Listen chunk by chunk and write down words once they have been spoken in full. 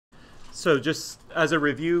So just as a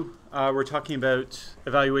review, we're talking about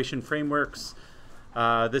evaluation frameworks.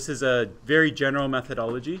 This is a very general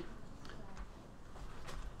methodology.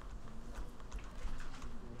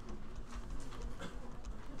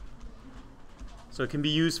 So it can be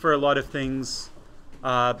used for a lot of things.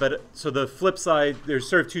 So the flip side, there's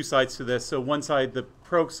sort of two sides to this. So one side, the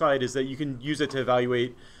pro side, is that you can use it to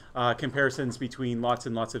evaluate comparisons between lots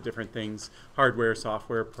and lots of different things, hardware,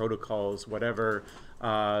 software, protocols, whatever.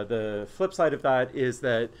 The flip side of that is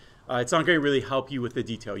that it's not going to really help you with the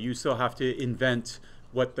detail. You still have to invent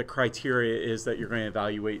what the criteria is that you're going to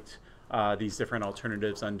evaluate these different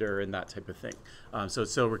alternatives under and that type of thing. So it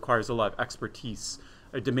still requires a lot of expertise,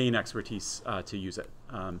 domain expertise to use it.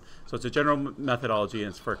 So it's a general methodology, and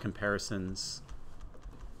it's for comparisons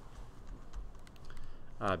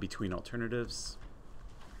between alternatives.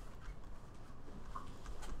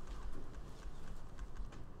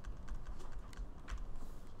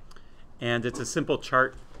 And it's a simple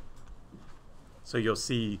chart. So you'll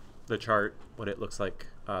see the chart, what it looks like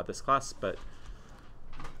this class. But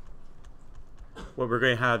what we're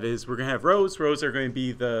going to have is we're going to have rows. Rows are going to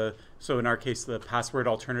be so in our case, the password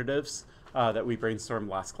alternatives that we brainstormed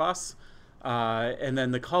last class. And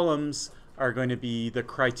then the columns are going to be the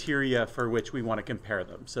criteria for which we want to compare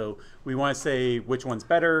them. So we want to say which one's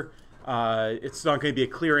better. It's not going to be a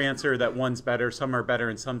clear answer that one's better. Some are better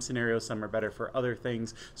in some scenarios, some are better for other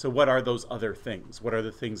things. So what are those other things? What are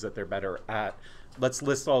the things that they're better at? Let's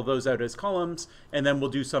list all those out as columns, and then we'll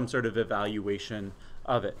do some sort of evaluation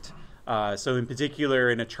of it. So in particular,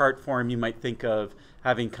 in a chart form, you might think of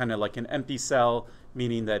having kind of like an empty cell,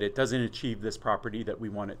 meaning that it doesn't achieve this property that we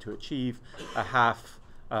want it to achieve. A half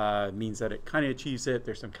means that it kind of achieves it.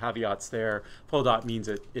 There's some caveats there. Full dot means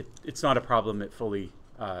it's not a problem. It fully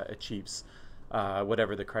achieves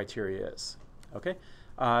whatever the criteria is. Okay.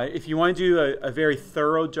 If you want to do a very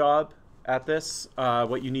thorough job at this,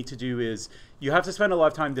 what you need to do is you have to spend a lot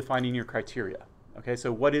of time defining your criteria. Okay.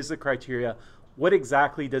 So what is the criteria? What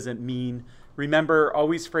exactly does it mean? Remember,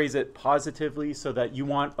 always phrase it positively so that you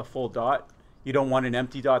want a full dot. You don't want an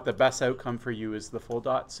empty dot. The best outcome for you is the full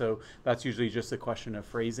dot. So that's usually just a question of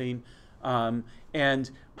phrasing.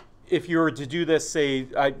 And if you were to do this, say,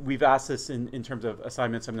 we've asked this in terms of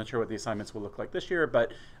assignments. I'm not sure what the assignments will look like this year,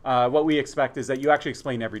 but what we expect is that you actually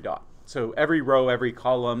explain every dot. So every row, every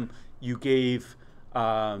column, you gave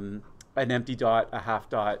an empty dot, a half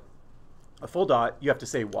dot, a full dot. You have to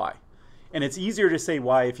say why. And it's easier to say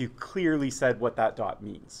why if you clearly said what that dot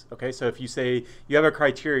means. Okay, so if you say you have a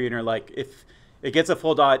criterion, or like if it gets a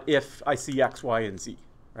full dot if I see X, Y, and Z,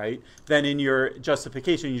 right? Then in your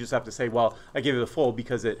justification, you just have to say, well, I give it a full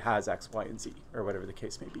because it has X, Y, and Z, or whatever the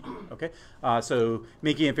case may be. Okay, so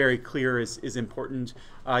making it very clear is important.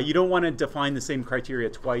 You don't want to define the same criteria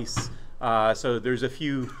twice. So there's a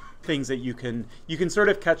few things that you can sort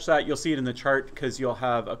of catch that. You'll see it in the chart because you'll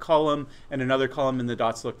have a column and another column and the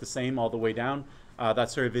dots look the same all the way down.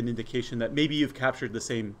 That's sort of an indication that maybe you've captured the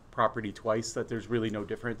same property twice, that there's really no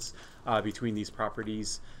difference between these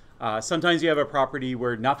properties. Sometimes you have a property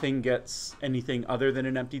where nothing gets anything other than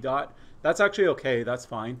an empty dot. That's actually okay, that's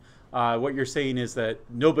fine. What you're saying is that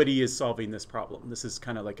nobody is solving this problem. This is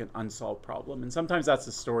kind of like an unsolved problem. And sometimes that's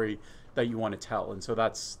the story that you want to tell. And so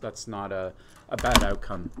that's not a bad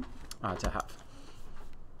outcome to have.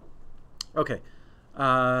 Okay.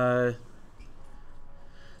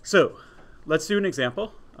 So let's do an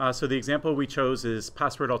example. So the example we chose is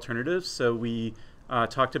password alternatives. So we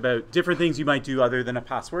talked about different things you might do other than a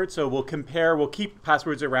password. So we'll keep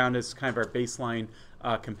passwords around as kind of our baseline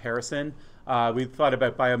comparison. We thought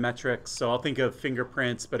about biometrics, so I'll think of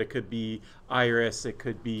fingerprints, but it could be iris, it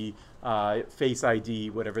could be face ID,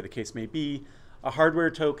 whatever the case may be. A hardware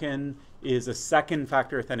token is a second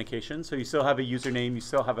factor authentication, so you still have a username, you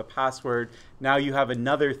still have a password. Now you have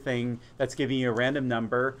another thing that's giving you a random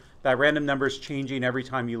number. That random number is changing every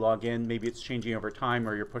time you log in. Maybe it's changing over time,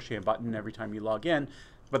 or you're pushing a button every time you log in.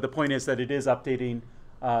 But the point is that it is updating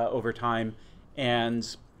over time. And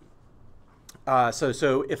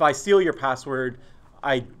so if I steal your password,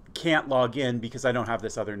 I can't log in because I don't have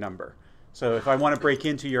this other number. So if I want to break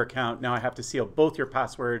into your account, now I have to seal both your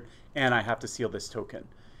password and I have to seal this token.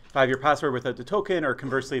 If I have your password without the token, or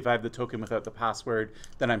conversely, if I have the token without the password,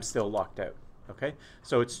 then I'm still locked out. Okay,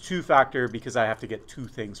 so it's two-factor because I have to get two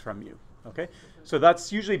things from you. Okay, so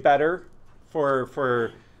that's usually better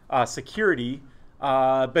for security,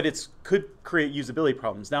 but it could create usability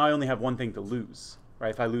problems. Now I only have one thing to lose.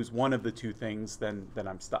 Right? If I lose one of the two things, then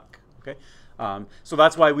I'm stuck. Okay, so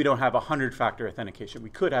that's why we don't have 100-factor authentication. We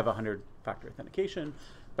could have 100-factor authentication,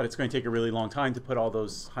 but it's going to take a really long time to put all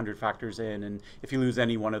those 100 factors in. And if you lose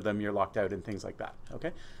any one of them, you're locked out and things like that.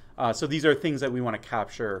 Okay, so these are things that we want to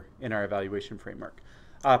capture in our evaluation framework.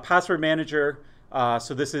 Password manager.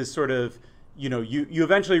 So this is sort of, you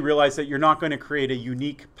eventually realize that you're not going to create a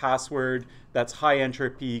unique password that's high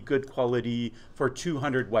entropy, good quality for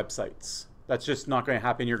 200 websites. That's just not going to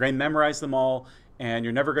happen. You're going to memorize them all, and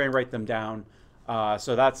you're never going to write them down.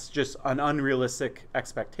 So that's just an unrealistic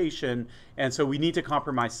expectation. And so we need to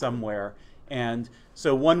compromise somewhere. And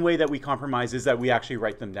so one way that we compromise is that we actually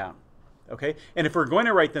write them down. Okay, and if we're going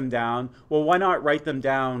to write them down, well, why not write them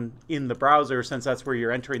down in the browser, since that's where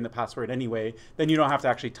you're entering the password anyway? Then you don't have to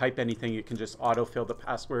actually type anything. You can just autofill the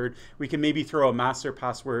password. We can maybe throw a master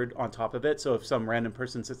password on top of it. So if some random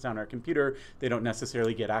person sits down on our computer, they don't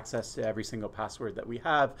necessarily get access to every single password that we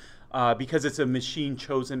have. Because it's a machine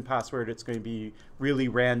chosen password, it's going to be really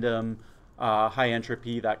random, high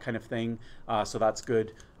entropy, that kind of thing. So that's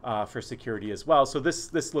good. For security as well. So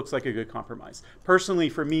this looks like a good compromise. Personally,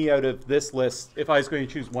 for me, out of this list, if I was going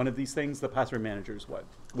to choose one of these things, the password manager is what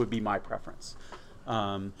would be my preference.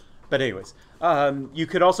 But anyways, you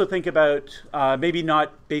could also think about maybe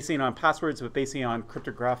not basing on passwords, but basing on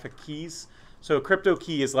cryptographic keys. So a crypto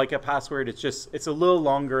key is like a password. It's a little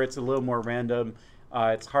longer. It's a little more random.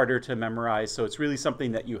 It's harder to memorize. So it's really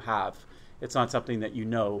something that you have. It's not something that you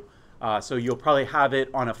know. So you'll probably have it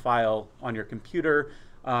on a file on your computer.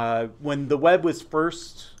 When the web was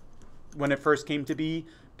when it first came to be,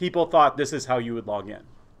 people thought this is how you would log in.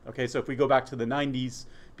 Okay, so if we go back to the 90s,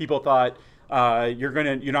 people thought you're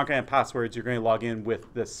not gonna have passwords. You're gonna log in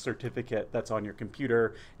with this certificate that's on your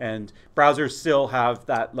computer. And browsers still have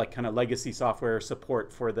that like kind of legacy software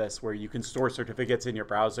support for this, where you can store certificates in your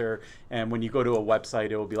browser. And when you go to a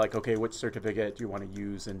website, it will be like, okay, which certificate do you want to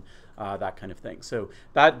use, and that kind of thing. So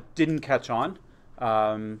that didn't catch on.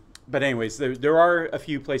 But anyways, there are a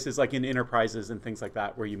few places like in enterprises and things like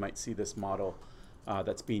that where you might see this model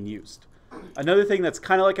that's being used. Another thing that's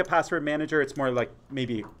kind of like a password manager, it's more like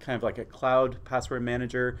maybe kind of like a cloud password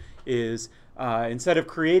manager, is instead of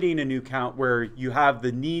creating a new account where you have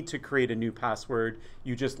the need to create a new password,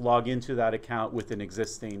 you just log into that account with an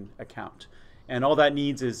existing account. And all that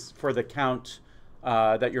needs is for the account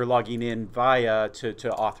that you're logging in via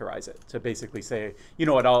to authorize it, to basically say, you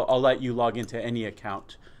know what, I'll let you log into any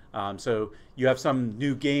account. So you have some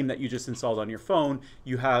new game that you just installed on your phone,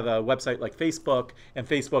 you have a website like Facebook, and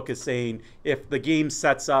Facebook is saying if the game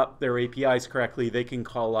sets up their APIs correctly, they can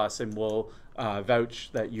call us and we'll vouch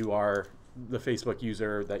that you are the Facebook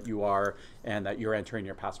user that you are and that you're entering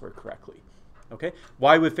your password correctly. Okay,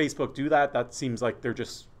 why would Facebook do that? That seems like they're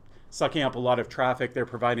just sucking up a lot of traffic. They're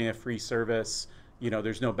providing a free service.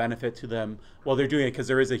 There's no benefit to them. Well, they're doing it because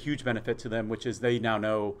there is a huge benefit to them, which is they now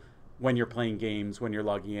know when you're playing games, when you're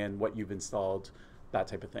logging in, what you've installed, that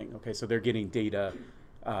type of thing. Okay, so they're getting data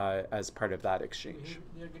as part of that exchange.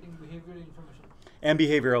 They're getting behavioral information. And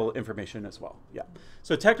behavioral information as well, yeah.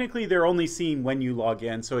 So technically they're only seeing when you log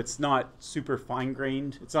in, so it's not super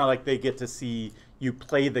fine-grained. It's not like they get to see you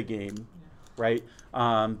play the game, right?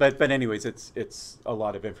 But anyways, it's a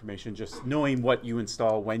lot of information, just knowing what you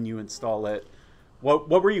install, when you install it.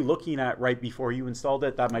 What were you looking at right before you installed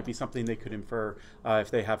it? That might be something they could infer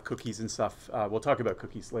if they have cookies and stuff. We'll talk about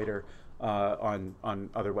cookies later on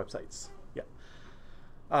other websites. Yeah.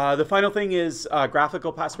 The final thing is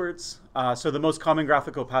graphical passwords. So the most common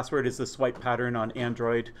graphical password is the swipe pattern on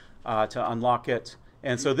Android to unlock it.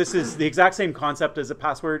 And so this is the exact same concept as a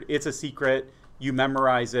password. It's a secret. You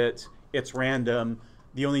memorize it. It's random.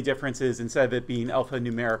 The only difference is instead of it being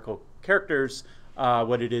alphanumerical characters,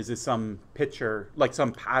 what it is some picture, like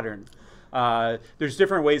some pattern. There's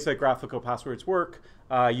different ways that graphical passwords work.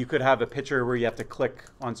 You could have a picture where you have to click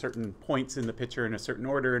on certain points in the picture in a certain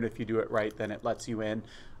order, and if you do it right, then it lets you in.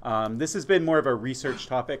 This has been more of a research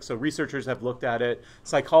topic, so researchers have looked at it.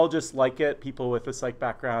 Psychologists like it. People with a psych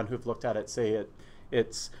background who've looked at it say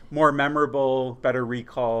it's more memorable, better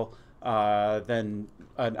recall than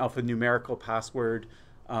an alphanumerical password.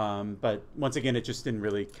 But once again, it just didn't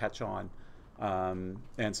really catch on.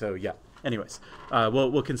 And so, yeah. Anyways,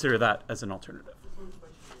 we'll consider that as an alternative.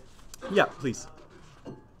 Yeah, please.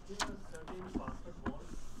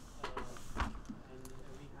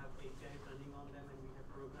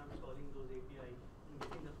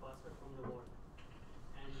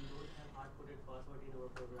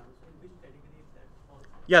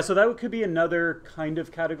 Yeah, so that could be another kind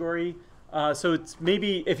of category. So it's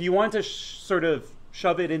maybe if you want to sort of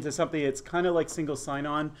shove it into something, it's kind of like single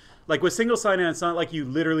sign-on. Like with single sign-on, it's not like you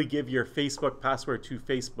literally give your Facebook password to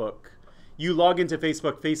Facebook. You log into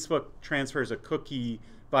Facebook, Facebook transfers a cookie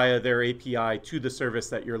via their API to the service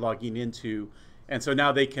that you're logging into, And so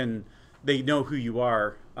now they know who you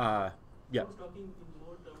are. Yeah. I was talking in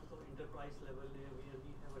more terms of enterprise level where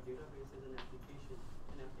we have a database as an application.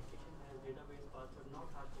 An application has database password not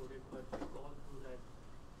hard coded, but we call through that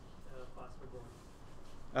password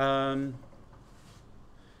bond.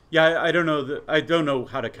 Yeah, I don't know. I don't know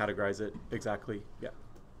how to categorize it exactly. Yeah.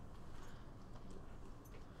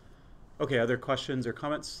 Okay. Other questions or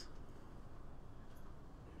comments?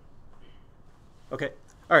 Okay.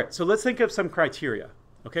 All right. So let's think of some criteria.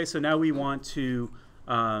 Okay. So now we want to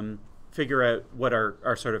figure out what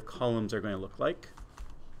our sort of columns are going to look like.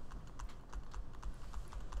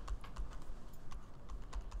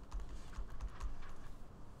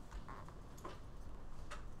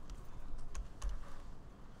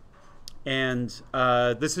 And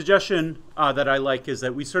the suggestion that I like is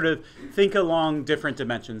that we sort of think along different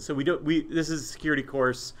dimensions. So this is a security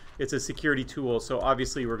course. It's a security tool. So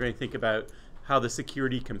obviously we're going to think about how the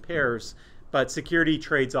security compares, but security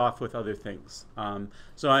trades off with other things.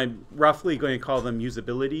 So I'm roughly going to call them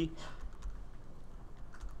usability.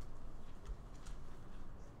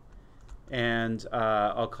 And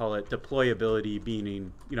I'll call it deployability,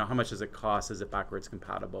 meaning, how much does it cost? Is it backwards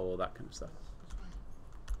compatible? That kind of stuff.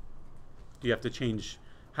 Do you have to change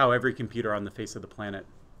how every computer on the face of the planet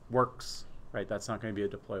works? Right? That's not going to be a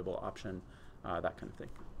deployable option, that kind of thing.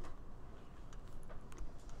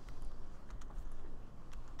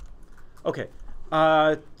 Okay.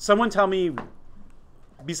 Someone tell me,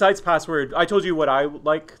 besides password, I told you what I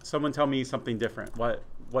like. Someone tell me something different.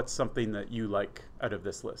 What's something that you like out of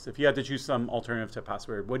this list? If you had to choose some alternative to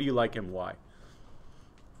password, what do you like and why?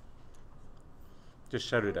 Just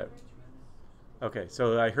shout it out. Okay,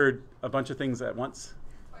 so I heard a bunch of things at once.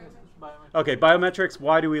 Biometrics. Okay, biometrics.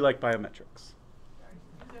 Why do we like biometrics?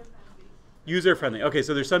 User-friendly. Okay,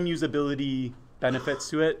 so there's some usability benefits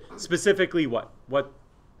to it. Specifically what?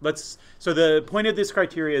 So the point of this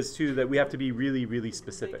criteria is too that we have to be really, really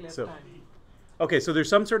specific. So, okay, so there's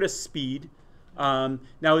some sort of speed.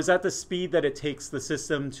 Now, is that the speed that it takes the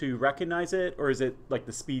system to recognize it, or is it like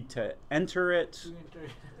the speed to enter it?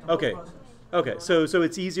 Okay. Okay, so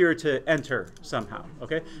it's easier to enter somehow.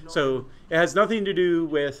 Okay, so it has nothing to do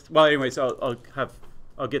with. Well, anyways, I'll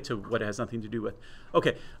get to what it has nothing to do with.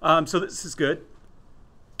 Okay, so this is good.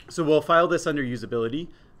 So we'll file this under usability.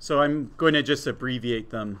 So I'm going to just abbreviate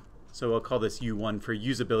them. So I'll call this U1 for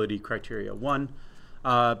usability criteria 1.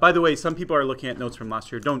 By the way, some people are looking at notes from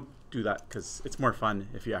last year. Don't do that because it's more fun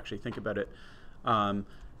if you actually think about it.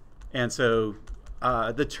 And so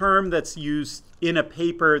the term that's used in a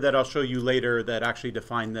paper that I'll show you later that actually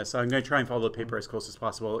define this. So I'm going to try and follow the paper as close as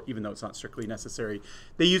possible, even though it's not strictly necessary.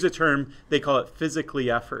 They use a term, they call it physically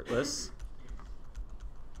effortless.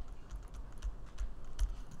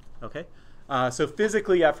 Okay, so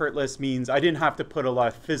physically effortless means I didn't have to put a lot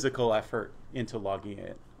of physical effort into logging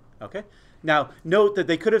in. Okay, now note that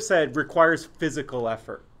they could have said requires physical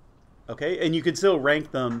effort. Okay, and you can still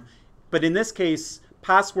rank them, but in this case,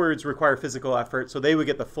 passwords require physical effort, so they would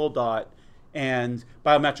get the full dot, and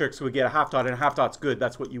biometrics would get a half dot, and a half dot's good.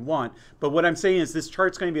 That's what you want. But what I'm saying is this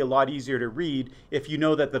chart's going to be a lot easier to read if you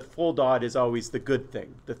know that the full dot is always the good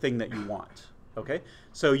thing, the thing that you want. Okay,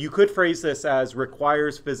 so you could phrase this as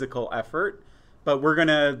requires physical effort, but we're going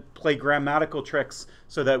to play grammatical tricks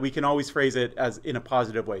so that we can always phrase it as in a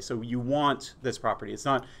positive way. So you want this property. It's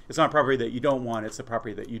not a property that you don't want. It's a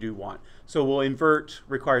property that you do want. So we'll invert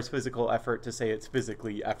requires physical effort to say it's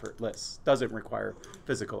physically effortless. Doesn't require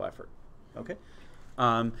physical effort. Okay,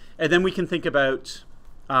 and then we can think about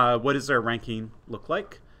what does our ranking look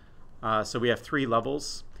like. So we have 3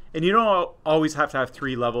 levels, and you don't always have to have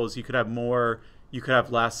 3 levels. You could have more. You could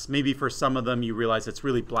have less. Maybe for some of them you realize it's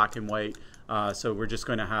really black and white. So we're just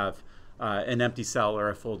going to have an empty cell or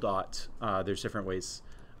a full dot. There's different ways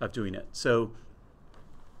of doing it. So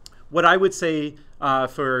what I would say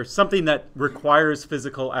for something that requires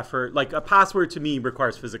physical effort, like a password to me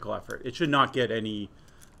requires physical effort. It should not get any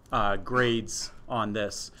grades on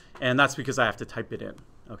this. And that's because I have to type it in.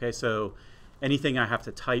 Okay, so anything I have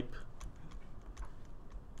to type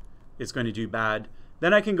is going to do bad.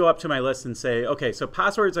 Then I can go up to my list and say, okay, so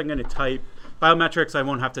passwords I'm going to type. Biometrics I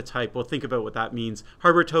won't have to type. We'll think about what that means.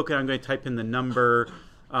 Hardware token I'm going to type in the number.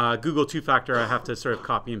 Google two-factor I have to sort of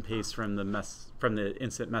copy and paste from the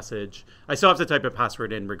instant message. I still have to type a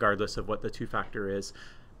password in regardless of what the two-factor is.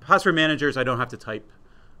 Password managers I don't have to type.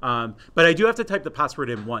 But I do have to type the password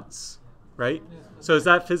in once, right? So is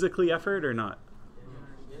that physically effort or not?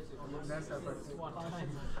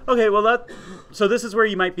 Okay, well so this is where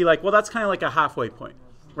you might be like, well, that's kind of like a halfway point,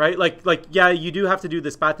 right? Like yeah, you do have to do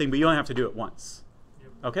this bad thing, but you only have to do it once.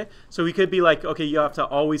 Okay, so we could be like, okay, you have to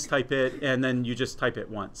always type it, and then you just type it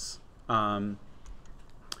once.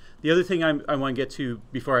 The other thing I want to get to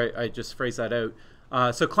before I just phrase that out,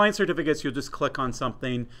 so client certificates, you'll just click on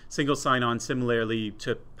something, single sign-on. Similarly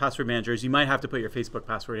to password managers, you might have to put your Facebook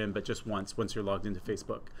password in, but just once you're logged into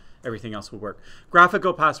Facebook. Everything else will work.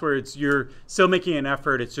 Graphical passwords, you're still making an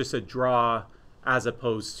effort. It's just a draw as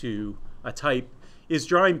opposed to a type. Is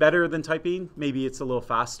drawing better than typing? Maybe it's a little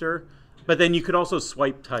faster. But then you could also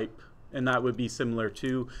swipe type, and that would be similar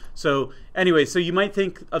too. So anyway, so you might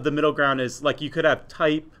think of the middle ground as like you could have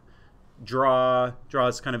type, draw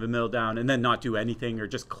is kind of a middle down, and then not do anything or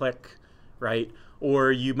just click, right?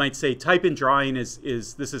 Or you might say type and drawing is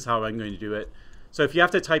this is how I'm going to do it. So if you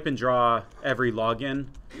have to type and draw every login,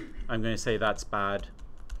 I'm going to say that's bad.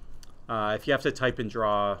 If you have to type and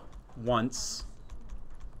draw once,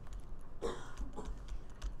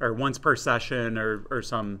 or once per session or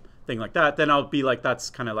something like that, then I'll be like, that's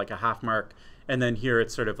kind of like a half mark. And then here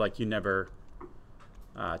it's sort of like you never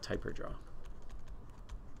type or draw.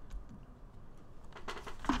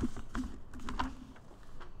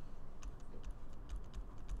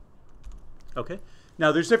 Okay.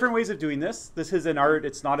 Now there's different ways of doing this. This is an art,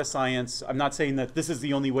 it's not a science. I'm not saying that this is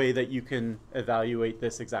the only way that you can evaluate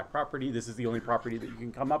this exact property. This is the only property that you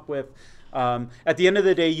can come up with. At the end of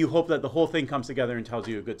the day, you hope that the whole thing comes together and tells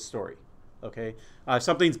you a good story. Okay. If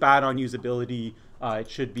something's bad on usability, it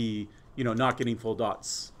should be, not getting full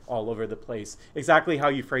dots all over the place. Exactly how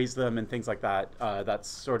you phrase them and things like that. That's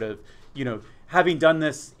sort of, having done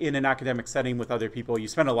this in an academic setting with other people, you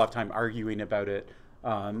spend a lot of time arguing about it.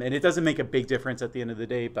 And it doesn't make a big difference at the end of the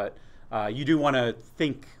day, but you do want to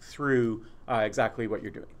think through exactly what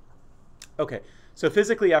you're doing. Okay, so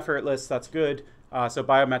physically effortless, that's good. So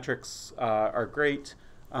biometrics are great.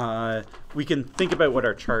 We can think about what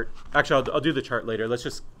our chart, actually I'll do the chart later. Let's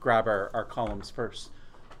just grab our columns first.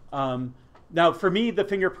 Now for me, the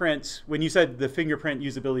fingerprint, when you said the fingerprint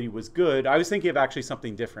usability was good, I was thinking of actually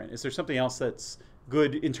something different. Is there something else that's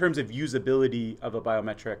good in terms of usability of a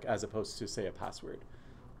biometric as opposed to, say, a password?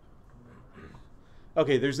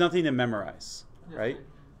 Okay, there's nothing to memorize, right?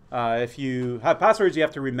 If you have passwords, you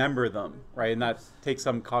have to remember them, right? And that takes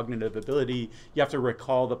some cognitive ability. You have to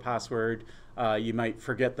recall the password. You might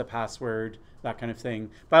forget the password, that kind of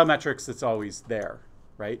thing. Biometrics, it's always there,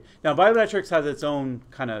 right? Now, biometrics has its own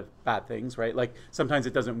kind of bad things, right? Like sometimes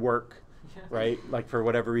it doesn't work. Right? Like for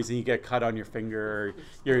whatever reason you get cut on your finger,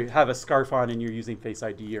 or you have a scarf on and you're using Face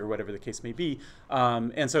ID or whatever the case may be.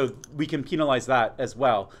 And so we can penalize that as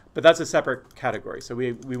well. But that's a separate category. So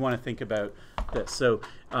we want to think about this. So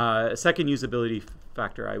a second usability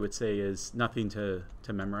factor I would say is nothing to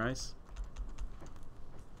memorize.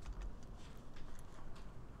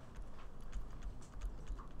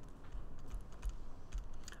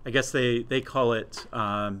 I guess they call it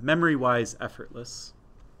memory-wise effortless.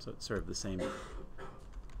 So it's sort of the same.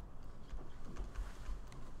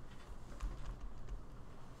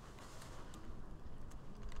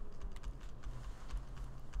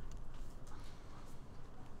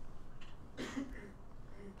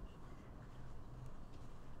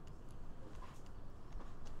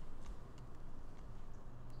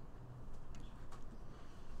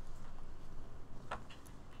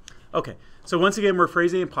 Okay, so once again, we're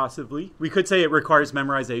phrasing it positively. We could say it requires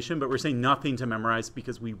memorization, but we're saying nothing to memorize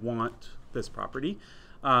because we want this property.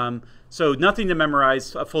 So nothing to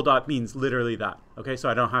memorize, a full dot means literally that. Okay, so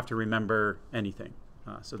I don't have to remember anything.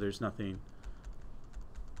 So there's nothing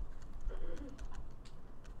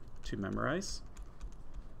to memorize.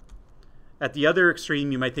 At the other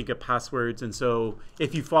extreme, you might think of passwords. And so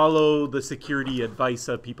if you follow the security advice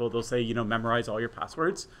of people, they'll say, memorize all your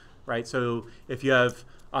passwords, right? So if you have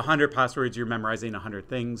 100 passwords, you're memorizing 100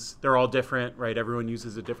 things. They're all different, right? Everyone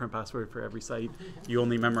uses a different password for every site. You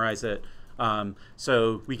only memorize it.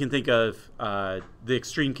 So we can think of the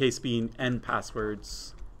extreme case being n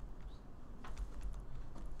passwords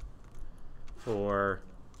for,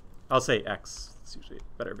 I'll say x. It's usually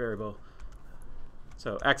a better variable.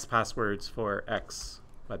 So x passwords for x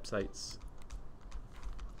websites.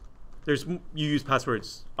 You use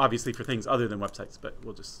passwords, obviously, for things other than websites, but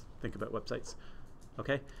we'll just think about websites.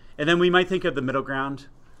 Okay, and then we might think of the middle ground.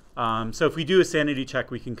 So if we do a sanity check,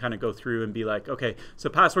 we can kind of go through and be like, okay, so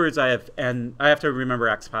passwords, I have to remember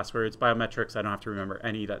X passwords. Biometrics, I don't have to remember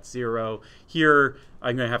any, that's 0. Here,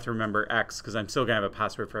 I'm going to have to remember X because I'm still going to have a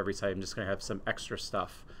password for every site. I'm just going to have some extra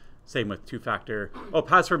stuff. Same with two-factor. Oh,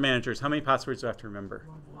 password managers, how many passwords do I have to remember?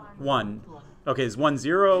 One. Okay, is 1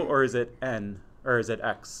 0 or is it N? Or is it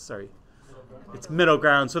X? Sorry. It's middle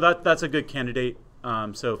ground, so that's a good candidate.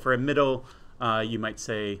 So for a middle, you might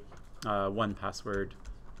say 1 password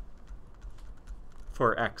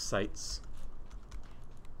for X sites.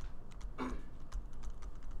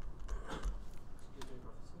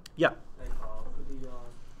 Yeah. Like for the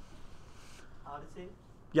RSA,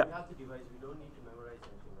 Yeah. we have the device. We don't need to memorize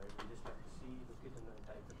anything, right? We just have to see, look it, and then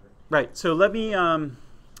type it, right? Right. So let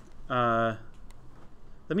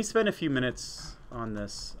me spend a few minutes on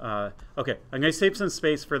this. Okay, I'm going to save some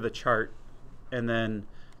space for the chart, and then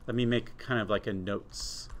let me make kind of like a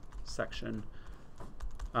notes section.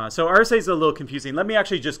 So RSA is a little confusing. Let me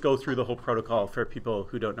actually just go through the whole protocol for people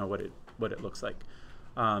who don't know what it looks like.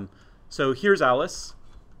 So here's Alice,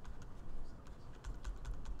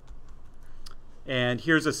 and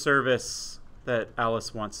here's a service that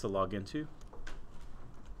Alice wants to log into.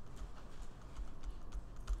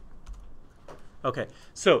 Okay,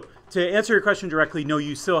 so to answer your question directly, no,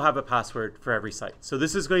 you still have a password for every site. So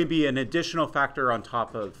this is going to be an additional factor on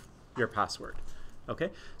top of your password. Okay,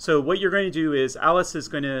 so what you're going to do is Alice is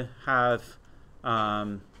going to have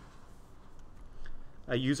a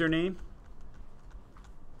username.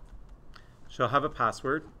 She'll have a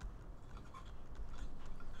password.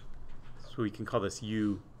 So we can call this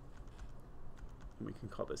U. And we can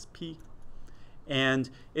call this P. And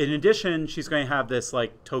in addition, she's going to have this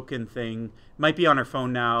like token thing. It might be on her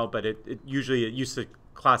phone now, but it used to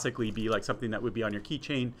classically be like something that would be on your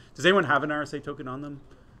keychain. Does anyone have an RSA token on them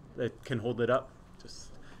that can hold it up?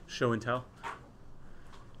 Just show and tell.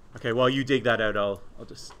 Okay, while you dig that out, I'll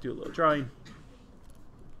just do a little drawing.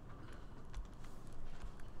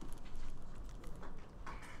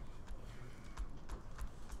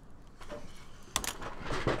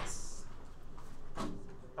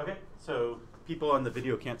 Okay, so people on the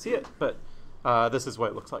video can't see it, but this is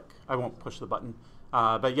what it looks like. I won't push the button.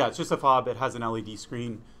 But yeah, it's just a fob. It has an LED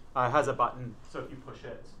screen. It has a button, so if you push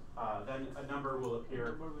it, then a number will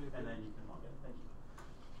appear, and then you can log in. Thank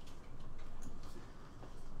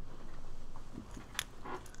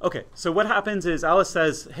you. Okay, so what happens is Alice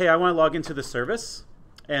says, hey, I want to log into the service.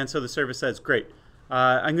 And so the service says, great.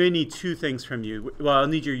 I'm going to need two things from you. Well, I'll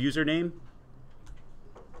need your username.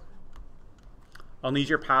 I'll need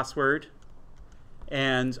your password.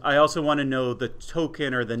 And I also want to know the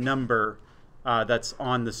token or the number that's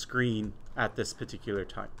on the screen at this particular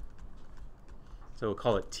time. So we'll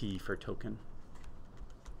call it T for token.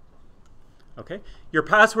 Okay. Your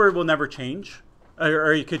password will never change.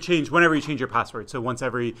 Or you could change whenever you change your password. So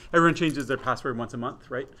everyone changes their password once a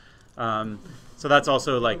month, right? So that's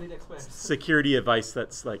also like security advice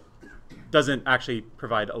that's like doesn't actually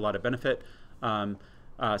provide a lot of benefit.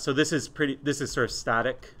 So this is sort of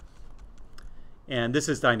static, and this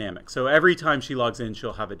is dynamic. So every time she logs in,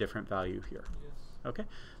 she'll have a different value here. Yes. Okay.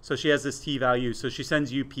 So she has this T value. So she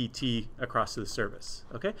sends UPT across to the service.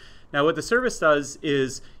 Okay. Now what the service does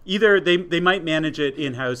is either they might manage it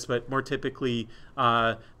in-house, but more typically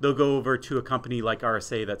they'll go over to a company like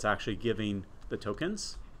RSA that's actually giving the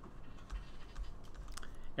tokens.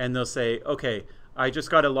 And they'll say, okay, I just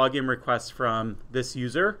got a login request from this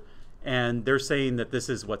user, and they're saying that this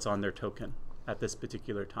is what's on their token at this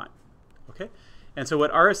particular time. Okay. And so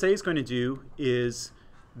what RSA is going to do is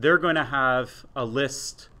they're going to have a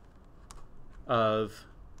list of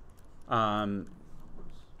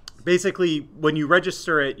basically, when you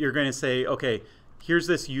register it, you're going to say, okay, here's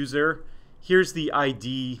this user, here's the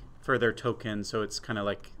ID for their token. So it's kind of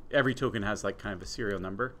like every token has like kind of a serial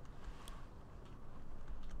number.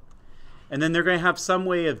 And then they're going to have some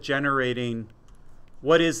way of generating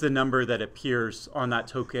what is the number that appears on that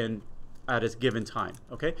token at a given time.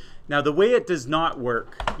 Okay. Now the way it does not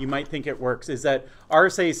work, you might think it works, is that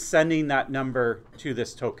RSA is sending that number to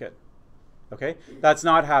this token. Okay, that's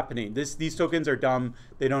not happening. These tokens are dumb.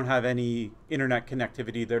 They don't have any internet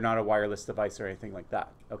connectivity. They're not a wireless device or anything like that.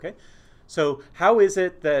 Okay, so how is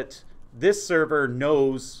it that this server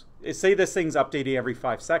knows? Say this thing's updating every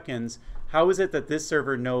 5 seconds. How is it that this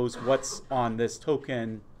server knows what's on this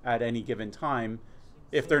token at any given time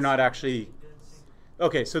if they're not actually?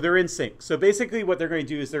 Okay, so they're in sync. So basically what they're going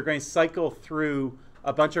to do is they're going to cycle through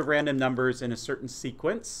a bunch of random numbers in a certain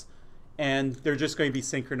sequence, and they're just going to be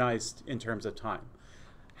synchronized in terms of time.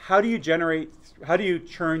 How do you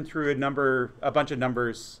churn through a bunch of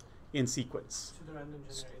numbers in sequence? So the random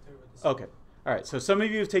generator with Okay, all right, so some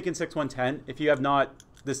of you have taken 6110. If you have not,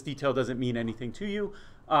 this detail doesn't mean anything to you.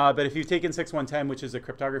 But if you've taken 6110, which is a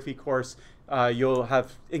cryptography course, you'll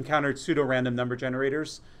have encountered pseudo-random number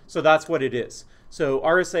generators. So that's what it is. So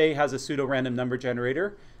RSA has a pseudo-random number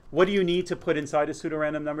generator. What do you need to put inside a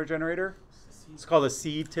pseudo-random number generator? It's called a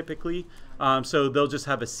seed typically. So they'll just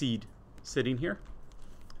have a seed sitting here.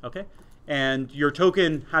 Okay. And your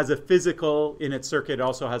token has a physical in its circuit,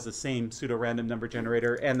 also has the same pseudo-random number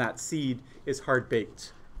generator, and that seed is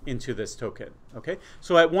hard-baked into this token. Okay.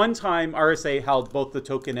 So at one time, RSA held both the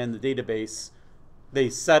token and the database They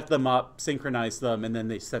set them up, synchronized them, and then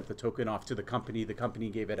they sent the token off to the company. The company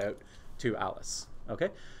gave it out to Alice. Okay.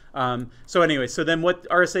 So anyway, so then what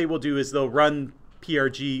RSA will do is they'll run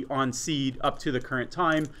PRG on seed up to the current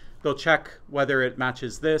time. They'll check whether it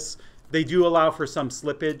matches this. They do allow for some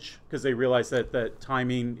slippage because they realize that the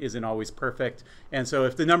timing isn't always perfect. And so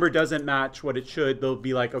if the number doesn't match what it should, they'll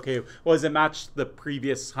be like, okay, well, does it match the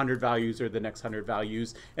previous 100 values or the next 100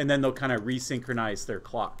 values? And then they'll kind of resynchronize their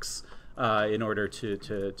clocks in order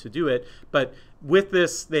to do it. But with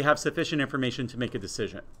this, they have sufficient information to make a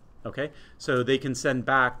decision. Okay, so they can send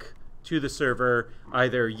back to the server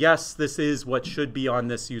either, yes, this is what should be on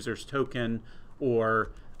this user's token,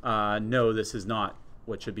 or no, this is not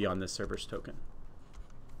what should be on this server's token.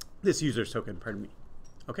 This user's token, pardon me.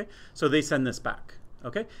 Okay, so they send this back.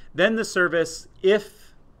 Okay, then the service,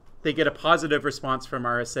 if they get a positive response from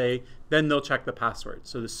RSA, then they'll check the password.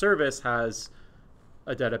 So the service has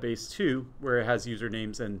a database too, where it has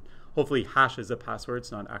usernames and hopefully hashes of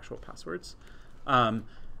passwords, not actual passwords.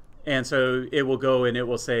 And so it will go and it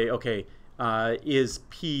will say, okay, is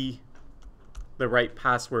P the right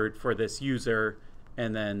password for this user?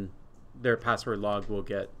 And then their password log will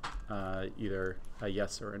get either a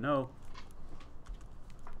yes or a no.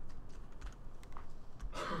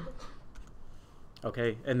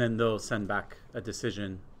 Okay, and then they'll send back a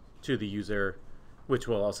decision to the user, which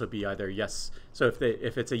will also be either yes. So if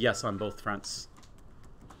it's a yes on both fronts,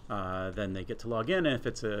 then they get to log in. And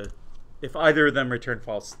if either of them return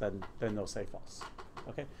false, then they'll say false.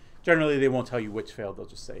 Okay. Generally, they won't tell you which failed. They'll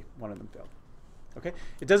just say one of them failed. Okay.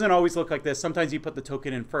 It doesn't always look like this. Sometimes you put the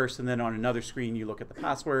token in first, and then on another screen you look at the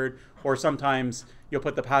password. Or sometimes you'll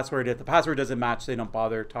put the password. If the password doesn't match, they don't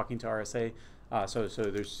bother talking to RSA. So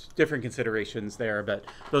there's different considerations there, but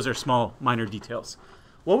those are small, minor details.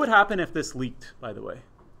 What would happen if this leaked, by the way?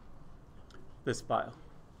 This file.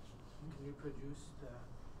 Can you produce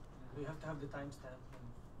you have to have the timestamp.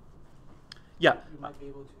 Yeah. You might be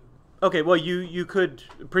able to. Okay, well, you could,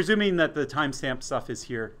 presuming that the timestamp stuff is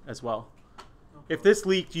here as well. Okay. If this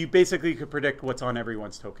leaked, you basically could predict what's on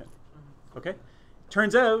everyone's token. Mm-hmm. Okay?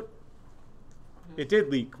 Turns out it did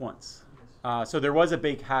leak once. So there was a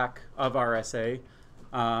big hack of RSA,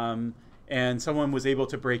 and someone was able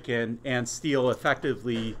to break in and steal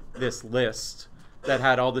effectively this list that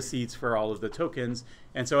had all the seeds for all of the tokens.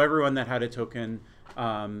 And so everyone that had a token,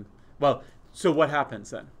 well, so what happens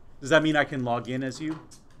then? Does that mean I can log in as you?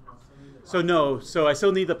 So no, so I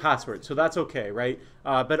still need the password. So that's okay, right?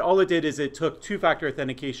 But all it did is it took two-factor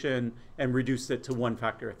authentication and reduced it to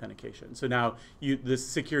one-factor authentication. So now the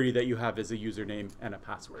security that you have is a username and a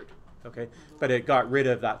password, okay? But it got rid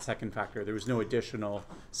of that second factor. There was no additional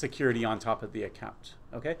security on top of the account,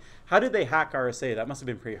 okay? How did they hack RSA? That must have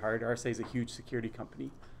been pretty hard. RSA is a huge security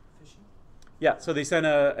company. Phishing? Yeah, so they sent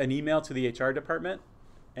an email to the HR department,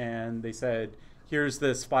 and they said, here's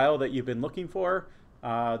this file that you've been looking for.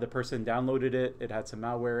 The person downloaded it. It had some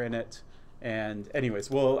malware in it. And anyways,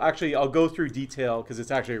 well, actually, I'll go through detail because it's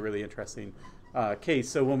actually a really interesting case.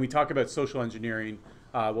 So when we talk about social engineering,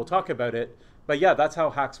 we'll talk about it. But yeah, that's how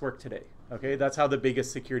hacks work today. Okay, that's how the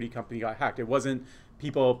biggest security company got hacked. It wasn't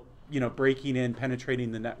people, breaking in,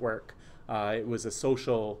 penetrating the network. It was a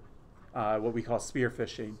social, what we call spear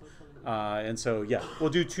phishing. And so, yeah, we'll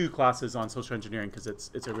do 2 classes on social engineering because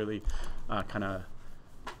it's a really kind of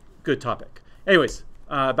good topic. Anyways,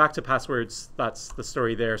 back to passwords. That's the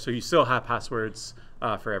story there. So you still have passwords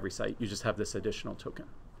for every site. You just have this additional token.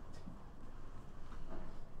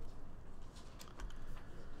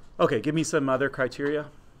 Okay, give me some other criteria.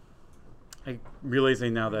 I'm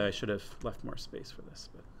realizing now that I should have left more space for this.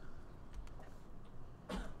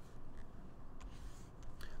 But.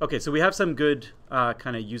 Okay, so we have some good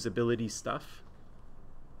kind of usability stuff.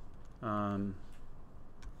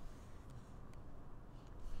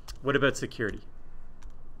 What about security?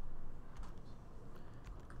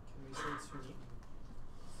 Can we say it's unique?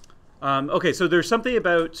 Okay, so there's something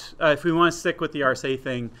about, if we want to stick with the RSA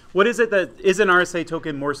thing, what is it that, is an RSA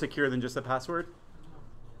token more secure than just a password?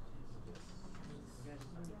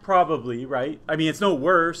 Probably, right? I mean, it's no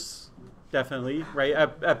worse, definitely, right?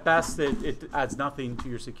 At best, it adds nothing to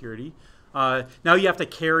your security. Now you have to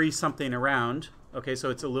carry something around. Okay, so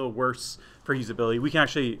it's a little worse for usability. We can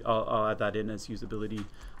actually, I'll add that in as usability.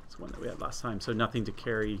 It's one that we had last time. So nothing to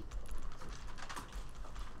carry.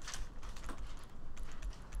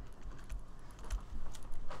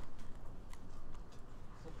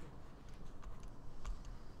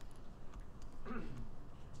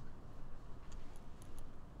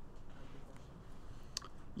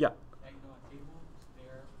 Yeah. Like a table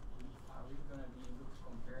there, are we going to be able to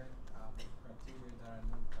compare criteria that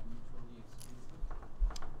are mutually exclusive?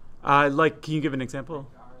 Like, can you give an example?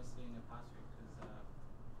 The RSA and the password, because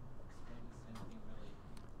saying the same thing really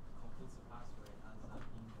completes the password as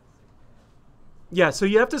being the Yeah, so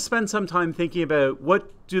you have to spend some time thinking about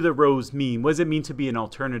what do the rows mean? What does it mean to be an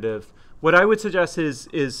alternative? What I would suggest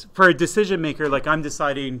is for a decision maker, like I'm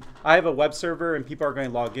deciding, I have a web server and people are going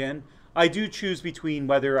to log in. I do choose between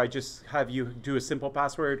whether I just have you do a simple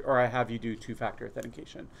password or I have you do two-factor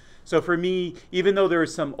authentication. So for me, even though there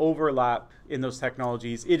is some overlap in those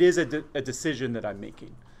technologies, it is a decision that I'm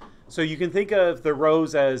making. So you can think of the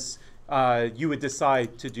rows as you would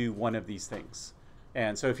decide to do one of these things.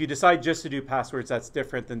 And so if you decide just to do passwords, that's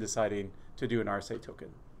different than deciding to do an RSA token.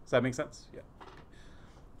 Does that make sense? Yeah.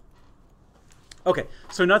 Okay,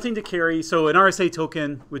 so nothing to carry. So an RSA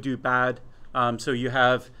token would do bad. So you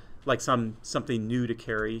have like something new to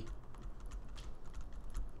carry.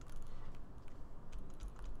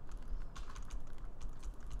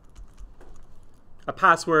 A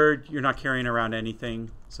password, you're not carrying around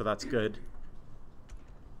anything, so that's good.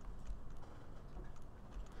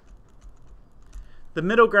 The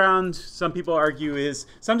middle ground, some people argue, is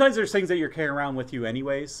sometimes there's things that you're carrying around with you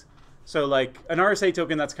anyways. So like an RSA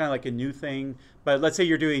token, that's kind of like a new thing. But let's say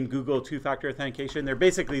you're doing Google two-factor authentication. They're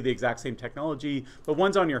basically the exact same technology, but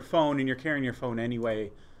one's on your phone and you're carrying your phone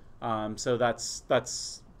anyway. So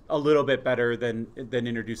that's a little bit better than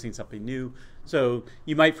introducing something new. So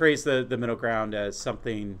you might phrase the middle ground as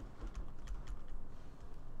something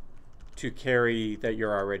to carry that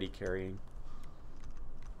you're already carrying.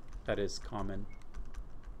 That is common.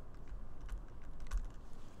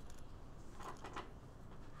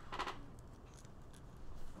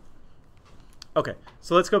 Okay,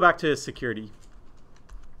 so let's go back to security.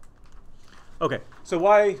 Okay, so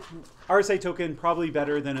why RSA token probably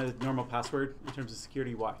better than a normal password in terms of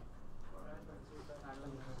security? Why?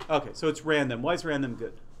 Okay, so it's random. Why is random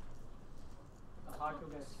good? Hard to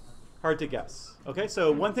guess. Hard to guess. Okay,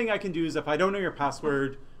 so one thing I can do is if I don't know your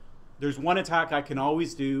password, there's one attack I can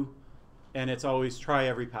always do, and it's always try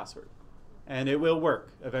every password. And it will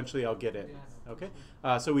work. Eventually I'll get in. Okay,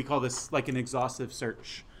 so we call this like an exhaustive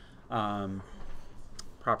search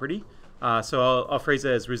property. So I'll phrase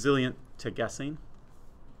it as resilient to guessing.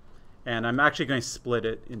 And I'm actually going to split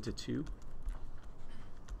it into two.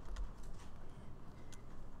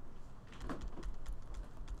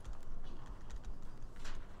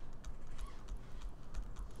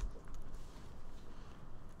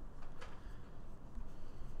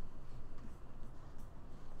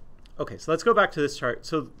 Okay, so let's go back to this chart.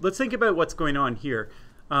 So let's think about what's going on here.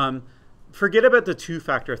 Forget about the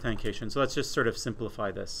two-factor authentication. So let's just sort of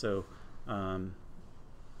simplify this. So we'll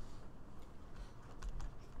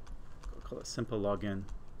call it simple login.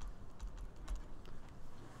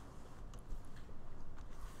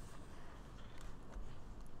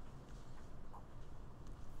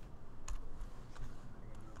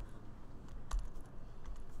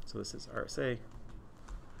 So this is RSA.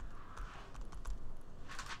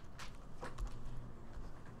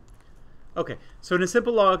 Okay, so in a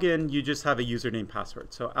simple login, you just have a username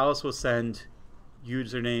password. So Alice will send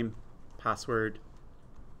username, password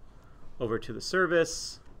over to the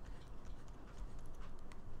service.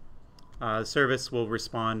 The service will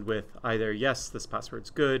respond with either yes, this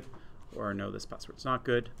password's good, or no, this password's not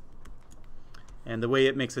good. And the way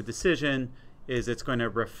it makes a decision is it's going to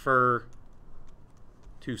refer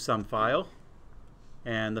to some file,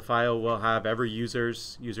 and the file will have every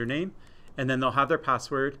user's username, and then they'll have their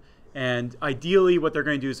password. And ideally, what they're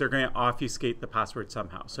going to do is they're going to obfuscate the password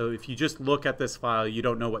somehow. So if you just look at this file, you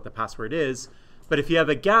don't know what the password is. But if you have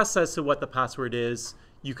a guess as to what the password is,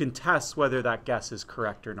 you can test whether that guess is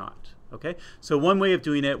correct or not. Okay? So one way of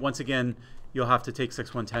doing it, once again, you'll have to take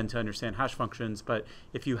 6110 to understand hash functions. But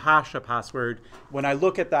if you hash a password, when I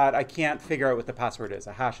look at that, I can't figure out what the password is.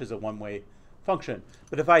 A hash is a one-way function.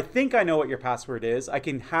 But if I think I know what your password is, I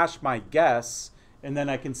can hash my guess, and then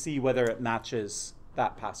I can see whether it matches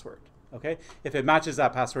that password. Okay, if it matches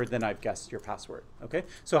that password, then I've guessed your password. Okay,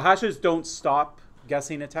 so hashes don't stop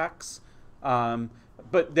guessing attacks,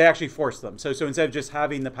 but they actually force them. So instead of just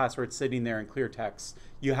having the password sitting there in clear text,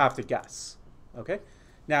 you have to guess. Okay,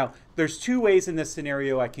 now there's two ways in this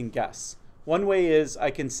scenario I can guess. One way is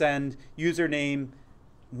I can send username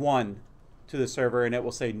 1 to the server and it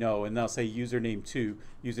will say no, and they'll say username 2,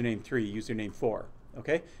 username 3, username 4.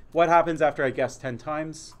 Okay, what happens after I guess 10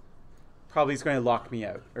 times? Probably is going to lock me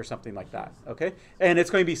out or something like that. Okay, and it's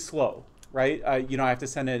going to be slow, right? I have to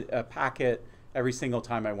send a packet every single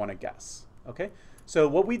time I want to guess. Okay, so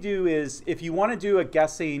what we do is if you want to do a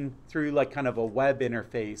guessing through like kind of a web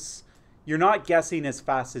interface, you're not guessing as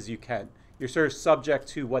fast as you can. You're sort of subject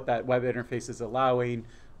to what that web interface is allowing.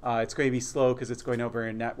 It's going to be slow because it's going over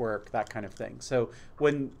a network, that kind of thing. So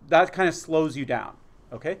when that kind of slows you down,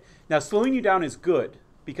 okay? Now slowing you down is good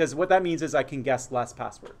because what that means is I can guess less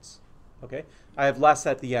passwords, okay? I have less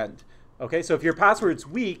at the end, okay? So if your password's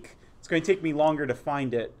weak, it's going to take me longer to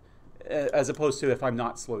find it as opposed to if I'm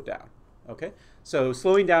not slowed down, okay? So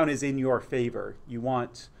slowing down is in your favor. You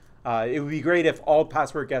want, it would be great if all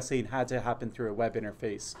password guessing had to happen through a web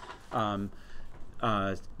interface.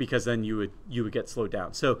 Because then you would get slowed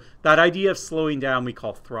down. So that idea of slowing down we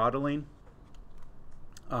call throttling.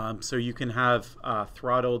 So you can have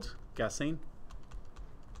throttled guessing.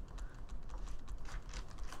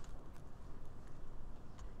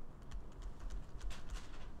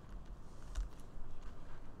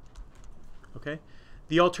 Okay.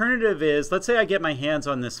 The alternative is, let's say I get my hands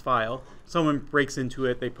on this file. Someone breaks into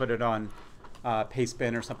it, they put it on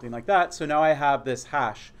Pastebin or something like that. So now I have this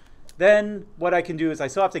hash. Then what I can do is I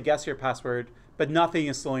still have to guess your password, but nothing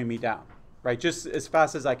is slowing me down, right? Just as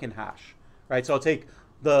fast as I can hash, right? So I'll take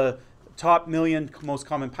the top million most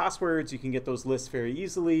common passwords. You can get those lists very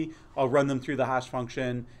easily. I'll run them through the hash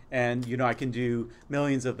function, and I can do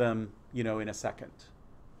millions of them, in a second,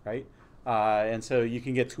 right? And so you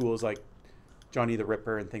can get tools like Johnny the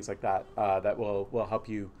Ripper and things like that that will help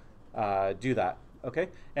you do that, okay?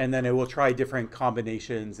 And then it will try different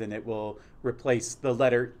combinations, and it will replace the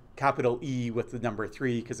letter capital E with the number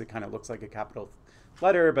 3 because it kind of looks like a capital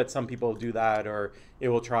letter, but some people do that, or it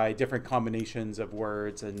will try different combinations of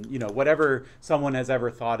words, and whatever someone has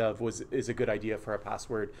ever thought of is a good idea for a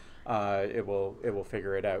password. It will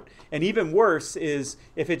figure it out. And even worse is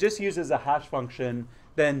if it just uses a hash function,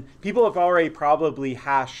 then people have already probably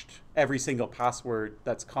hashed every single password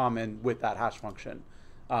that's common with that hash function.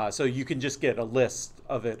 So you can just get a list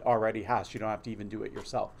of it already hashed. You don't have to even do it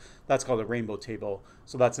yourself. That's called a rainbow table.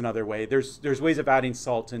 So that's another way. There's ways of adding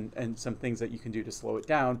salt and some things that you can do to slow it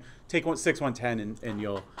down. Take 6110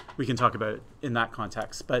 and we can talk about it in that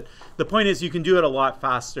context. But the point is you can do it a lot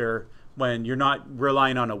faster when you're not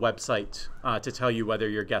relying on a website to tell you whether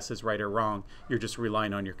your guess is right or wrong. You're just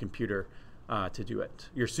relying on your computer to do it,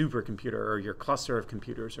 your supercomputer or your cluster of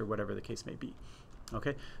computers or whatever the case may be.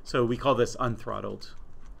 Okay, so we call this unthrottled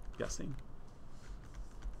guessing.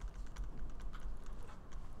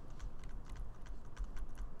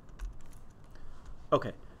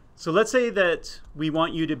 Okay, so let's say that we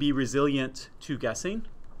want you to be resilient to guessing.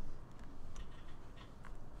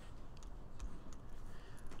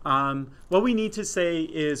 What we need to say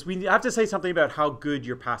is we have to say something about how good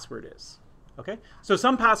your password is. Okay, so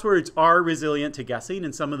some passwords are resilient to guessing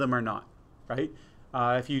and some of them are not, right?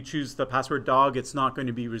 If you choose the password dog, it's not going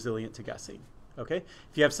to be resilient to guessing. Okay,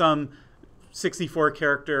 if you have some 64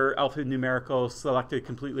 character alphanumerical selected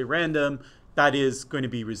completely random, that is going to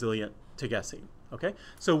be resilient to guessing. Okay,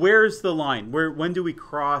 so where's the line? When do we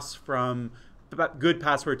cross from good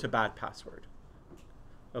password to bad password?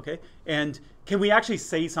 Okay, and can we actually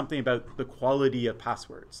say something about the quality of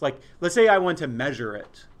passwords? Like, let's say I want to measure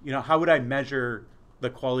it. How would I measure the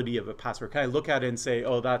quality of a password? Can I look at it and say,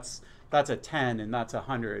 oh, that's a 10 and that's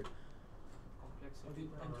 100?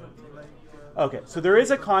 Okay, so there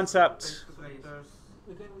is a concept. We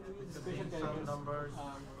can use special characters. Numbers,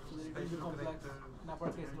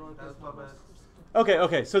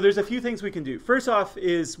 Okay, so there's a few things we can do. First off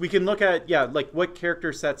is we can look at, like what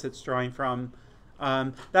character sets it's drawing from.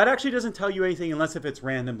 That actually doesn't tell you anything unless if it's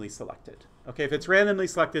randomly selected. Okay, if it's randomly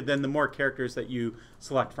selected, then the more characters that you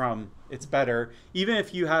select from, it's better. Even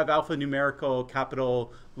if you have alphanumerical,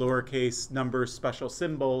 capital, lowercase, numbers, special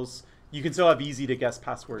symbols, you can still have easy to guess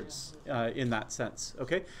passwords in that sense.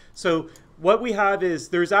 Okay, so what we have is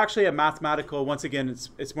there's actually a mathematical, once again,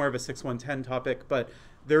 it's more of a 6110 topic, but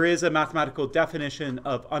there is a mathematical definition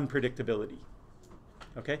of unpredictability.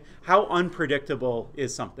 Okay, how unpredictable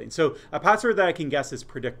is something? So a password that I can guess is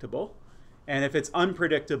predictable, and if it's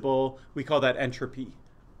unpredictable, we call that entropy.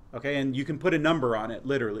 Okay, and you can put a number on it,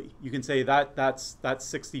 literally. You can say that's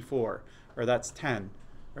 64, or that's 10,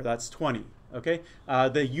 or that's 20. Okay,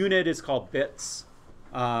 the unit is called bits,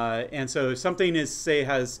 and so if something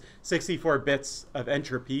has 64 bits of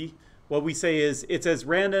entropy, what we say is it's as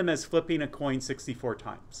random as flipping a coin 64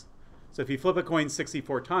 times. So if you flip a coin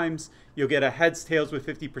 64 times, you'll get a heads, tails with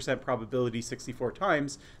 50% probability 64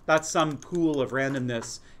 times. That's some pool of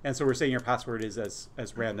randomness. And so we're saying your password is as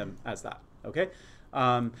random as that. Okay?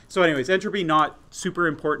 So anyways, entropy not super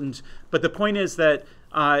important. But the point is that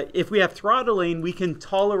if we have throttling, we can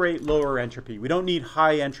tolerate lower entropy. We don't need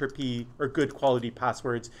high entropy or good quality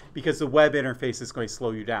passwords because the web interface is going to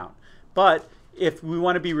slow you down. But if we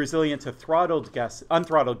want to be resilient to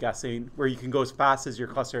unthrottled guessing, where you can go as fast as your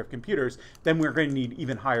cluster of computers, then we're going to need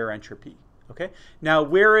even higher entropy. Okay. Now,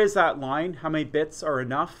 where is that line? How many bits are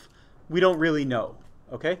enough? We don't really know.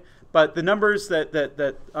 Okay. But the numbers that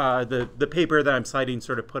the paper that I'm citing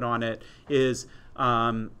sort of put on it is,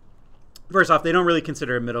 first off, they don't really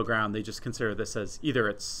consider a middle ground. They just consider this as either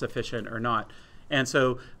it's sufficient or not. And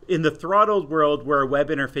so in the throttled world where a web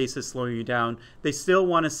interface is slowing you down, they still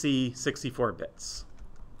want to see 64 bits.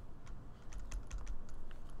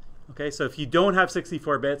 Okay, so if you don't have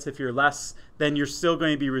 64 bits, if you're less, then you're still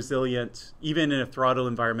going to be resilient. Even in a throttle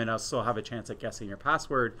environment, I'll still have a chance at guessing your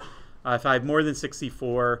password. If I have more than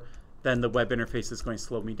 64, then the web interface is going to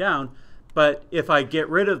slow me down. But if I get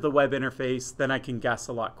rid of the web interface, then I can guess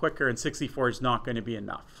a lot quicker, and 64 is not going to be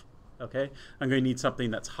enough. Okay, I'm going to need something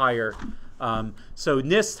that's higher. So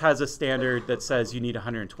NIST has a standard that says you need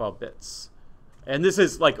 112 bits. And this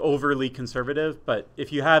is like overly conservative, but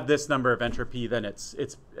if you have this number of entropy, then it's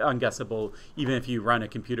unguessable. Even if you run a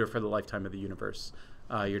computer for the lifetime of the universe,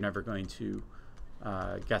 you're never going to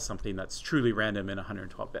guess something that's truly random in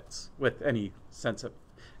 112 bits with any sense of,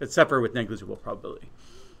 except for with negligible probability.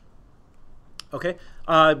 Okay,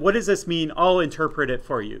 what does this mean? I'll interpret it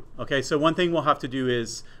for you. Okay, so one thing we'll have to do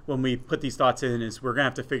is when we put these dots in is we're gonna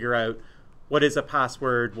have to figure out what is a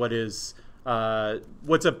password, what is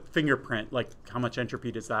what's a fingerprint, like how much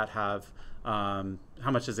entropy does that have, how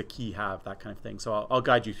much does a key have, that kind of thing. So I'll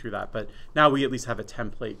guide you through that. But now we at least have a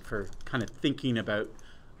template for kind of thinking about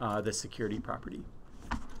the security property.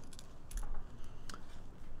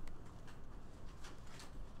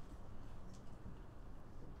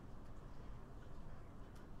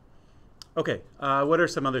 Okay, what are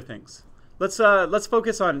some other things? Let's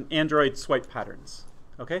focus on Android swipe patterns.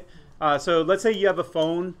 Okay, so let's say you have a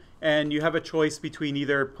phone and you have a choice between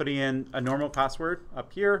either putting in a normal password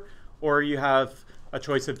up here, or you have a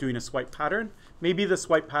choice of doing a swipe pattern. Maybe the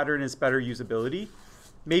swipe pattern is better usability.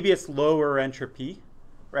 Maybe it's lower entropy,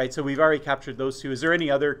 right? So we've already captured those two. Is there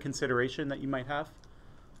any other consideration that you might have?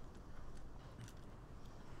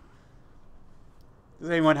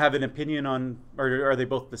 Does anyone have an opinion on, or are they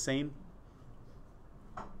both the same?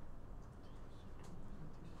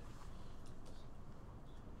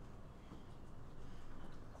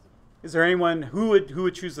 Is there anyone who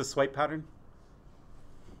would choose the swipe pattern?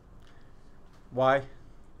 Why?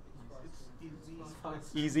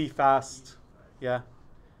 Easy, fast. Yeah.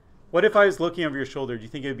 What if I was looking over your shoulder? Do you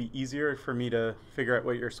think it would be easier for me to figure out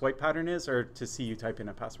what your swipe pattern is, or to see you type in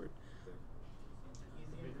a password?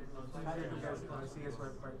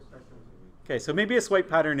 Okay, so maybe a swipe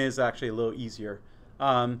pattern is actually a little easier.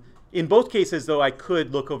 In both cases, though, I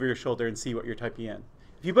could look over your shoulder and see what you're typing in.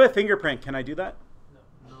 If you put a fingerprint, can I do that?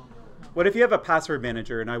 What if you have a password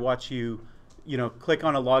manager and I watch you, click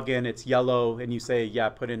on a login, it's yellow, and you say, yeah,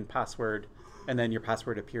 put in password, and then your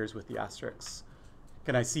password appears with the asterisks.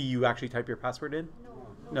 Can I see you actually type your password in?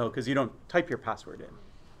 No, because you don't type your password in,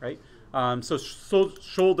 right? So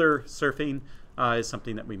shoulder surfing is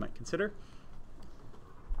something that we might consider.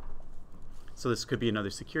 So this could be another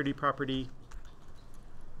security property.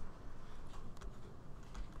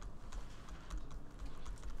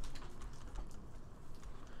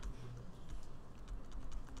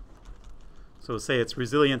 So say it's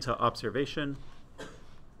resilient to observation.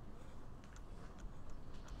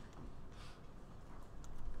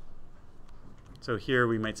 So here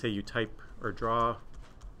we might say you type or draw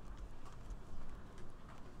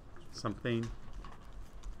something.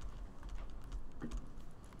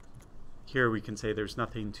 Here we can say there's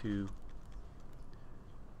nothing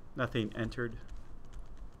entered.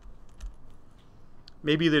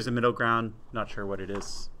 Maybe there's a middle ground, not sure what it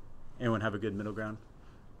is. Anyone have a good middle ground?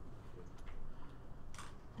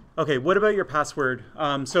 Okay, what about your password?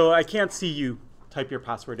 So I can't see you type your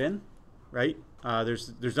password in, right?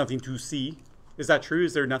 There's nothing to see. Is that true?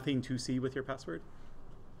 Is there nothing to see with your password?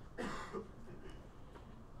 What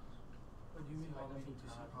do you mean by nothing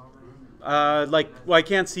to see? Well, I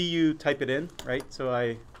can't see you type it in, right? So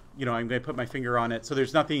I'm going to put my finger on it. So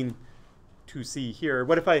there's nothing to see here.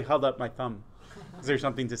 What if I held up my thumb? Is there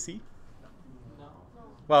something to see? No.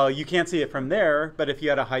 Well, you can't see it from there, but if you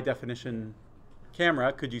had a high definition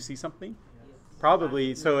camera, could you see something? Yes.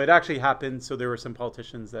 Probably. So it actually happened. So there were some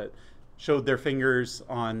politicians that showed their fingers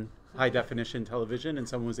on high definition television, and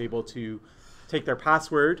someone was able to take their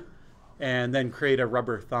password and then create a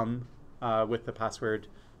rubber thumb with the password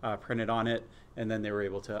printed on it, and then they were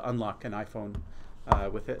able to unlock an iPhone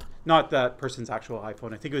with it. Not that person's actual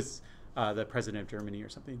iPhone. I think it was the president of Germany or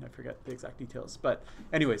something. I forget the exact details. But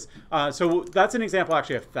anyways, so that's an example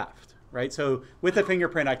actually of theft, right? So with a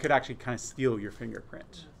fingerprint, I could actually kind of steal your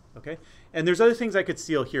fingerprint, okay? And there's other things I could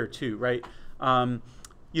steal here too, right?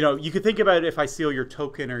 You could think about if I steal your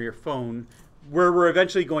token or your phone, where we're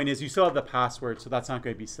eventually going is you still have the password, so that's not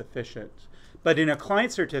going to be sufficient. But in a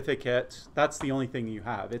client certificate, that's the only thing you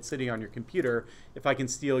have. It's sitting on your computer. If I can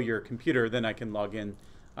steal your computer, then I can log in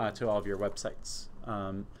to all of your websites.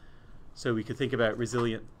 So we could think about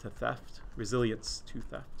resilience to theft.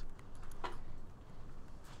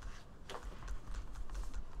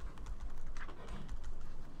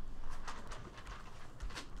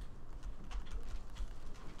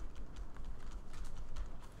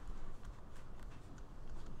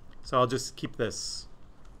 So I'll just keep this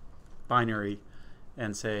binary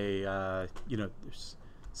and say, you know,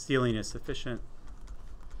 stealing is sufficient.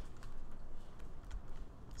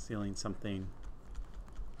 Stealing something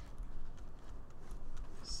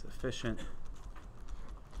is sufficient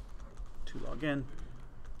to log in.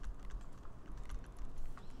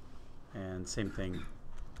 And same thing,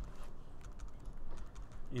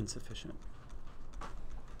 insufficient.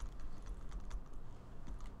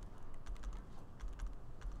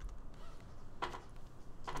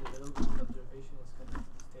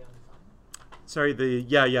 Sorry,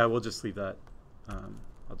 yeah, we'll just leave that.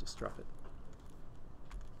 I'll just drop it.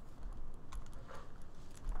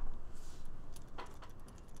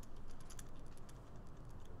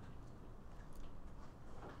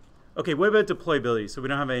 Okay, what about deployability? So we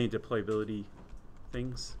don't have any deployability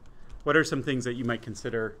things. What are some things that you might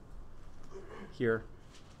consider here?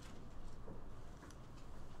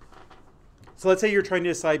 So let's say you're trying to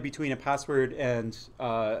decide between a password and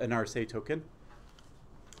an RSA token.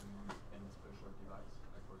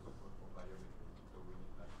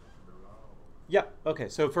 Yeah, okay,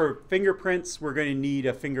 so for fingerprints, we're going to need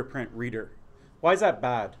a fingerprint reader. Why is that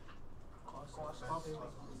bad?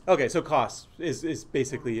 Okay, so cost is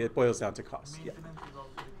basically, it boils down to cost. Yeah.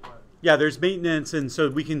 Yeah, there's maintenance, and so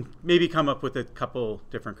we can maybe come up with a couple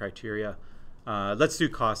different criteria. Let's do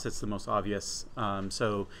cost, that's the most obvious.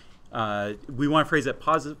 So we want to phrase it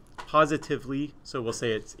positively, so we'll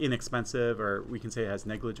say it's inexpensive, or we can say it has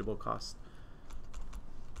negligible cost.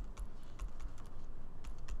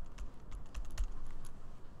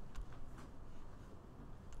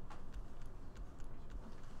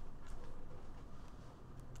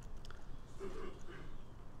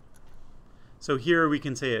 So here we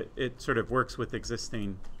can say it sort of works with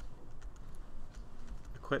existing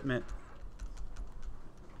equipment.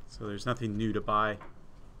 So there's nothing new to buy.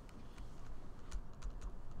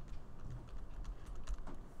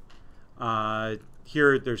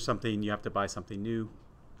 Here there's something, you have to buy something new.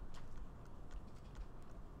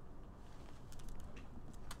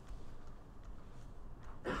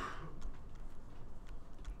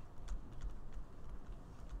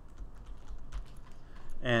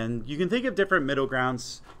 And you can think of different middle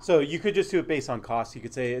grounds. So you could just do it based on cost. You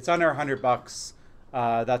could say it's under $100.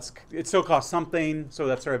 It still costs something, so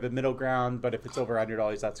that's sort of a middle ground. But if it's over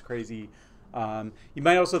 $100, that's crazy. You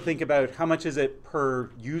might also think about how much is it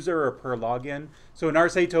per user or per login. So an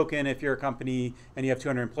RSA token, if you're a company and you have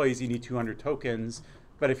 200 employees, you need 200 tokens.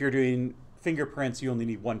 But if you're doing fingerprints, you only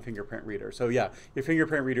need one fingerprint reader. So yeah, your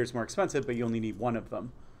fingerprint reader is more expensive, but you only need one of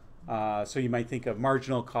them. So you might think of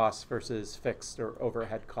marginal costs versus fixed or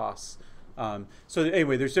overhead costs. So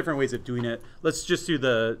anyway, there's different ways of doing it. Let's just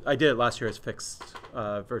do I did it last year as fixed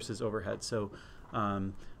versus overhead. So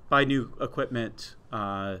buy new equipment,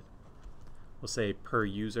 we'll say per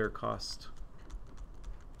user cost.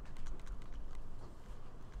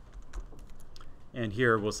 And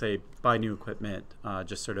here we'll say buy new equipment,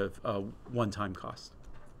 just sort of a one-time cost.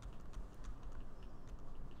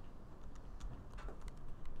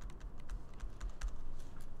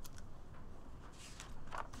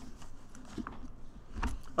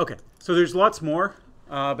 Okay, so there's lots more,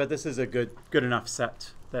 but this is a good enough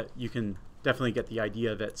set that you can definitely get the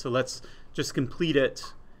idea of it. So let's just complete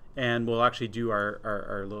it, and we'll actually do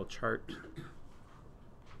our little chart.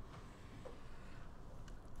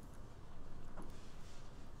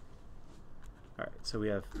 All right, so we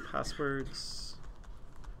have passwords.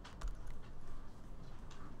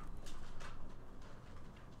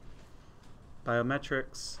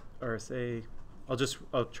 Biometrics, RSA.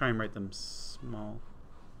 I'll try and write them small.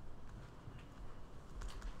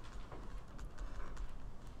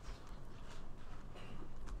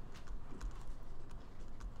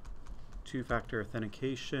 Two-factor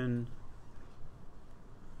authentication,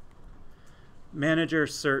 manager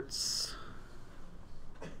certs,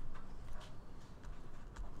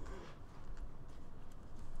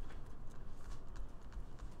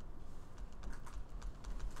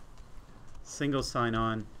 single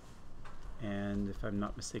sign-on, and if I'm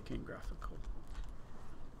not mistaken, graphical.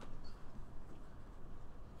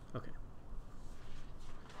 Okay.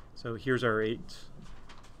 So here's our 8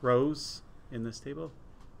 rows in this table.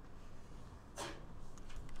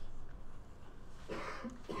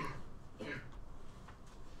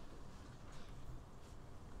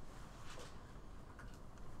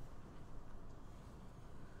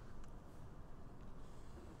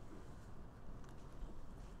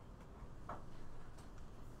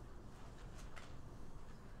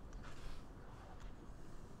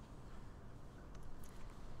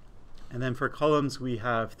 And then for columns, we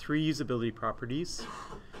have 3 usability properties.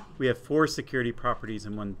 We have 4 security properties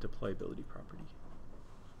and 1 deployability property.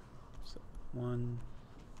 So 1,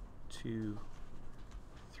 2,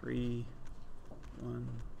 3, 1,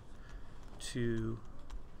 2,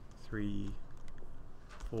 3,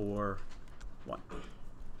 4, 1.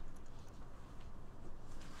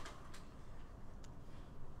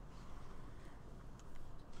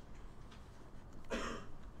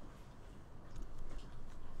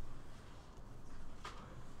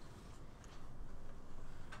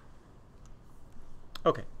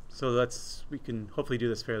 Okay, so we can hopefully do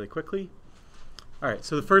this fairly quickly. All right,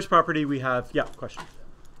 so the first property we have, yeah, question.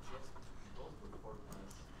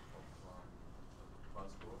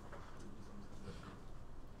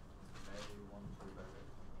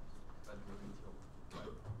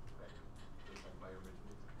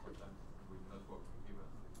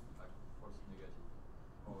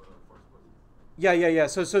 Yeah.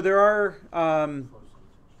 So there are,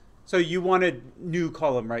 so you wanted new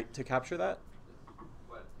column, right, to capture that?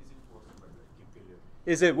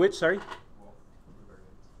 Is it which, sorry?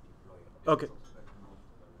 Okay.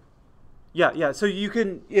 Yeah, so you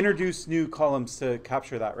can introduce new columns to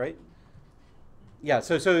capture that, right? Yeah,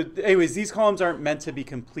 so anyways, these columns aren't meant to be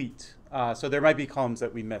complete. So there might be columns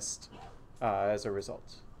that we missed as a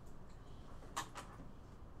result.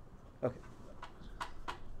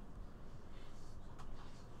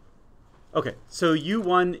 Okay, so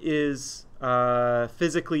U1 is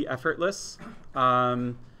physically effortless.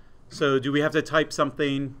 So do we have to type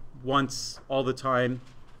something once all the time?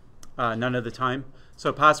 None of the time.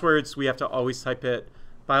 So passwords, we have to always type it.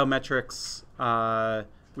 Biometrics,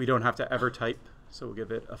 we don't have to ever type. So we'll give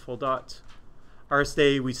it a full dot.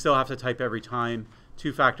 RSA, we still have to type every time.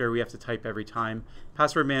 2-factor, we have to type every time.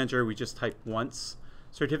 Password manager, we just type once.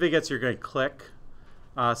 Certificates, you're going to click.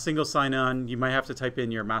 Single sign-on, you might have to type in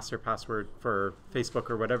your master password for Facebook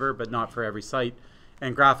or whatever, but not for every site.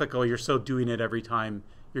 And graphical, you're still doing it every time.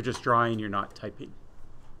 You're just drawing, you're not typing.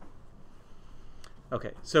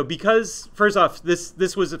 Okay, so because, first off,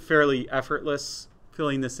 this was a fairly effortless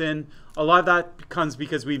filling this in. A lot of that comes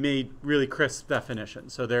because we made really crisp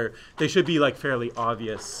definitions. So they should be like fairly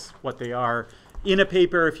obvious what they are. In a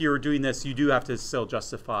paper, if you were doing this, you do have to still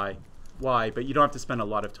justify why, but you don't have to spend a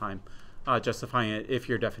lot of time justifying it if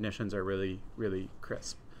your definitions are really, really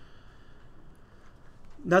crisp.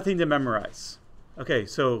 Nothing to memorize. Okay,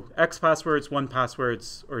 so X passwords, 1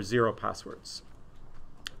 passwords, or 0 passwords.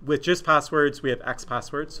 With just passwords, we have X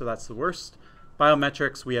passwords, so that's the worst.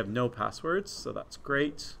 Biometrics, we have no passwords, so that's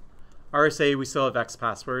great. RSA, we still have X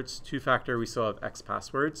passwords. 2-factor, we still have X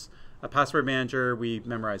passwords. A password manager, we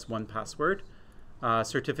memorize 1 password.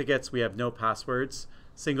 Certificates, we have no passwords.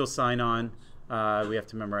 Single sign-on, we have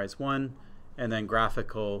to memorize 1. And then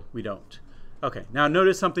graphical, we don't. Okay, now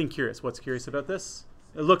notice something curious. What's curious about this?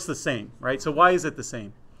 It looks the same, right? So why is it the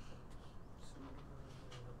same?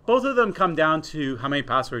 Both of them come down to how many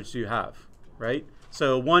passwords do you have, right?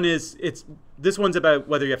 So one is, this one's about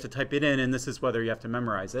whether you have to type it in, and this is whether you have to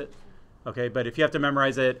memorize it. Okay, but if you have to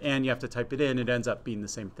memorize it and you have to type it in, it ends up being the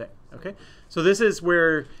same thing. Okay, so this is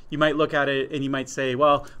where you might look at it and you might say,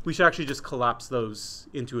 well, we should actually just collapse those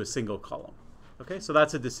into a single column. Okay, so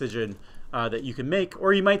that's a decision that you can make.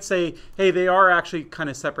 Or you might say, hey, they are actually kind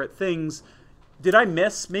of separate things. Did I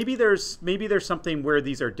miss? Maybe there's something where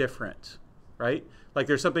these are different, right? Like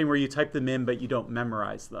there's something where you type them in, but you don't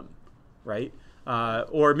memorize them, right?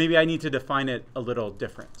 Or maybe I need to define it a little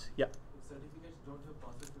different. Yeah. Certificates don't have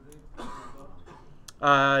password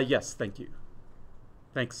today? Yes, thank you.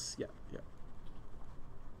 Thanks, yeah.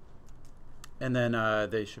 And then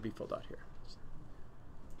they should be full dot here.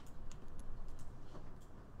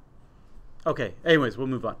 Okay, anyways, we'll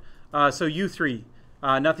move on. So U3,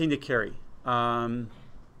 nothing to carry.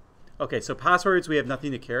 Okay, so passwords, we have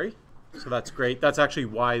nothing to carry. So that's great. That's actually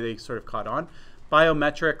why they sort of caught on.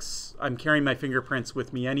 Biometrics, I'm carrying my fingerprints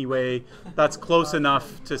with me anyway. That's close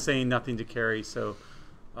enough to saying nothing to carry, so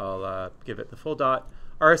I'll give it the full dot.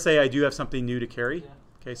 RSA, I do have something new to carry.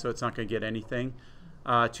 Okay, so it's not going to get anything.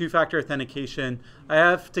 2-factor authentication, I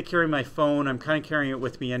have to carry my phone. I'm kind of carrying it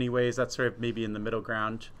with me anyways. That's sort of maybe in the middle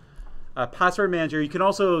ground. Password manager, you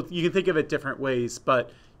can think of it different ways,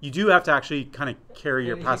 but you do have to actually kind of carry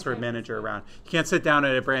your password manager around. You can't sit down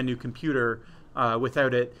at a brand new computer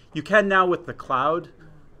without it. You can now with the cloud.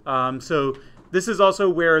 So this is also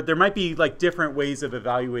where there might be like different ways of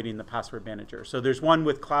evaluating the password manager. So there's one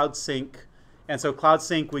with Cloud Sync. And so Cloud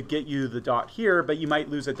Sync would get you the dot here, but you might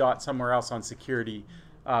lose a dot somewhere else on security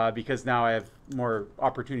because now I have more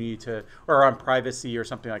opportunity to, or on privacy or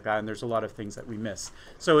something like that. And there's a lot of things that we miss.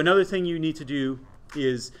 So another thing you need to do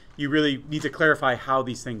is you really need to clarify how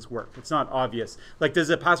these things work. It's not obvious. Like, does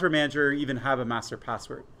a password manager even have a master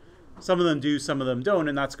password? Some of them do, some of them don't,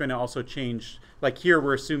 and that's going to also change. Like here,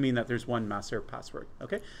 we're assuming that there's one master password.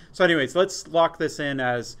 Okay. So anyways, let's lock this in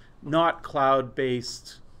as not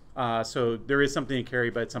cloud-based. So there is something to carry,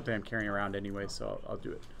 but it's something I'm carrying around anyway, so I'll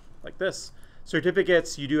do it like this.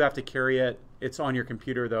 Certificates, you do have to carry it. It's on your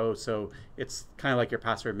computer, though, so it's kind of like your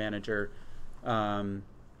password manager.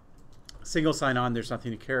 Single sign-on, there's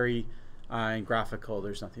nothing to carry. And graphical,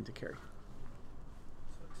 there's nothing to carry.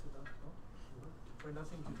 So it's enough, no? For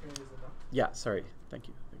nothing to carry is enough. Yeah, sorry. Thank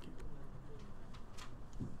you. Thank you.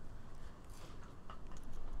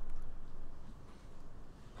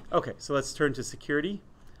 Okay, so let's turn to security.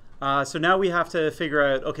 So now we have to figure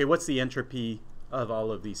out, okay, what's the entropy of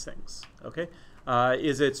all of these things? Okay,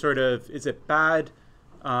 is it bad?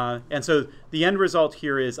 And so the end result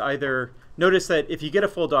here is either, notice that if you get a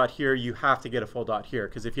full dot here, you have to get a full dot here,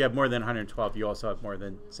 because if you have more than 112, you also have more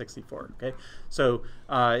than 64. Okay, so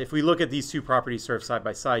if we look at these two properties sort of side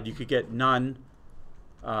by side, you could get none.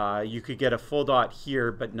 You could get a full dot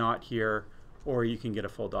here, but not here, or you can get a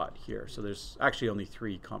full dot here. So there's actually only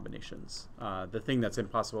 3 combinations. The thing that's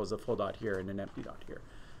impossible is a full dot here and an empty dot here.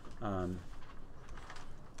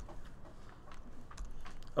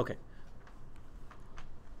 Okay.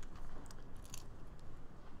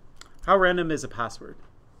 How random is a password?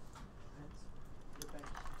 Depends.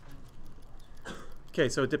 Okay,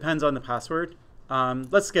 so it depends on the password.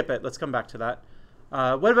 Let's skip it. Let's come back to that.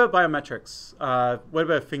 What about biometrics? What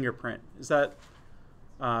about fingerprint? Is that,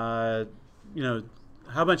 you know,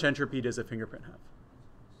 how much entropy does a fingerprint have?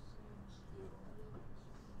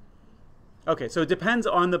 Okay, so it depends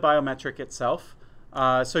on the biometric itself.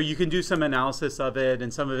 So you can do some analysis of it,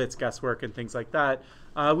 and some of it's guesswork and things like that.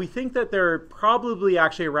 We think that they're probably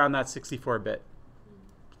actually around that 64-bit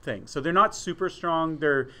thing. So they're not super strong.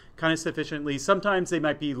 They're kind of sufficiently, sometimes they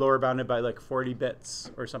might be lower bounded by like 40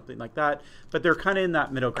 bits or something like that, but they're kind of in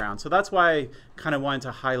that middle ground. So that's why I kind of wanted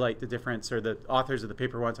to highlight the difference, or the authors of the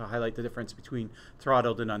paper wanted to highlight the difference between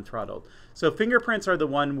throttled and unthrottled. So fingerprints are the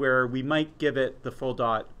one where we might give it the full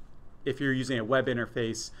dot if you're using a web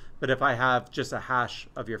interface, but if I have just a hash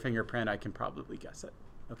of your fingerprint, I can probably guess it.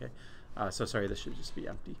 Okay, so sorry, this should just be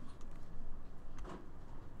empty.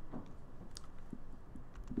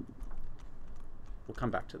 We'll come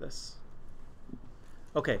back to this.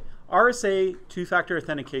 Okay, RSA two-factor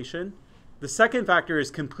authentication. The second factor is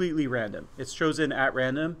completely random. It's chosen at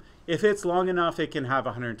random. If it's long enough, it can have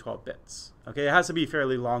 112 bits. Okay, it has to be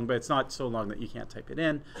fairly long, but it's not so long that you can't type it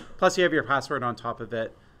in. Plus, you have your password on top of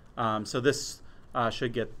it. So this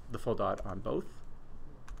should get the full dot on both.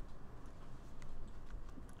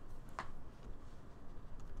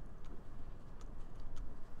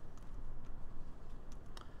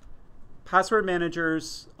 Password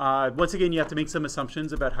managers, once again, you have to make some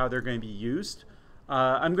assumptions about how they're going to be used.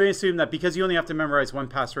 I'm going to assume that because you only have to memorize one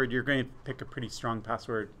password, you're going to pick a pretty strong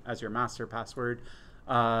password as your master password.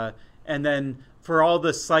 And then for all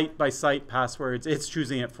the site-by-site passwords, it's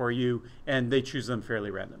choosing it for you, and they choose them fairly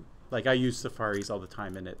random. Like I use Safaris all the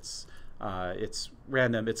time, and it's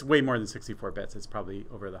random. It's way more than 64 bits. It's probably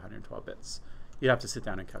over the 112 bits. You'd have to sit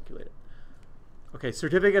down and calculate it. Okay,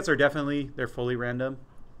 certificates are definitely, they're fully random.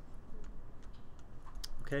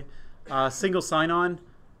 Okay, single sign-on.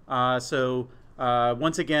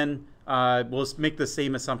 Once again, we'll make the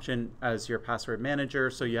same assumption as your password manager.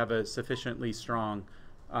 So you have a sufficiently strong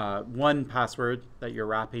one password that you're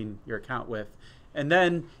wrapping your account with. And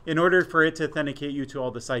then in order for it to authenticate you to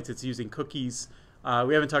all the sites, it's using cookies.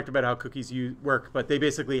 We haven't talked about how cookies work, but they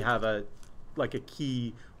basically have like a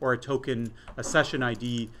key or a token, a session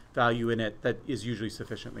ID value in it that is usually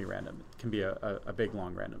sufficiently random. It can be a big,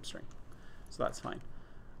 long random string. So that's fine.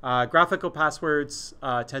 Graphical passwords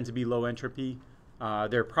tend to be low entropy.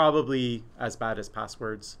 They're probably as bad as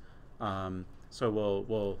passwords. So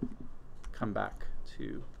we'll come back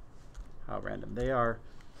to how random they are.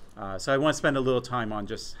 So I want to spend a little time on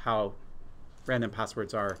just how random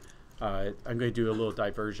passwords are. I'm going to do a little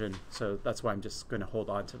diversion, so that's why I'm just going to hold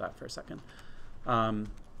on to that for a second.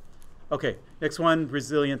 Okay, next one,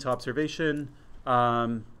 resilient to observation.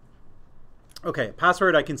 Okay,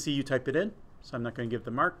 password, I can see you type it in, so I'm not going to give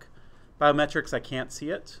the mark. Biometrics, I can't see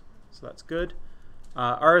it, so that's good.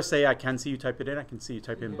 RSA, I can see you type it in. I can see you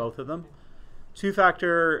type in both of them.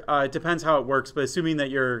 Two-factor, it depends how it works, but assuming that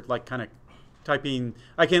you're like kind of typing,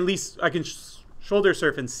 I can shoulder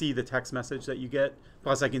surf and see the text message that you get.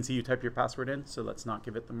 Plus, I can see you type your password in, so let's not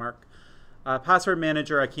give it the mark. Password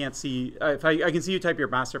manager, I can't see. I can see you type your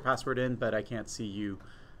master password in, but I can't see you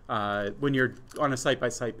when you're on a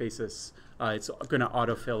site-by-site basis, it's going to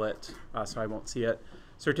autofill it, so I won't see it.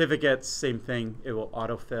 Certificates, same thing, it will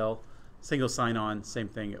autofill. Single sign-on, same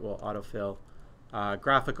thing, it will autofill.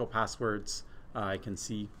 Graphical passwords, I can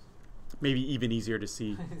see. Maybe even easier to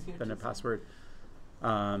see than a password.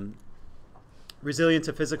 Resilient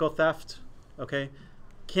to physical theft, okay?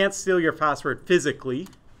 Can't steal your password physically,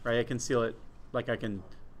 right? I can steal it, like I can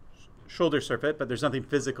shoulder surf it, but there's nothing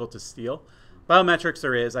physical to steal. Biometrics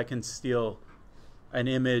there is. I can steal an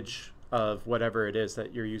image of whatever it is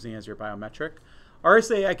that you're using as your biometric.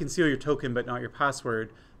 RSA, I can steal your token, but not your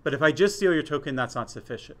password. But if I just steal your token, that's not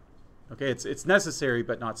sufficient. Okay, it's necessary,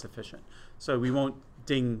 but not sufficient. So we won't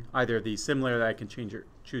ding either of these. Similarly, I can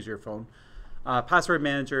choose your phone. Password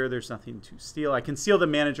manager, there's nothing to steal. I can steal the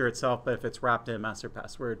manager itself, but if it's wrapped in a master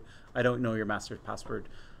password, I don't know your master password,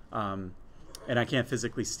 and I can't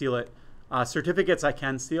physically steal it. Certificates I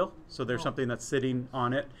can steal, so there's something that's sitting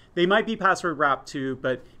on it. They might be password wrapped too,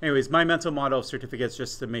 but anyways, my mental model of certificates,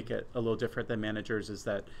 just to make it a little different than managers, is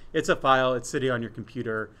that it's a file, it's sitting on your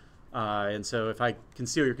computer, and so if I can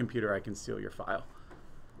steal your computer, I can steal your file.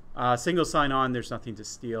 Single sign-on, there's nothing to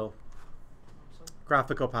steal.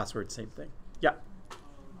 Graphical password, same thing. Yeah?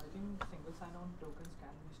 I think single sign-on tokens can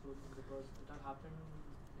be stolen because that happened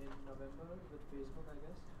in November with Facebook, I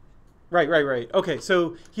guess. Right. Okay,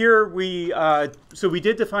 so here we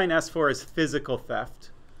did define S4 as physical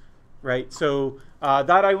theft, right? So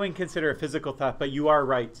that I wouldn't consider a physical theft, but you are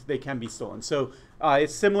right, they can be stolen. So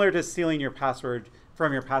it's similar to stealing your password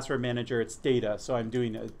from your password manager. It's data, so I'm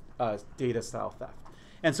doing a data style theft.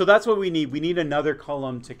 And so that's what we need. We need another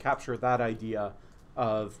column to capture that idea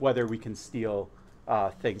of whether we can steal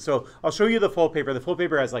things. So I'll show you the full paper. The full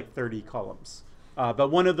paper has like 30 columns,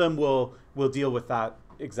 but one of them will deal with that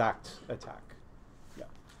exact attack. Yeah.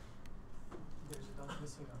 There's a dot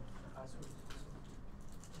missing on the password.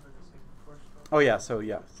 Oh yeah. So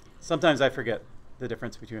yeah. Sometimes I forget the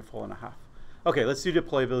difference between a full and a half. Okay. Let's do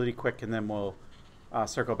deployability quick, and then we'll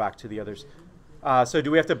circle back to the others. So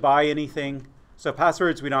do we have to buy anything? So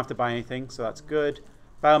passwords, we don't have to buy anything, so that's good.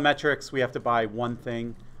 Biometrics, we have to buy one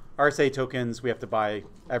thing. RSA tokens, we have to buy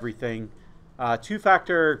everything.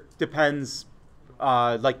 Two-factor depends,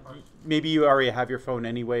 like maybe you already have your phone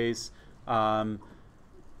anyways.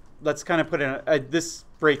 Let's kind of put in, this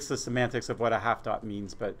breaks the semantics of what a half dot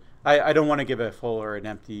means, but I don't want to give it a full or an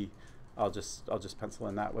empty. I'll just pencil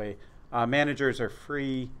in that way. Managers are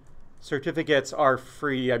free. Certificates are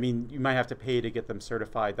free. I mean, you might have to pay to get them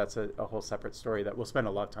certified. That's a whole separate story that we'll spend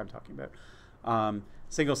a lot of time talking about.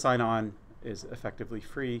 Single sign-on is effectively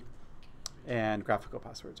free, and graphical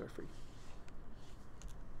passwords are free.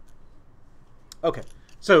 Okay,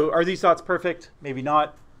 so are these thoughts perfect? Maybe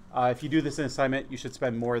not. If you do this in assignment, you should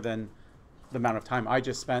spend more than the amount of time I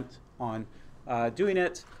just spent on doing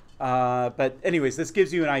it. But anyways, this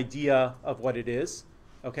gives you an idea of what it is.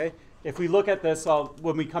 Okay. If we look at this,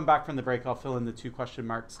 when we come back from the break, I'll fill in the 2 question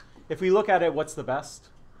marks. If we look at it, what's the best?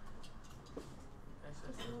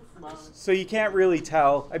 So you can't really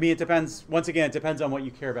tell. I mean, it depends. Once again, it depends on what you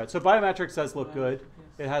care about. So biometrics does look good.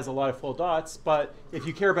 It has a lot of full dots. But if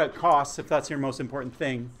you care about costs, if that's your most important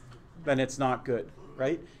thing, then it's not good,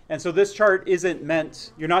 right? And so this chart isn't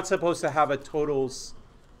meant, you're not supposed to have a totals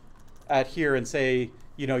at here and say,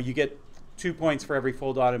 you know, you get 2 points for every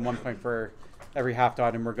full dot and 1 point for every half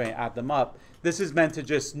dot, and we're going to add them up. This is meant to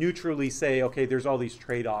just neutrally say, okay, there's all these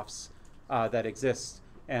trade-offs that exist,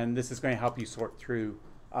 and this is going to help you sort through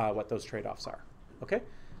what those trade-offs are. Okay,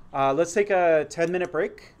 let's take a 10-minute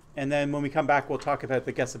break, and then when we come back, we'll talk about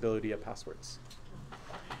the guessability of passwords.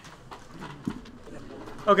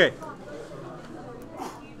 Okay.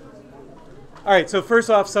 All right, so first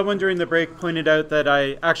off, someone during the break pointed out that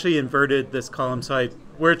I actually inverted this column. So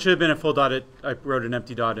where it should have been a full dot, I wrote an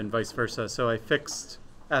empty dot and vice versa. So I fixed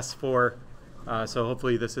S4, so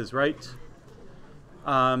hopefully this is right.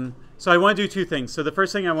 So I want to do 2 things. So the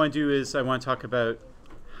first thing I want to do is I want to talk about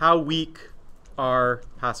how weak are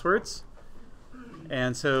passwords.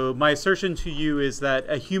 And so my assertion to you is that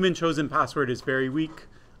a human chosen password is very weak.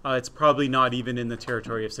 It's probably not even in the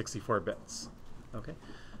territory of 64 bits. Okay.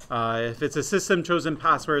 If it's a system chosen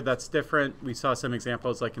password, that's different. We saw some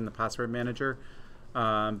examples like in the password manager.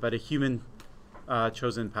 But a human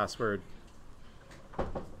chosen password.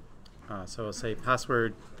 So I'll say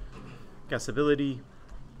password guessability.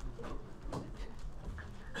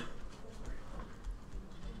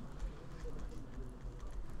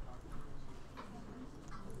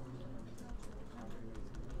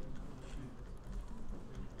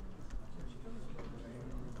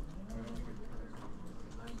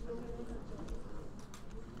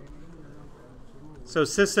 So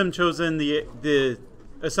system chosen, the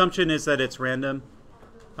assumption is that it's random.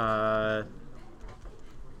 And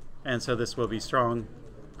so this will be strong,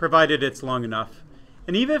 provided it's long enough.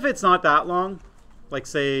 And even if it's not that long, like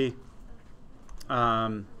say,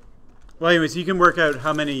 well, anyways, you can work out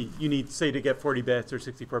how many you need, say, to get 40 bits or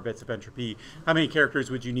 64 bits of entropy. How many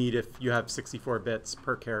characters would you need if you have 64 bits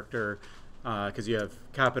per character? Because you have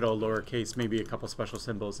capital, lowercase, maybe a couple special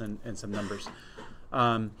symbols and some numbers.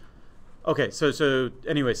 Okay, so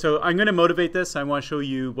anyway, so I'm going to motivate this. I want to show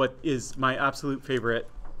you what is my absolute favorite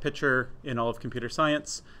picture in all of computer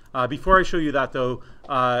science. Before I show you that, though,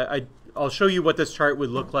 I'll show you what this chart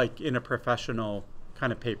would look like in a professional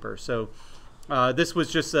kind of paper. So this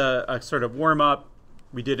was just a sort of warm-up.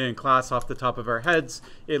 We did it in class off the top of our heads.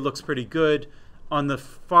 It looks pretty good. On the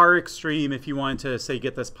far extreme, if you wanted to, say,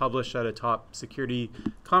 get this published at a top security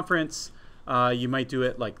conference, you might do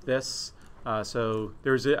it like this. So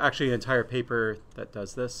there's actually an entire paper that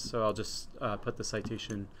does this. So I'll just put the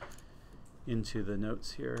citation into the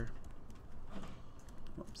notes here.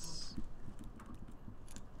 Whoops.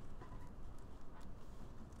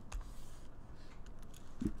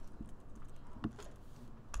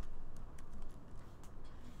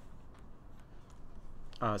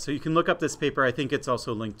 So you can look up this paper. I think it's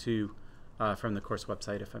also linked to from the course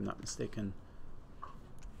website, if I'm not mistaken.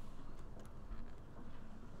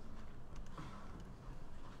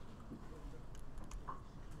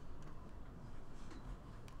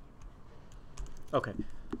 Okay,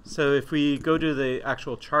 so if we go to the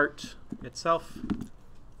actual chart itself,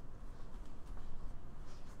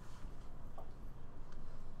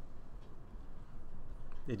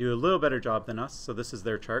 they do a little better job than us. So this is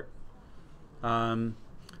their chart.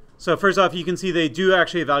 So first off, you can see they do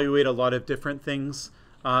actually evaluate a lot of different things.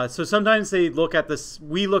 So sometimes they look at this.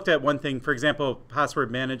 We looked at one thing, for example,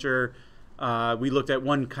 password manager. We looked at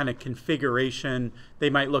one kind of configuration.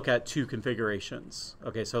 They might look at two configurations.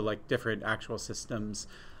 Okay, so like different actual systems.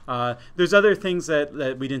 There's other things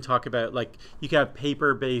that we didn't talk about, like you can have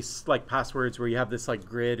paper-based like passwords where you have this like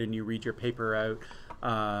grid and you read your paper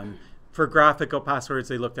out. For graphical passwords,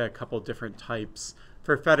 they looked at a couple different types.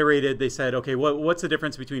 For federated, they said, okay, what's the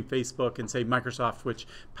difference between Facebook and say Microsoft, which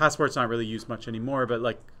passwords not really used much anymore, but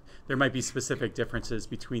like there might be specific differences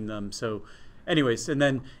between them. So anyways, and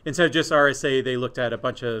then instead of just RSA, they looked at a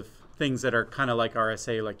bunch of things that are kind of like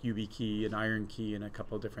RSA, like YubiKey and IronKey and a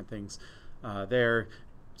couple of different things there.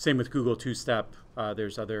 Same with Google Two-Step.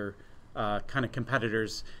 There's other kind of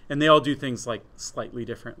competitors, and they all do things like slightly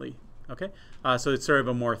differently. Okay, so it's sort of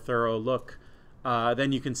a more thorough look.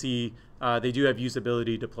 Then you can see they do have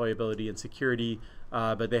usability, deployability, and security,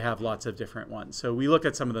 but they have lots of different ones. So we looked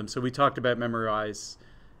at some of them. So we talked about Memorize,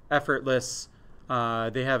 Effortless.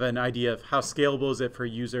 They have an idea of how scalable is it for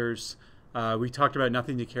users. We talked about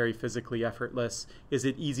nothing to carry, physically effortless. Is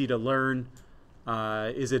it easy to learn?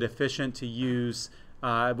 Is it efficient to use?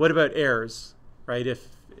 What about errors, right?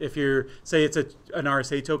 If you're, say it's an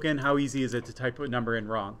RSA token, how easy is it to type a number in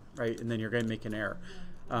wrong, right? And then you're going to make an error.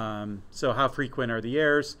 So how frequent are the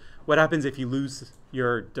errors? What happens if you lose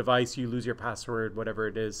your device, you lose your password, whatever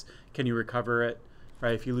it is? Can you recover it,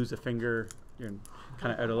 right? If you lose a finger, you're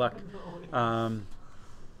kind of out of luck.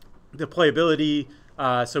 Deployability,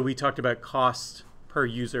 so we talked about cost per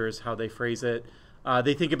user is how they phrase it.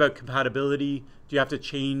 They think about compatibility. Do you have to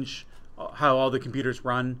change how all the computers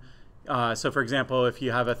run? So for example, if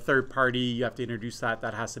you have a third party, you have to introduce that.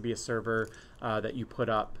 That has to be a server that you put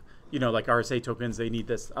up. You know, like RSA tokens, they need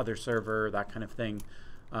this other server, that kind of thing.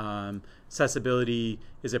 Accessibility,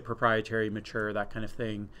 is it proprietary, mature, that kind of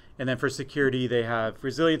thing. And then for security, they have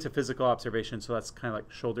resilience to physical observation, so that's kind of like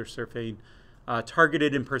shoulder surfing.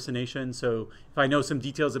 Targeted impersonation, so if I know some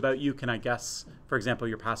details about you, can I guess, for example,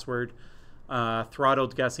 your password?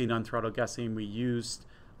 Throttled guessing, unthrottled guessing we used.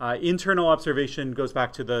 Internal observation goes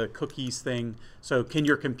back to the cookies thing. So can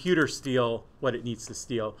your computer steal what it needs to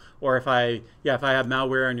steal? Or if I have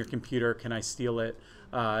malware on your computer, can I steal it?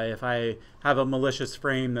 If I have a malicious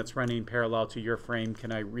frame that's running parallel to your frame,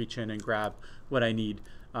 can I reach in and grab what I need?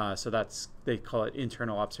 So that's, they call it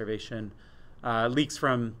internal observation. Leaks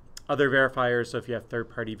from other verifiers, so if you have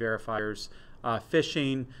third-party verifiers.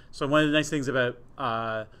 Phishing. So one of the nice things about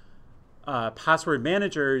password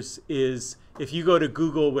managers is if you go to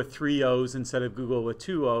Google with 3 O's instead of Google with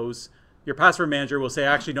 2 O's, your password manager will say,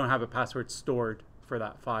 I actually don't have a password stored for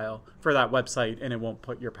that file, for that website, and it won't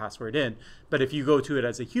put your password in. But if you go to it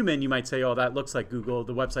as a human, you might say, oh, that looks like Google.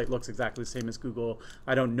 The website looks exactly the same as Google.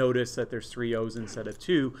 I don't notice that there's 3 O's instead of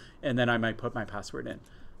 2, and then I might put my password in.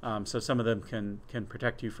 So some of them can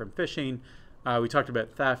protect you from phishing. We talked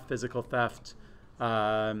about theft, physical theft.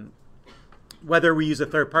 Whether we use a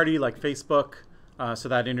third party like Facebook, So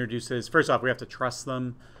that introduces, first off, we have to trust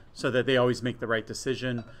them so that they always make the right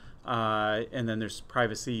decision. And then there's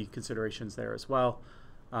privacy considerations there as well.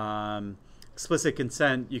 Explicit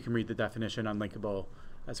consent, you can read the definition, unlinkable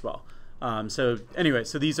as well. So anyway,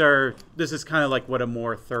 so this is kind of like what a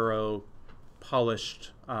more thorough,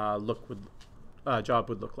 polished job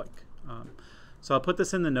would look like. So I'll put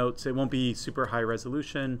this in the notes. It won't be super high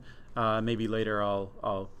resolution. Maybe later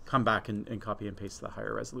I'll come back and copy and paste the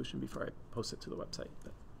higher resolution before I post it to the website.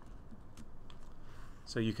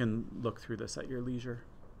 So you can look through this at your leisure.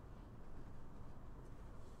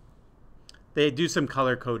 They do some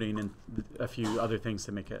color coding and a few other things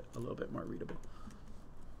to make it a little bit more readable.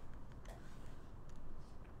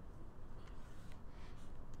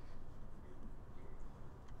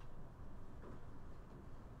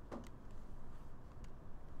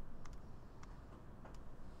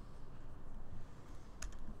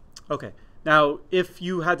 Okay, now if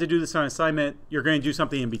you had to do this on assignment, you're going to do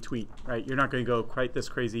something in between, right? You're not going to go quite this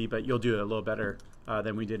crazy, but you'll do it a little better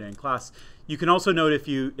than we did in class. You can also note if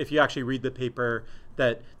you actually read the paper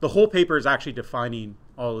that the whole paper is actually defining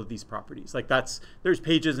all of these properties. Like there's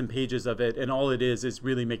pages and pages of it, and all it is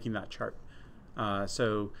really making that chart.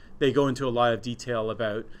 So they go into a lot of detail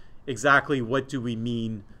about exactly what do we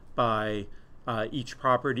mean by each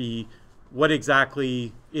property, what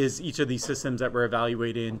exactly is each of these systems that we're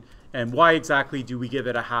evaluating, and why exactly do we give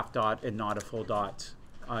it a half dot and not a full dot.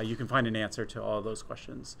 You can find an answer to all of those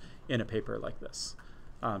questions in a paper like this.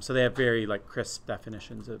 So they have very crisp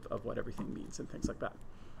definitions of what everything means and things like that.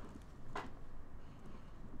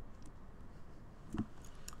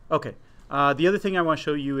 Okay, the other thing I want to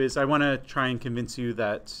show you is I want to try and convince you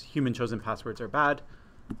that human chosen passwords are bad.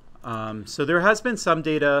 So there has been some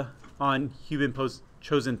data on human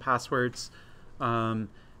chosen passwords.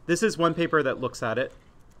 This is one paper that looks at it.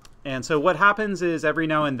 And so what happens is every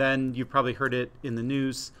now and then, you've probably heard it in the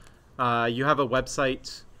news, you have a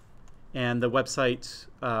website and the website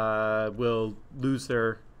will lose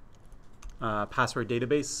their password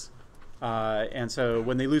database. And so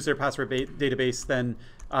when they lose their password database, then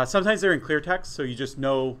sometimes they're in clear text. So you just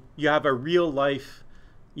know you have a real life,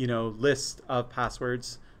 list of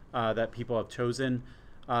passwords that people have chosen.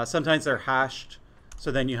 Sometimes they're hashed.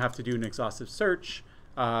 So then you have to do an exhaustive search.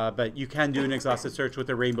 But you can do an exhaustive search with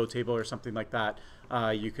a rainbow table or something like that.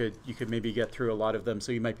 You could maybe get through a lot of them,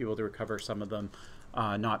 so you might be able to recover some of them,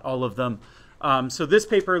 not all of them. So this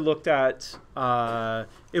paper looked at,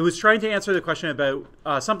 it was trying to answer the question about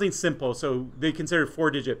something simple. So they considered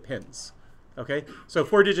 4-digit pins. Okay, so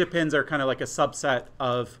 4-digit pins are kind of like a subset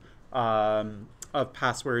of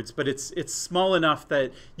passwords, but it's small enough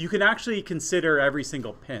that you can actually consider every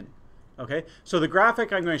single pin. Okay, so the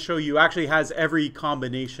graphic I'm going to show you actually has every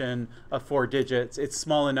combination of 4 digits. It's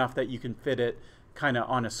small enough that you can fit it kind of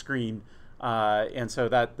on a screen. And so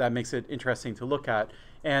that makes it interesting to look at.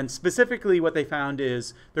 And specifically what they found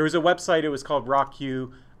is there was a website, it was called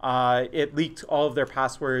RockU. It leaked all of their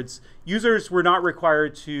passwords. Users were not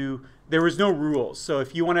required to, there was no rules. So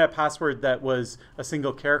if you wanted a password that was a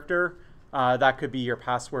single character, that could be your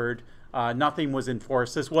password. Nothing was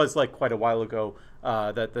enforced. This was quite a while ago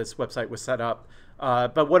that this website was set up.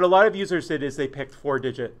 But what a lot of users did is they picked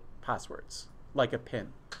 4-digit passwords, like a PIN.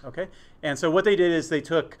 Okay, and so what they did is they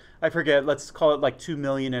took, I forget, let's call it 2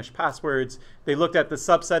 million-ish passwords. They looked at the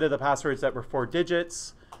subset of the passwords that were 4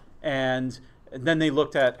 digits, and then they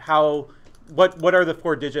looked at what are the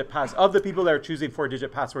 4-digit of the people that are choosing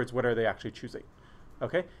 4-digit passwords, what are they actually choosing?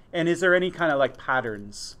 Okay, and is there any kind of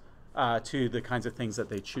patterns to the kinds of things that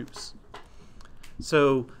they choose?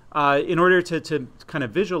 So in order to kind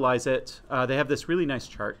of visualize it, they have this really nice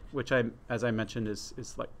chart, which as I mentioned,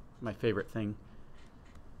 is my favorite thing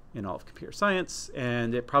in all of computer science.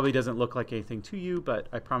 And it probably doesn't look like anything to you, but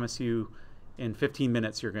I promise you in 15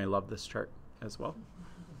 minutes, you're going to love this chart as well.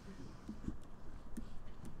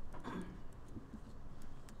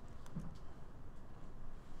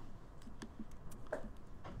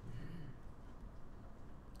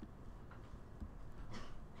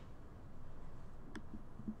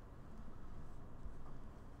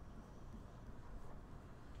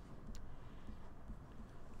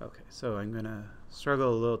 Okay, so I'm going to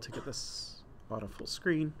struggle a little to get this on a full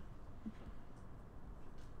screen.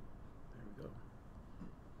 There we go.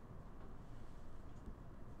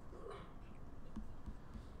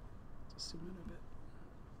 Just zoom in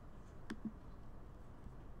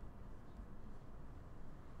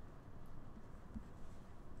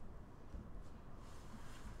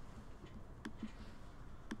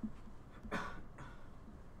a bit.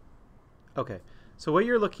 Okay, so what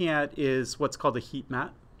you're looking at is what's called a heat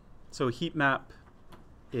map. So a heat map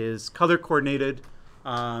is color coordinated.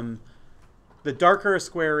 the darker a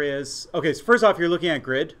square is, okay, so first off, you're looking at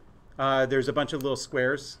grid. There's a bunch of little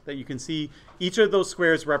squares that you can see. Each of those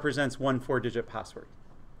squares represents one 4-digit password.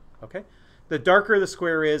 Okay? The darker the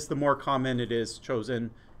square is, the more common it is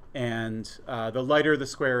chosen. And the lighter the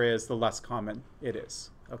square is, the less common it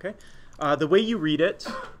is. Okay? The way you read it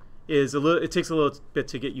is it takes a little bit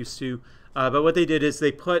to get used to. But what they did is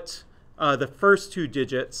they put the first 2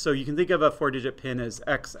 digits. So you can think of a 4-digit PIN as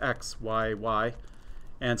XXYY.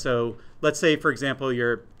 And so let's say, for example,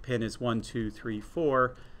 your PIN is 1, 2, 3,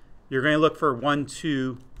 4. You're going to look for 1,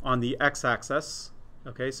 2 on the x-axis.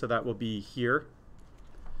 Okay, so that will be here.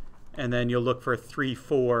 And then you'll look for 3,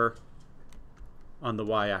 4 on the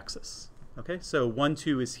y-axis. Okay, so 1,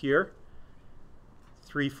 2 is here.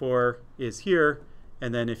 3, 4 is here.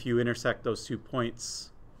 And then if you intersect those 2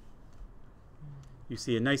 points, you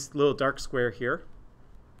see a nice little dark square here.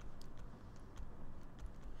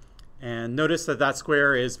 And notice that that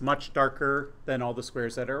square is much darker than all the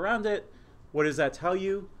squares that are around it. What does that tell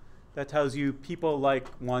you? That tells you people like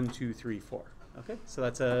 1, 2, 3, 4. Okay, so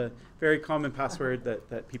that's a very common password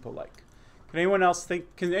that people like. Can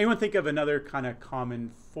anyone think of another kind of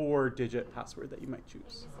common 4-digit password that you might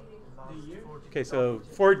choose? Okay, so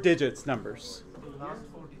 4 digits numbers.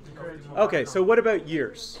 Okay, so what about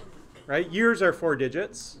years? Right? Years are 4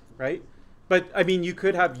 digits, right? But I mean, you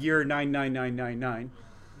could have year 99999,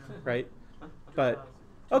 right? But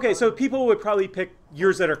okay, so people would probably pick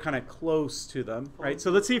years that are kind of close to them, right?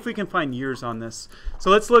 So let's see if we can find years on this. So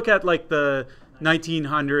let's look at like the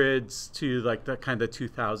 1900s to like the kind of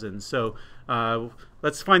 2000s. So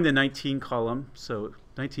let's find the 19 column. So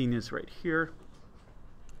 19 is right here.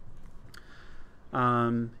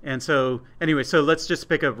 And so anyway, so let's just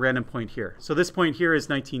pick a random point here. So this point here is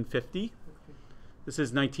 1950. This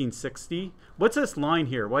is 1960. What's this line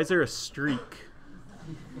here? Why is there a streak?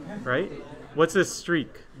 Right? What's this streak?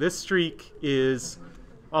 This streak is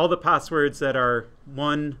all the passwords that are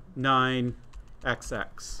 19XX.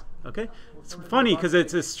 Okay? It's funny because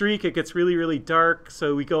it's a streak. It gets really, really dark.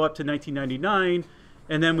 So we go up to 1999,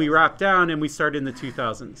 and then we wrap down, and we start in the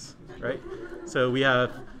 2000s. Right? So we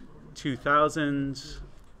have 2000.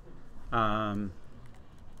 Let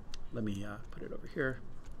me put it over here.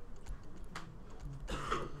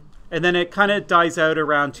 And then it kind of dies out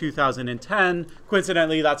around 2010.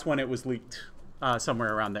 Coincidentally, that's when it was leaked,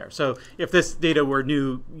 somewhere around there. So if this data were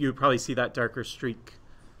new, you'd probably see that darker streak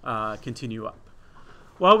continue up.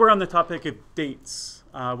 While we're on the topic of dates,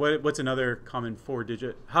 what's another common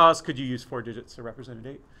 4-digit? How else could you use 4 digits to represent a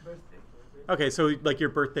date? Birthday. Okay, so like your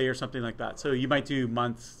birthday or something like that. So you might do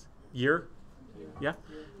month, year? Yeah?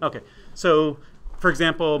 Okay. So for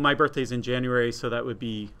example, my birthday's in January, so that would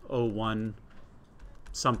be 01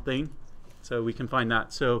 something. So we can find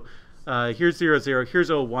that. So here's 00,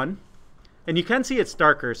 here's 01. And you can see it's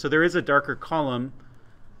darker, so there is a darker column.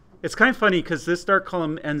 It's kind of funny because this dark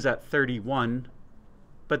column ends at 31,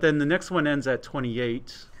 but then the next one ends at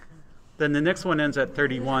 28. Then the next one ends at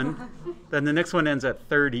 31. Then the next one ends at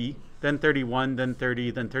 30. Then 31, then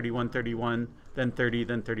 30, then 31, 31, then 30,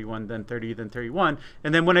 then 31, then 30, then 31.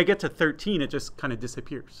 And then when I get to 13, it just kind of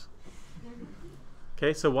disappears.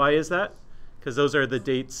 Okay, so why is that? Because those are the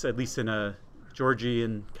dates, at least in a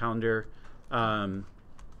Georgian calendar,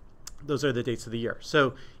 those are the dates of the year.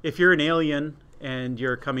 So if you're an alien and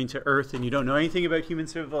you're coming to Earth and you don't know anything about human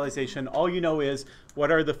civilization, all you know is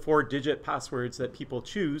what are the 4-digit passwords that people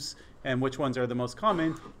choose and which ones are the most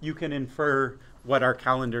common, you can infer what our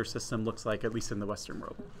calendar system looks like, at least in the Western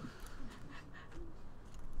world.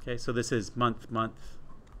 Okay, so this is month, month,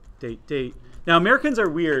 date, date. Now Americans are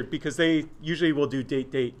weird because they usually will do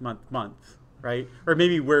date, date, month, month, right? Or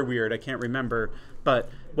maybe we're weird, I can't remember. But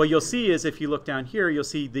what you'll see is if you look down here, you'll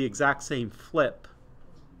see the exact same flip,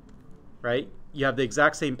 right? You have the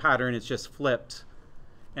exact same pattern, it's just flipped.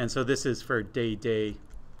 And so this is for day, day,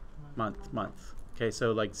 month, month. Okay,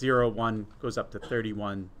 so like 01 goes up to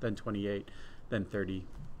 31, then 28, then 30,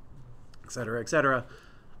 et cetera, et cetera.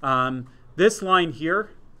 This line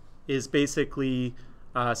here is basically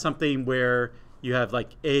something where you have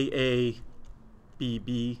like AA,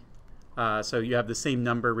 BB. So you have the same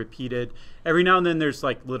number repeated. Every now and then there's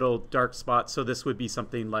like little dark spots. So this would be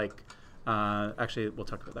something like, actually we'll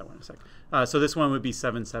talk about that one in a sec. So this one would be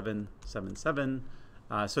 7777.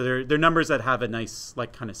 So they're numbers that have a nice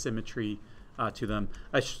like kind of symmetry to them.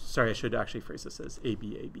 Sorry, I should actually phrase this as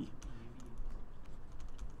ABAB.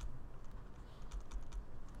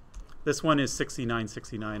 This one is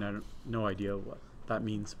 6969. I have no idea what that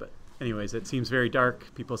means, but anyways, it seems very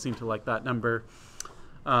dark. People seem to like that number.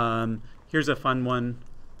 Here's a fun one.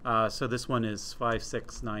 So this one is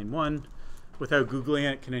 5691. Without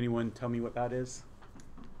Googling it, can anyone tell me what that is?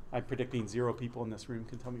 I'm predicting 0 people in this room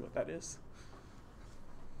can tell me what that is.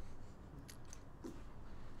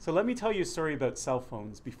 So let me tell you a story about cell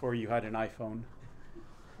phones before you had an iPhone.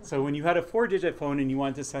 So when you had a 4-digit phone and you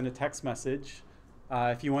wanted to send a text message,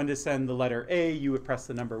 if you wanted to send the letter A, you would press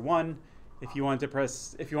the number 1. If you want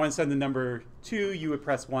to send the number 2, you would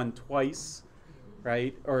press 1 twice,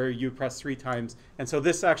 right? Or you would press 3 times. And so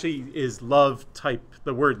this actually is the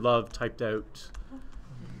word love typed out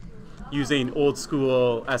using old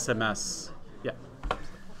school SMS. Yeah.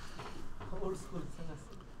 Old school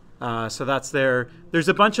SMS. So that's there. There's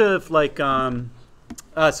a bunch of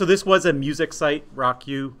so this was a music site,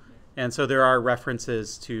 Rock-U, and so there are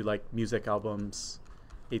references to like music albums.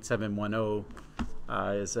 8710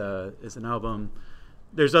 is an album.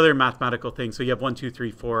 There's other mathematical things. So you have 1, 2,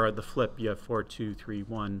 3, 4. The flip, you have 4, 2, 3,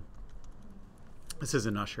 1. This is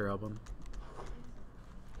an Usher album.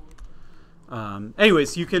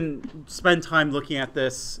 Anyways, you can spend time looking at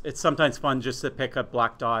this. It's sometimes fun just to pick a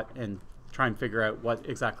black dot and try and figure out what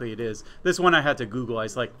exactly it is. This one I had to Google. I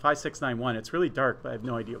was like, 5691. It's really dark, but I have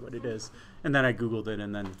no idea what it is. And then I Googled it,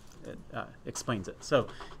 and then it explains it. So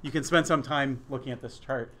you can spend some time looking at this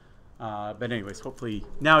chart. But anyways, hopefully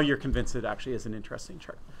now you're convinced it actually is an interesting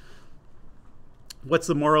chart. What's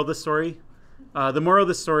the moral of the story? The moral of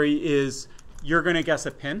the story is you're going to guess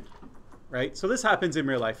a pin, right? So this happens in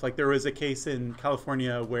real life. Like there was a case in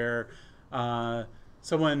California where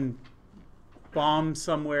someone bombed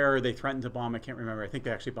somewhere, or they threatened to bomb. I can't remember. I think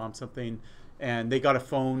they actually bombed something. And they got a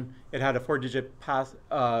phone. It had a 4-digit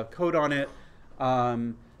code on it.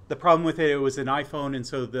 The problem with it was an iPhone, and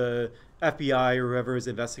so the FBI or whoever was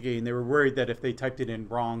investigating, they were worried that if they typed it in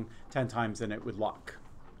wrong 10 times, then it would lock.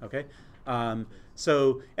 Okay.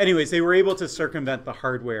 So anyways, they were able to circumvent the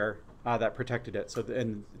hardware that protected it. So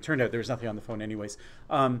and it turned out there was nothing on the phone anyways.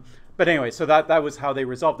 But anyway, so that was how they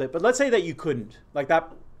resolved it. But let's say that you couldn't. Like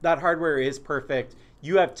that hardware is perfect.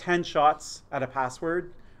 You have 10 shots at a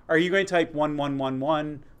password. Are you going to type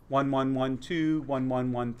 1111, 1112,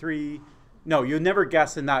 1113? No, you'll never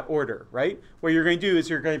guess in that order, right? What you're going to do is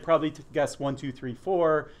you're going to probably guess 1, 2, 3,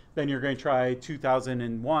 4. Then you're going to try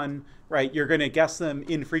 2001, right? You're going to guess them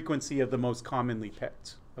in frequency of the most commonly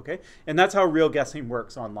picked, okay? And that's how real guessing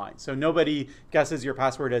works online. So nobody guesses your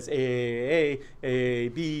password as AAA,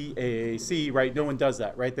 AAB, AAC, right? No one does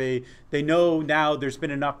that, right? They know now there's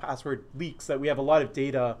been enough password leaks that we have a lot of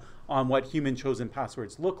data on what human chosen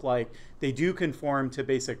passwords look like. They do conform to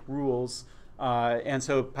basic rules. And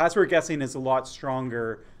so password guessing is a lot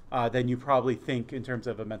stronger than you probably think in terms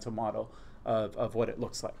of a mental model of what it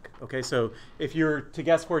looks like. Okay, so if you're to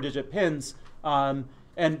guess 4-digit pins, and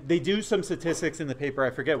they do some statistics in the paper,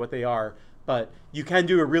 I forget what they are, but you can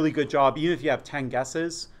do a really good job even if you have 10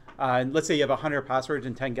 guesses. And let's say you have 100 passwords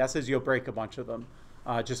and 10 guesses, you'll break a bunch of them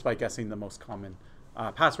just by guessing the most common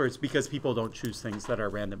passwords, because people don't choose things that are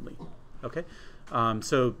randomly. Okay,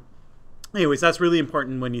 so anyways, that's really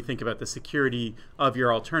important when you think about the security of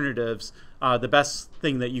your alternatives. The best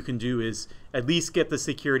thing that you can do is at least get the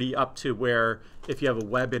security up to where if you have a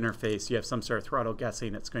web interface, you have some sort of throttle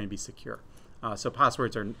guessing, it's going to be secure. So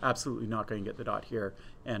passwords are absolutely not going to get the dot here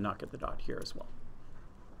and not get the dot here as well.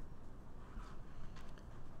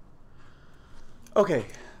 Okay,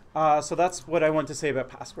 so that's what I want to say about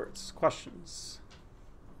passwords. Questions?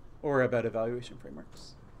 Or about evaluation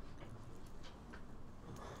frameworks?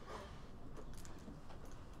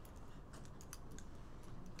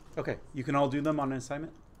 Okay, you can all do them on an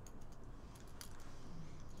assignment?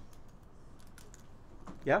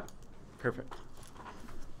 Yeah? Perfect.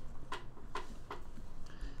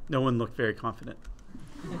 No one looked very confident.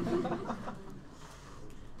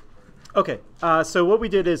 Okay, so what we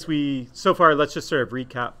did is so far, let's just sort of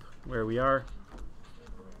recap where we are.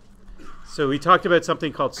 So we talked about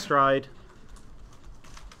something called stride.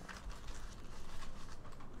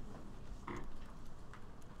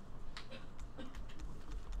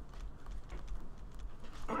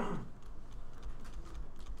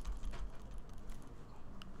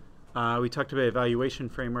 We talked about evaluation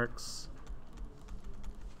frameworks.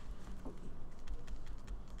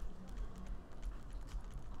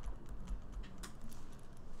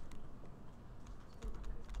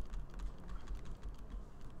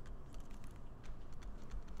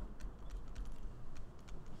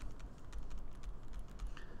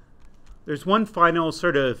 There's one final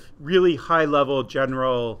sort of really high-level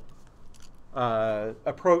general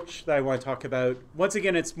approach that I want to talk about. Once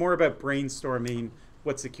again, it's more about brainstorming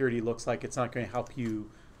what security looks like. It's not going to help you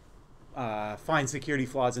find security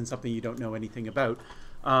flaws in something you don't know anything about,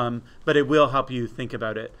 but it will help you think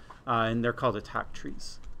about it, and they're called attack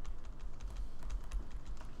trees.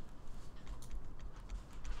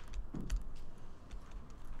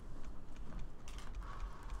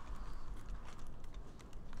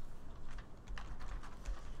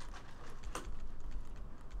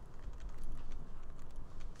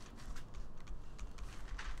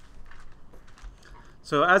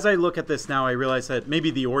 So as I look at this now, I realize that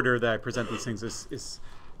maybe the order that I present these things is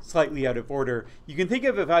slightly out of order. You can think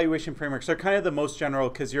of evaluation frameworks are kind of the most general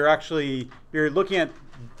because you're looking at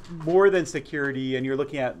more than security and you're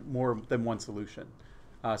looking at more than one solution.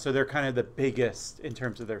 So they're kind of the biggest in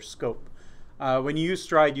terms of their scope. When you use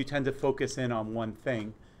Stride, you tend to focus in on one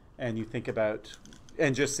thing and you think about,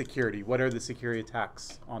 and just security. What are the security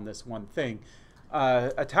attacks on this one thing?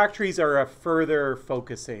 Attack trees are a further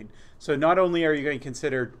focusing. So not only are you going to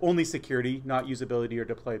consider only security, not usability or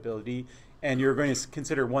deployability, and you're going to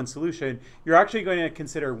consider one solution, you're actually going to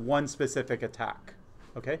consider one specific attack.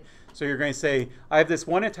 Okay? So you're going to say, I have this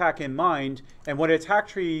one attack in mind, and what attack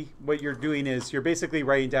tree, what you're doing is you're basically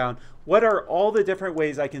writing down, what are all the different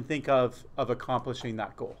ways I can think of accomplishing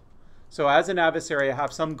that goal? So as an adversary, I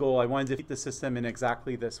have some goal, I want to defeat the system in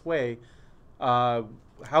exactly this way. How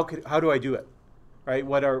do I do it? Right?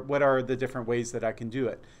 What are the different ways that I can do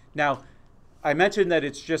it? Now, I mentioned that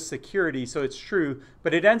it's just security, so it's true,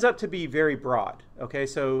 but it ends up to be very broad. Okay,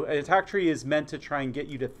 so an attack tree is meant to try and get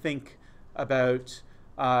you to think about,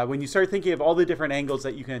 when you start thinking of all the different angles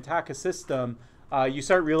that you can attack a system, you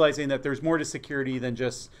start realizing that there's more to security than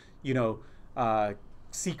just,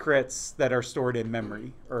 secrets that are stored in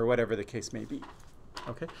memory or whatever the case may be.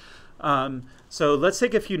 Okay, so let's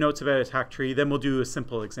take a few notes about attack tree, then we'll do a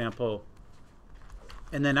simple example.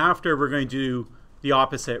 And then after, we're going to do the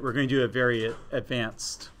opposite. We're going to do a very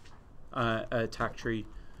advanced attack tree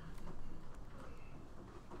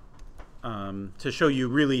to show you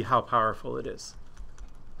really how powerful it is.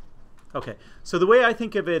 Okay, so the way I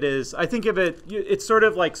think of it is, it's sort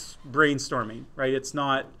of like brainstorming, right? It's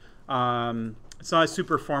not a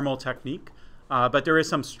super formal technique, but there is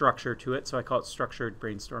some structure to it, so I call it structured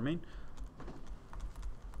brainstorming.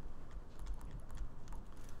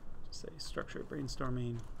 Say structured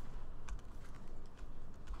brainstorming.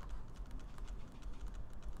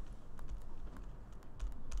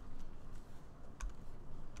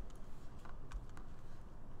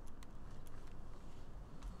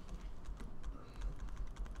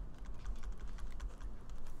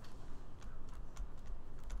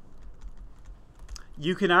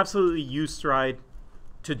 You can absolutely use Stride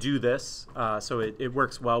to do this, so it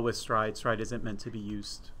works well with Stride. Stride isn't meant to be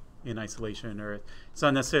used in isolation, or it's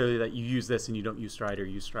not necessarily that you use this and you don't use Stride, or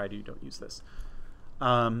use Stride and you don't use this.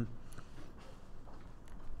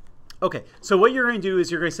 Okay, so what you're going to do is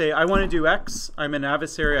you're going to say, I want to do X. I'm an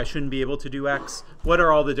adversary. I shouldn't be able to do X. What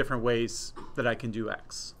are all the different ways that I can do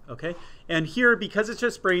X? Okay, and here, because it's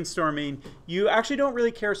just brainstorming, you actually don't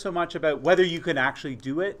really care so much about whether you can actually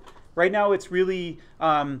do it. Right now, it's really,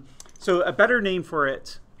 so a better name for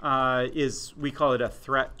it is, we call it a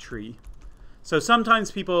threat tree. So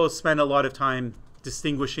sometimes people spend a lot of time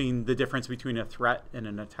distinguishing the difference between a threat and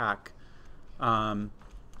an attack. The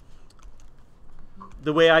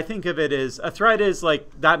way I think of it is, a threat is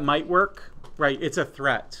like, that might work, right? It's a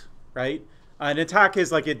threat, right? An attack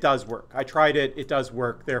is like, it does work. I tried it, it does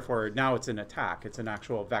work, therefore now it's an attack. It's an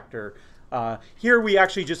actual vector. Here we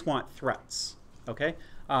actually just want threats, okay?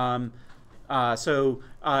 In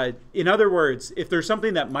other words, if there's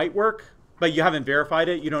something that might work, but you haven't verified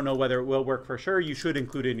it, you don't know whether it will work for sure, you should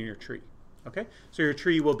include it in your tree. Okay? So your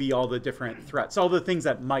tree will be all the different threats, all the things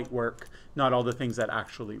that might work, not all the things that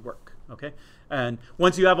actually work. Okay? And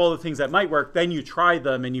once you have all the things that might work, then you try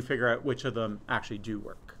them and you figure out which of them actually do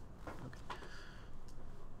work. Okay.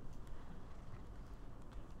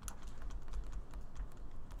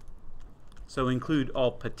 So include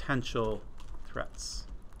all potential threats.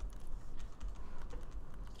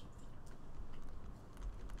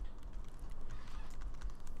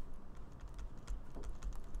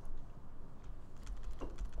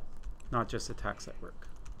 Not just attacks at work.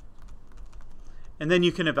 And then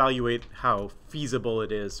you can evaluate how feasible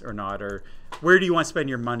it is or not, or where do you want to spend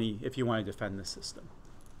your money if you want to defend the system.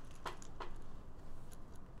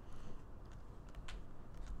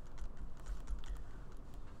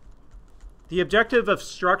 The objective of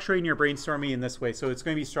structuring your brainstorming in this way, so it's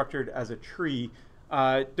going to be structured as a tree.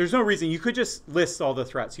 There's no reason. You could just list all the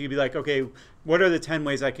threats. You could be like, okay, what are the 10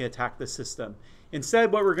 ways I can attack the system?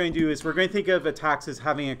 Instead, what we're going to do is we're going to think of attacks as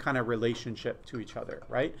having a kind of relationship to each other,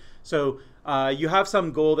 right? So you have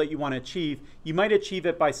some goal that you want to achieve. You might achieve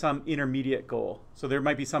it by some intermediate goal. So there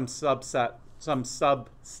might be some subset, some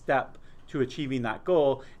sub-step to achieving that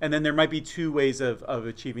goal. And then there might be two ways of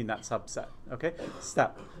achieving that subset, okay?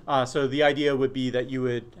 Step. So the idea would be that you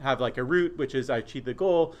would have like a root, which is I achieved the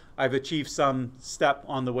goal. I've achieved some step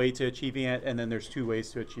on the way to achieving it. And then there's two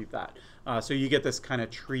ways to achieve that. So you get this kind of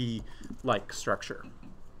tree-like structure.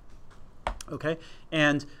 Okay,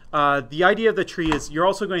 and the idea of the tree is you're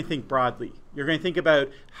also going to think broadly. You're going to think about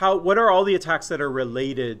what are all the attacks that are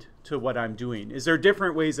related to what I'm doing? Is there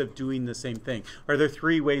different ways of doing the same thing? Are there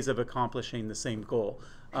 3 ways of accomplishing the same goal?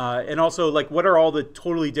 And also, like, what are all the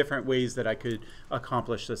totally different ways that I could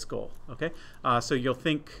accomplish this goal? Okay, so you'll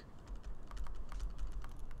think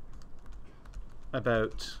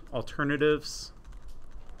about alternatives.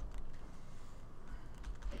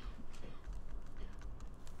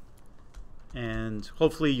 And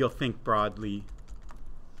hopefully you'll think broadly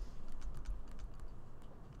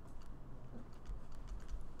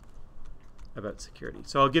about security.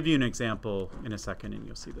 So I'll give you an example in a second and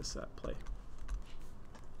you'll see this at play.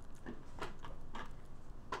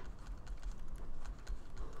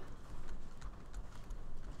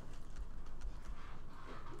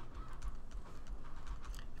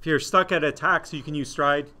 If you're stuck at attacks, you can use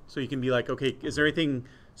Stride. So you can be like, okay, is there anything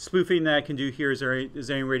spoofing that I can do here? Is there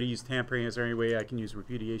any way to use tampering? Is there any way I can use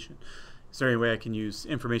repudiation? Is there any way I can use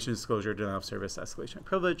information disclosure, denial of service, escalation of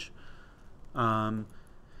privilege?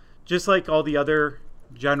 Just like all the other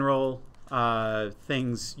general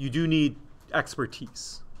things, you do need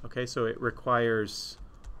expertise. Okay, so it requires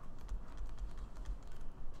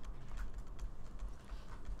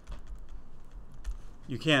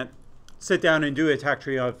you can't sit down and do an attack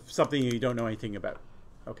tree of something you don't know anything about.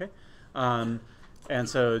 Okay. And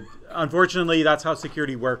so, unfortunately, that's how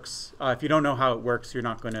security works. If you don't know how it works, you're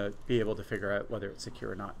not going to be able to figure out whether it's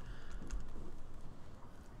secure or not.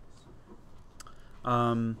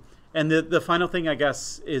 And the final thing, I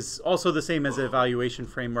guess, is also the same as the evaluation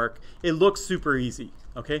framework. It looks super easy.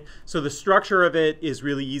 Okay, so the structure of it is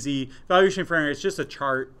really easy. Evaluation framework is just a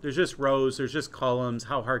chart. There's just rows. There's just columns.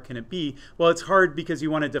 How hard can it be? Well, it's hard because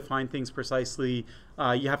you want to define things precisely.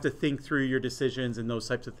 You have to think through your decisions and those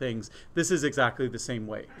types of things. This is exactly the same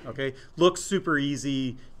way. Okay, looks super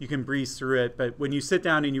easy. You can breeze through it, but when you sit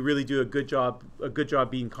down and you really do a good job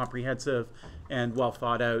being comprehensive and well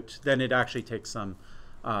thought out, then it actually takes some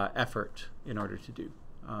effort in order to do.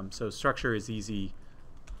 So structure is easy.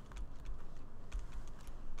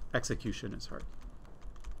 Execution is hard.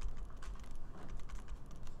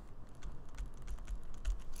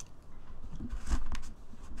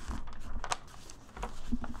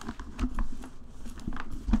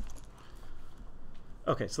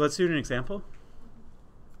 Okay, so let's do an example.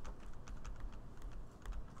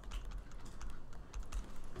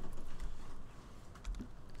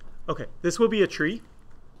 Okay, this will be a tree.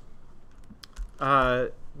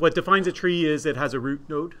 What defines a tree is it has a root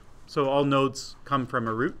node. So all nodes come from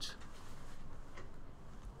a root.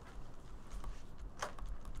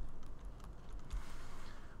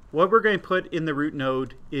 What we're going to put in the root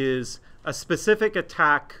node is a specific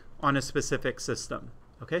attack on a specific system.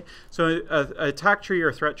 Okay, so an attack tree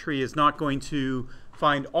or threat tree is not going to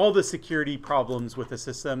find all the security problems with the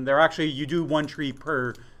system. They're actually, you do one tree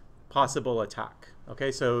per possible attack.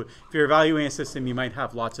 Okay, so if you're evaluating a system, you might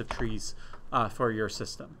have lots of trees for your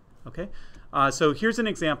system. Okay, so here's an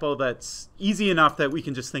example that's easy enough that we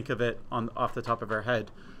can just think of it off the top of our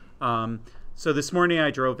head. So this morning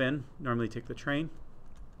I drove in, normally take the train.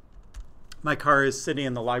 My car is sitting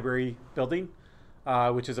in the library building,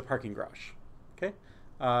 which is a parking garage. Okay,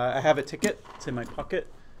 I have a ticket, it's in my pocket.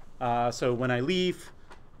 So when I leave,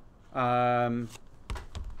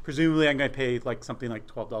 presumably I'm going to pay like something like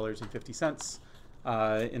 $12.50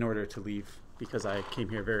 in order to leave because I came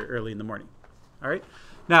here very early in the morning. All right.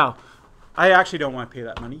 Now, I actually don't want to pay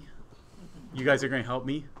that money. You guys are going to help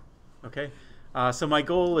me. Okay. So my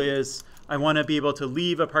goal is I want to be able to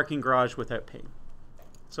leave a parking garage without paying.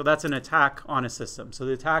 So that's an attack on a system. So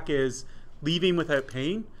the attack is leaving without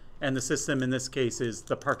paying, and the system in this case is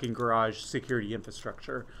the parking garage security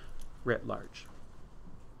infrastructure writ large.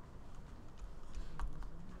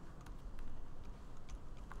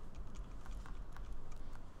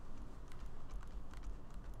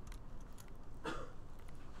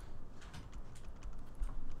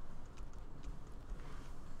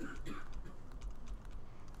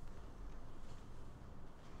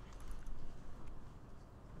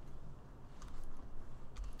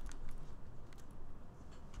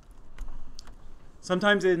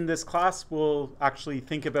 Sometimes in this class, we'll actually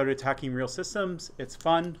think about attacking real systems. It's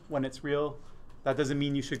fun when it's real. That doesn't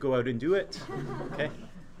mean you should go out and do it. Okay?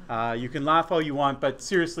 You can laugh all you want, but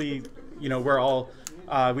seriously, you know, we're all,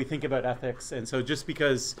 we think about ethics. And so just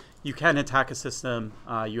because you can attack a system,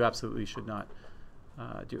 you absolutely should not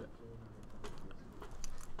do it.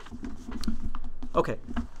 Okay.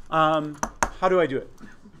 How do I do it?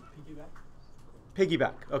 Piggyback.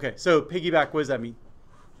 Piggyback. Okay, so piggyback, what does that mean?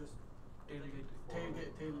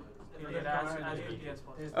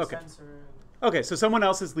 Okay. Okay, so someone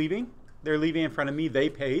else is leaving. they're leaving in front of me. They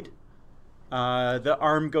paid. The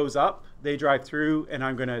arm goes up. They drive through, and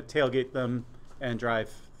I'm going to tailgate them and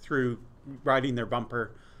drive through, riding their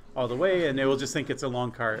bumper all the way, and it will just think it's a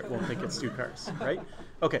long car. It won't think it's two cars, right?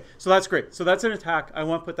 Okay, so that's great. So that's an attack. I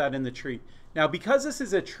want to put that in the tree. Now, because this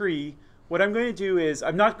is a tree, what I'm going to do is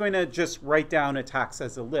I'm not going to just write down attacks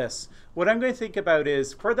as a list. What I'm going to think about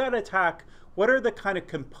is, for that attack, what are the kind of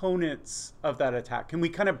components of that attack? Can we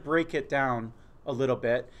kind of break it down a little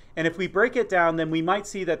bit? And if we break it down, then we might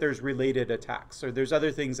see that there's related attacks, or there's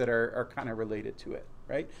other things that are kind of related to it,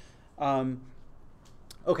 right?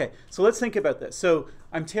 Okay, so let's think about this. So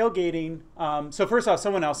I'm tailgating. So first off,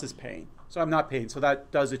 someone else is paying. So I'm not paying. So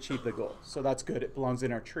that does achieve the goal. So that's good. It belongs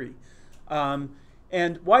in our tree.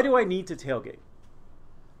 And why do I need to tailgate?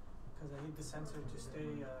 Because I need the sensor to stay.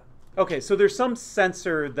 Okay, so there's some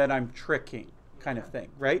sensor that I'm tricking, kind of thing,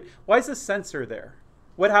 right? Why is the sensor there?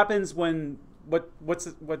 What happens when what's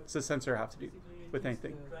the sensor have to do Basically, with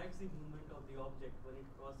anything? It tracks the movement of the object. When it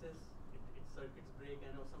crosses, it circuits break,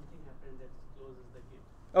 and if something happens, that closes the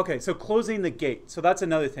gate. Okay, so closing the gate. So that's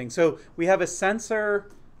another thing. So we have a sensor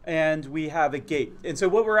and we have a gate. And so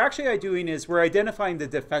what we're actually doing is we're identifying the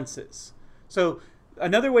defenses. So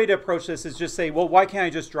another way to approach this is just say, well, why can't I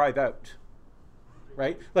just drive out?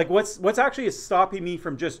 Right? Like what's actually stopping me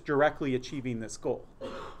from just directly achieving this goal?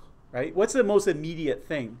 Right? What's the most immediate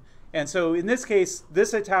thing? And so in this case,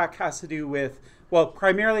 this attack has to do with, well,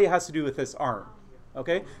 primarily it has to do with this arm.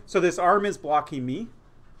 Okay? So this arm is blocking me,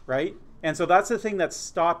 right? And so that's the thing that's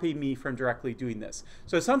stopping me from directly doing this.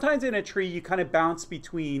 So sometimes in a tree, you kind of bounce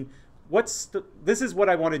between this is what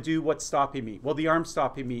I want to do, what's stopping me? Well, the arm's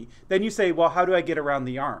stopping me. Then you say, well, how do I get around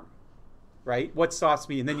the arm? Right? What stops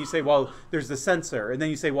me? And then you say, well, there's the sensor. And then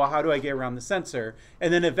you say, well, how do I get around the sensor?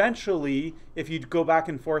 And then eventually, if you go back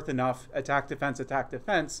and forth enough, attack,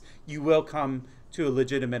 defense, you will come to a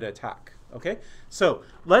legitimate attack. Okay? So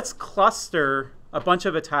let's cluster a bunch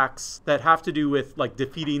of attacks that have to do with like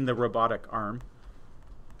defeating the robotic arm.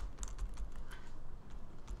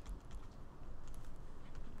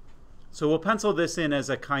 So we'll pencil this in as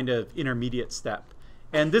a kind of intermediate step.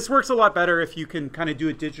 And this works a lot better if you can kind of do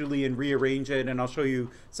it digitally and rearrange it. And I'll show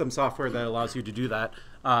you some software that allows you to do that.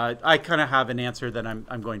 I kind of have an answer that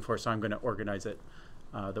I'm going for, so I'm going to organize it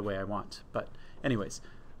the way I want. But anyways,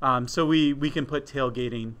 so we can put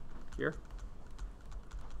tailgating here.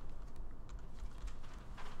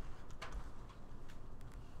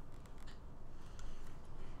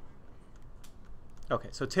 Okay,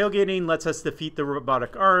 so tailgating lets us defeat the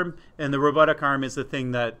robotic arm, and the robotic arm is the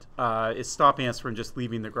thing that is stopping us from just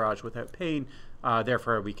leaving the garage without paying.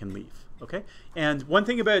 Therefore, we can leave. Okay, and one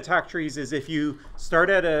thing about attack trees is if you start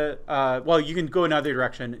at a well, you can go another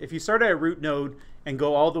direction. If you start at a root node and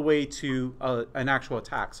go all the way to an actual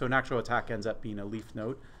attack, so an actual attack ends up being a leaf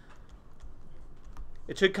node,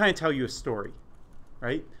 it should kind of tell you a story,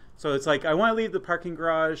 right? So it's like, I want to leave the parking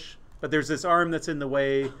garage, but there's this arm that's in the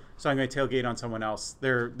way, so I'm going to tailgate on someone else.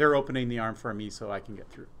 They're opening the arm for me so I can get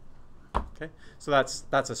through. Okay, so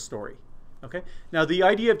that's a story. Okay, now the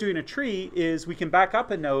idea of doing a tree is we can back up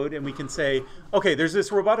a node and we can say, okay, there's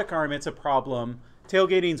this robotic arm, it's a problem.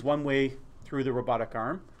 Tailgating's one way through the robotic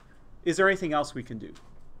arm. Is there anything else we can do?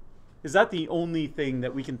 Is that the only thing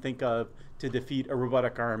that we can think of to defeat a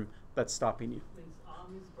robotic arm that's stopping you? Means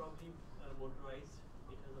arm is probably motorized.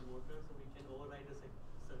 It has a motor, so we can override a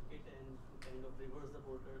circuit and kind of reverse the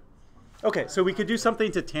motor. Okay, so we could do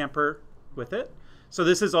something to tamper with it. So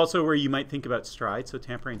this is also where you might think about stride, so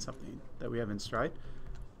tampering something that we have in stride.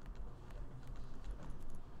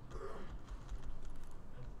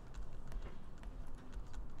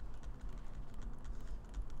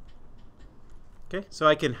 Okay, so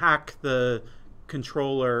I can hack the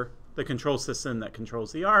controller, the control system that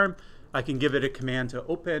controls the arm. I can give it a command to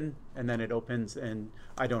open, and then it opens, and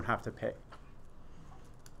I don't have to pay.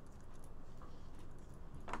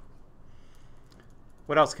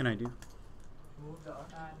 What else can I do? Move the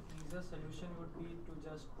and easier solution would be to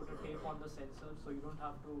just put a tape on the sensor, so you don't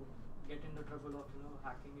have to get into trouble of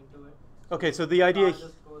hacking into it. Okay, so the idea.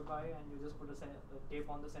 Just goes by and you just put a tape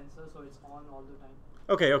on the sensor, so it's on all the time.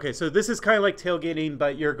 Okay, so this is kind of like tailgating,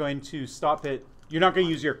 but you're going to stop it. You're not going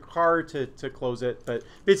to use your car to close it, but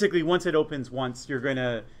basically once it opens once, you're going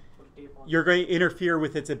to interfere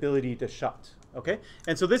with its ability to shut. Okay,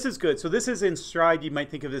 and so this is good. So this is in stride. You might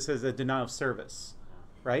think of this as a denial of service,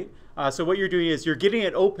 right? So what you're doing is you're getting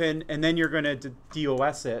it open, and then you're going to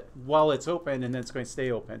DOS it while it's open, and then it's going to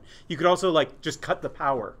stay open. You could also like just cut the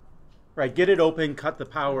power, right? Get it open, cut the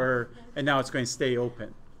power, and now it's going to stay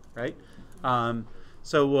open, right?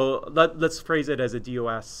 So let's phrase it as a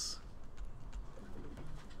DOS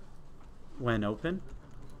when open.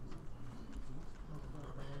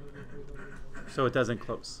 so it doesn't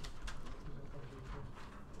close.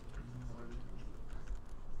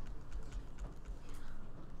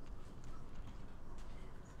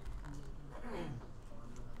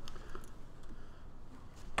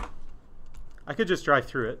 I could just drive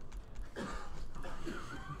through it.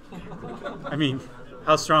 I mean,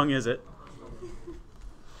 how strong is it? It would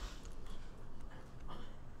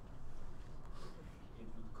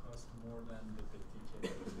cost more than the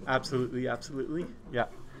 50K. Absolutely, absolutely. Yeah.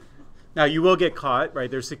 Now you will get caught, right?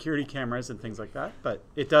 There's security cameras and things like that, but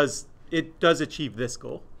it does achieve this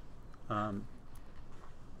goal.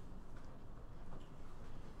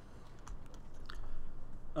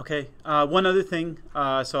 Okay. One other thing,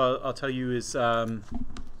 so I'll tell you is. Social engineering.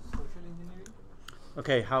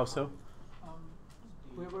 Okay. How so?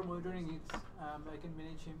 Whoever monitoring it, I can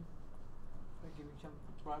manage him by giving some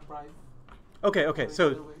bribe. Okay. Okay. or So.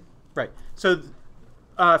 other way. Right. So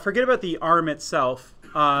forget about the arm itself.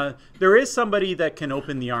 There is somebody that can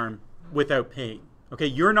open the arm without paying. Okay,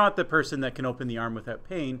 you're not the person that can open the arm without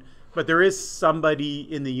paying, but there is somebody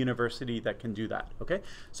in the university that can do that. Okay,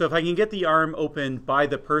 so if I can get the arm opened by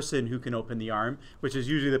the person who can open the arm, which is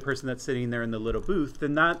usually the person that's sitting there in the little booth,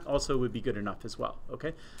 then that also would be good enough as well.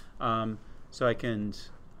 Okay, so I can.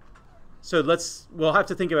 So we'll have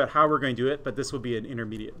to think about how we're going to do it, but this will be an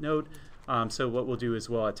intermediate node. So what we'll do is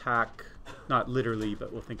we'll attack, not literally,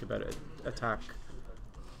 but we'll think about it, attack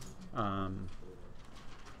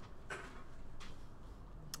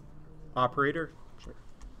operator. Sure.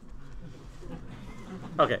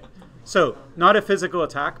 Okay, so not a physical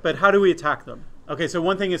attack, but how do we attack them? Okay, so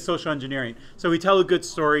one thing is social engineering. So we tell a good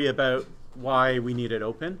story about why we need it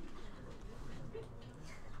open.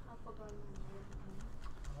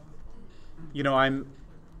 You know, I'm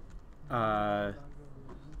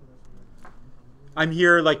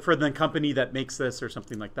here like for the company that makes this or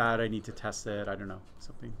something like that. I need to test it. I don't know,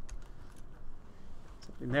 something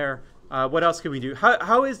there. What else can we do?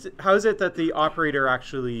 How is it that the operator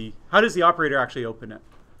actually? How does the operator actually open it?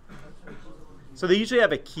 So they usually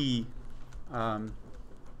have a key, and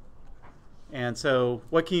so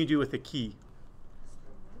what can you do with the key?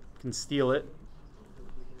 You can steal it.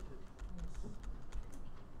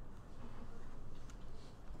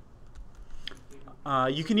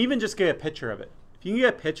 You can even just get a picture of it. If you can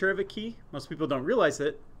get a picture of a key, most people don't realize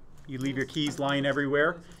it. You leave your keys lying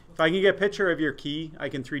everywhere. If I can get a picture of your key, I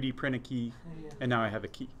can 3D print a key, and now I have a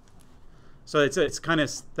key. So it's kind of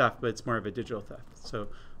theft, but it's more of a digital theft. So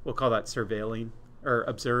we'll call that surveilling or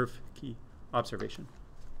observe key observation.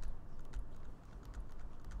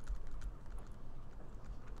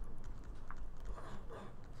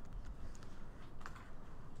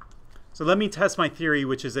 So let me test my theory,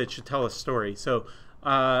 which is it should tell a story. So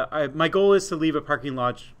my goal is to leave a parking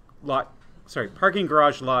garage lot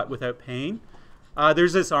without paying.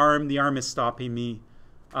 There's this arm. The arm is stopping me,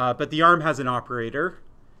 but the arm has an operator,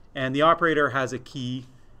 and the operator has a key,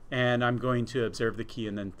 and I'm going to observe the key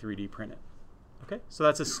and then 3D print it. Okay, so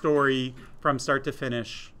that's a story from start to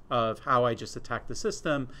finish of how I just attacked the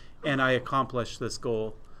system, and I accomplished this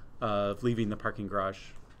goal of leaving the parking garage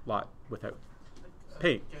lot without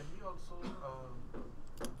paying. Can we also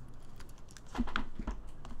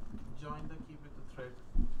join the key with the thread?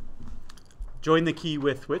 Join the key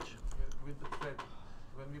with which? With the thread.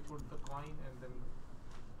 When we put the coin and then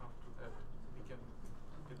after that we can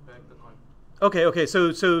get back the coin. Okay.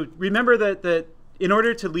 So remember that in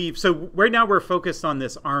order to leave, so right now we're focused on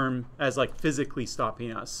this arm as like physically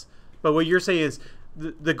stopping us. But what you're saying is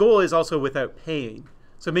the goal is also without paying.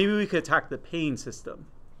 So maybe we could attack the paying system,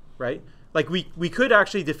 right? Like we could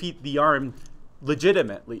actually defeat the arm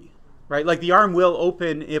legitimately, right? Like the arm will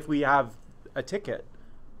open if we have a ticket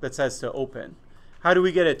that says to open. How do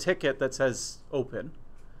we get a ticket that says open?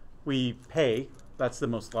 We pay. That's the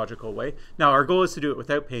most logical way. Now our goal is to do it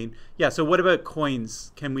without paying. Yeah, so what about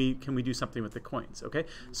coins? Can we do something with the coins? Okay.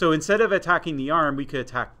 So instead of attacking the arm, we could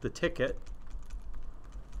attack the ticket.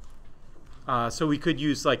 So we could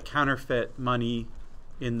use like counterfeit money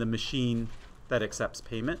in the machine that accepts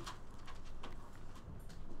payment.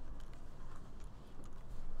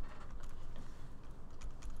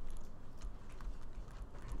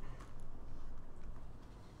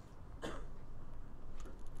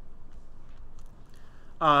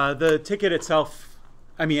 The ticket itself,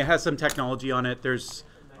 I mean, it has some technology on it. There's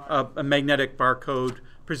a magnetic barcode.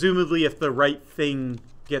 Presumably, if the right thing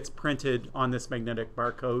gets printed on this magnetic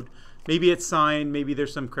barcode, maybe it's signed, maybe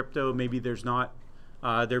there's some crypto, maybe there's not.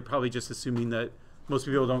 They're probably just assuming that most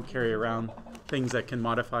people don't carry around things that can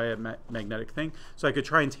modify a magnetic thing. So I could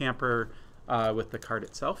try and tamper with the card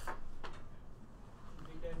itself.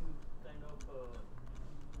 We can kind of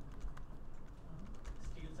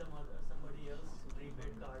steal somebody else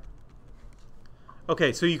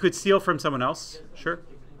Okay, so you could steal from someone else. Sure.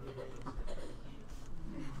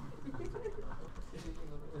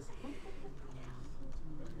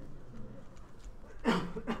 In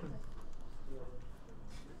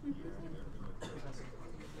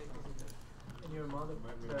your model,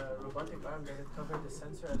 the robotic arm, did it cover the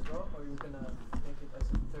sensor as well, or you're gonna make it as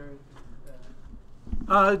a third?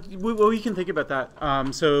 Well, we can think about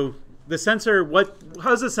that. So the sensor,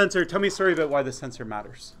 how's the sensor? Tell me a story about why the sensor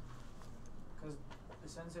matters. Because the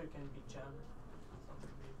sensor can be jammed.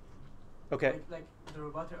 Okay. Like the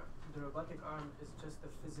robotic arm is just a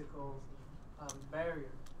physical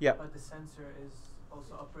barrier. Yeah. But the sensor is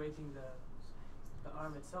also operating the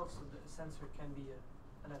arm itself, so the sensor can be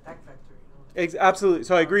an attack vector. You know? Absolutely.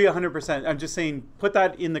 So I agree 100%. I'm just saying, put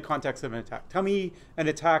that in the context of an attack. Tell me an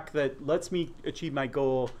attack that lets me achieve my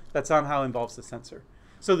goal that somehow involves the sensor.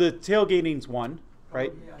 So the tailgating's one,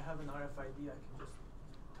 right? Probably I have an RFID. I can just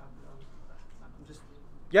tap it on. I'm just.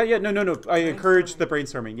 Yeah. No. I encourage the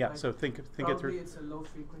brainstorming. Yeah. Like, So think it through. Probably it's a low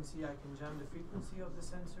frequency. I can jam the frequency of the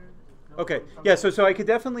sensor. No, Okay. from Yeah. the- So I could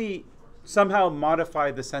definitely somehow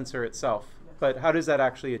modify the sensor itself. Yes. But how does that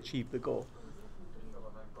actually achieve the goal? If an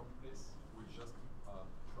accomplice will just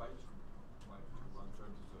try to enter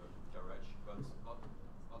the garage, but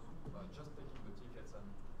not just taking the tickets and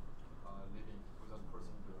leaving without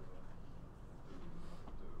crossing the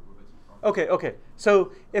robotic arm. Okay.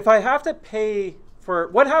 So if I have to pay for,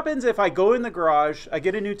 what happens if I go in the garage, I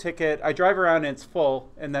get a new ticket, I drive around and it's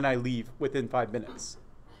full, and then I leave within 5 minutes?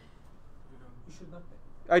 You should not pay.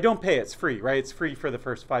 I don't pay. It's free, right? It's free for the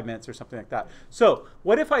first 5 minutes or something like that. So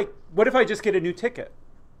what if I just get a new ticket,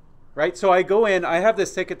 right? So I go in, I have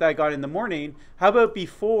this ticket that I got in the morning. How about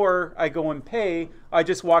before I go and pay, I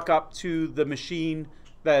just walk up to the machine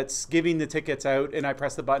that's giving the tickets out, and I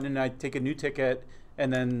press the button and I take a new ticket,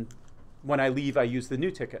 and then when I leave, I use the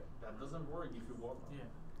new ticket. That doesn't work if you walk. Yeah.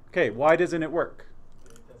 Okay, why doesn't it work?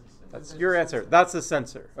 That's your answer. That's the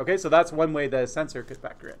sensor. Okay, so that's one way that a sensor could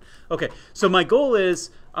factor in. Okay, so my goal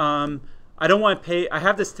is I don't want to pay. I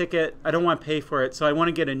have this ticket. I don't want to pay for it, so I want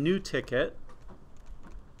to get a new ticket.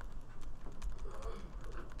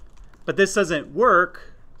 But this doesn't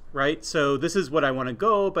work, right? So this is what I want to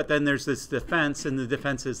go, but then there's this defense, and the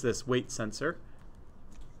defense is this weight sensor.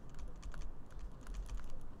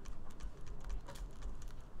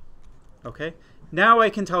 Okay. Now I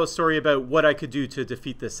can tell a story about what I could do to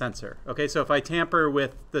defeat this sensor. Okay, so if I tamper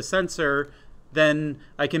with the sensor, then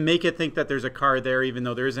I can make it think that there's a car there even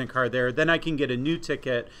though there isn't a car there. Then I can get a new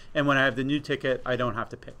ticket, and when I have the new ticket, I don't have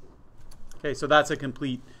to pay. Okay, so that's a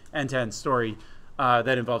complete end-to-end story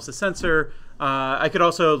that involves the sensor. I could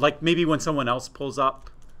also, like maybe when someone else pulls up,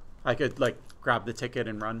 I could like grab the ticket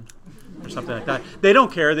and run or something like that. They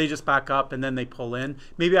don't care, they just back up and then they pull in.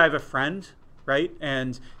 Maybe I have a friend, right?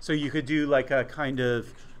 And so you could do like a kind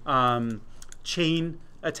of chain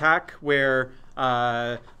attack where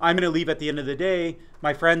I'm going to leave at the end of the day.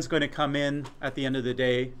 My friend's going to come in at the end of the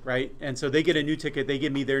day, right? And so they get a new ticket. They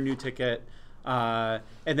give me their new ticket. And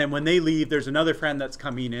then when they leave, there's another friend that's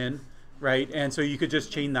coming in, right? And so you could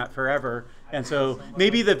just chain that forever. And so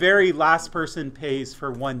maybe the very last person pays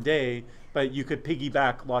for one day, but you could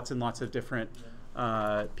piggyback lots and lots of different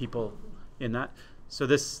people in that. So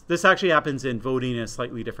this actually happens in voting in a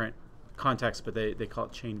slightly different context, but they call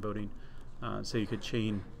it chain voting. So you could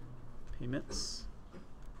chain payments.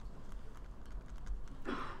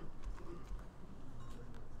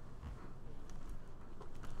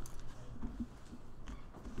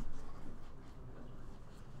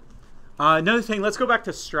 Another thing, let's go back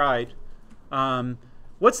to Stride.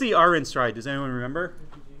 What's the R in Stride? Does anyone remember?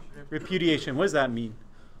 Repudiation. What does that mean?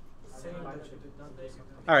 Saying that you did not do something.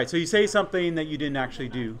 All right, so you say something that you didn't actually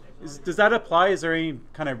do. Does that apply? Is there any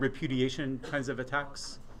kind of repudiation kinds of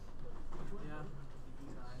attacks? Yeah.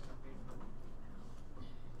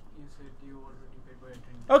 You said you already paid by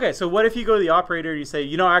attending. Okay, so what if you go to the operator and you say,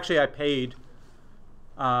 you know, actually I paid,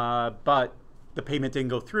 but the payment didn't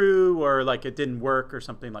go through, or like it didn't work or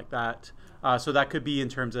something like that. So that could be in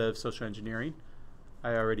terms of social engineering.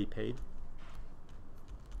 I already paid.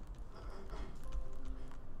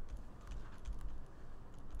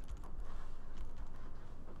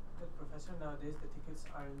 Professor, nowadays the tickets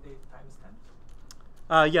aren't they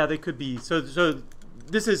timestamped? Yeah, they could be. So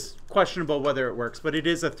this is questionable whether it works, but it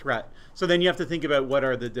is a threat. So then you have to think about what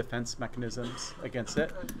are the defense mechanisms against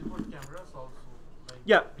it. It would cameras also.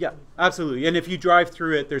 Like Yeah, absolutely. And if you drive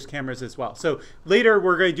through it, there's cameras as well. So later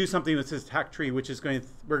we're going to do something with this attack tree, which is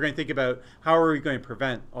we're going to think about how are we going to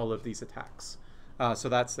prevent all of these attacks. So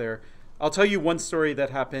that's there. I'll tell you one story that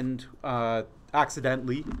happened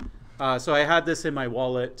accidentally. So I had this in my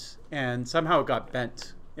wallet, and somehow it got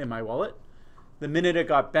bent in my wallet. The minute it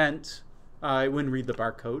got bent, it wouldn't read the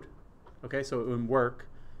barcode. Okay, so it wouldn't work.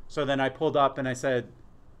 So then I pulled up and I said,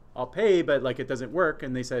 I'll pay, but like it doesn't work.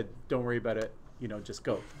 And they said, don't worry about it. You know, just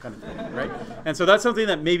go, kind of thing, right? And so that's something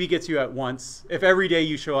that maybe gets you at once. If every day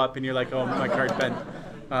you show up and you're like, oh, my card's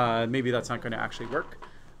bent, maybe that's not going to actually work.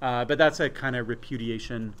 But that's a kind of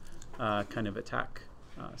repudiation kind of attack.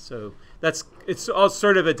 So it's all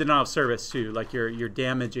sort of a denial of service too. Like you're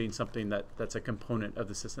damaging something that's a component of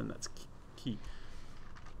the system that's key.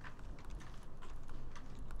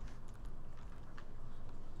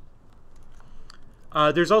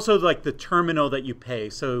 There's also like the terminal that you pay.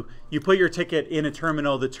 So you put your ticket in a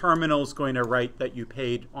terminal. The terminal is going to write that you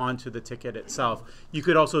paid onto the ticket itself. You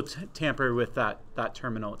could also tamper with that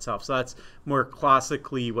terminal itself. So that's more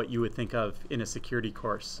classically what you would think of in a security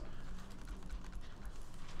course.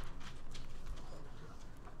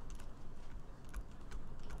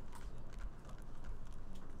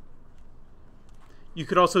 You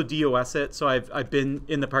could also DOS it. So I've been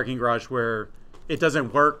in the parking garage where it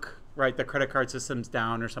doesn't work. Right, the credit card system's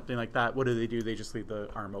down or something like that. What do? They just leave the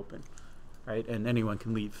arm open, right? And anyone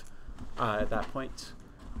can leave at that point.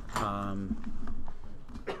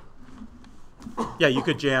 Yeah, you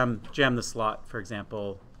could jam the slot, for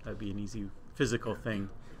example. That'd be an easy physical thing.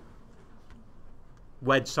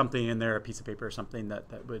 Wedge something in there, a piece of paper or something that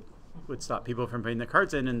would stop people from putting their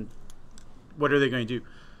cards in. And what are they going to do?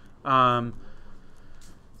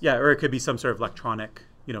 Yeah, or it could be some sort of electronic,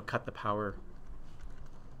 cut the power.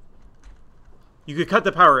 You could cut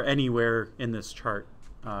the power anywhere in this chart,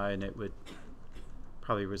 and it would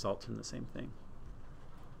probably result in the same thing.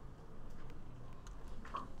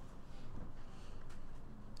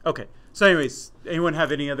 Okay, so anyways, anyone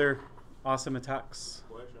have any other awesome attacks?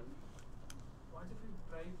 What if we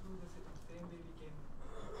drive through the same way we came?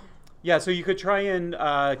 Yeah, so you could try and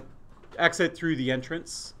exit through the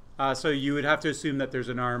entrance. So you would have to assume that there's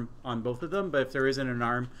an arm on both of them, but if there isn't an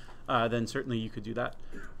arm, then certainly you could do that.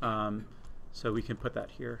 So we can put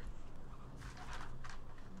that here.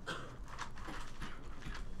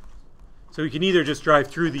 So we can either just drive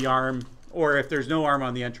through the arm, or if there's no arm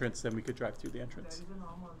on the entrance, then we could drive through the entrance. There is an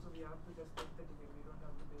arm also, we have to just take the ticket, we don't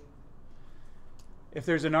have to pay. If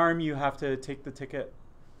there's an arm, you have to take the ticket.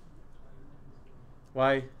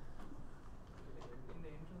 Why? In the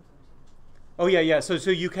entrance also. Oh yeah. So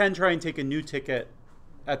you can try and take a new ticket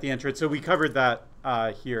at the entrance. So we covered that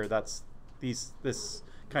here. That's this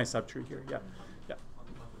kind of subtree here, yeah. On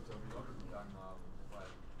the terminal, we can still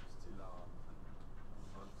not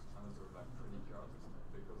another like credit cards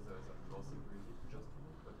because there's a low security just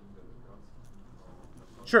putting the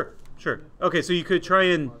cards. Sure. Okay, so you could try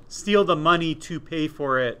and steal the money to pay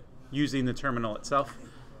for it using the terminal itself.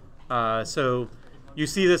 So you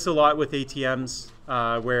see this a lot with ATMs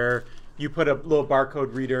where you put a little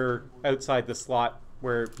barcode reader outside the slot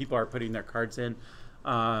where people are putting their cards in.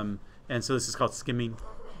 And so this is called skimming.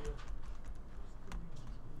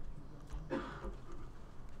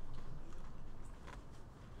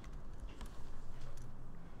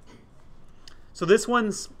 So this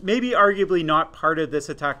one's maybe arguably not part of this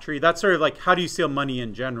attack tree. That's sort of like how do you steal money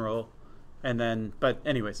in general, and then. But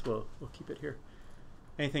anyways, we'll keep it here.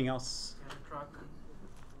 Anything else?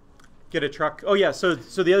 Get a truck. Oh yeah. So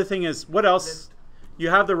the other thing is, what else? You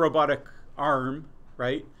have the robotic arm,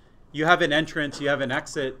 right? You have an entrance. You have an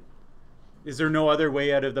exit. Is there no other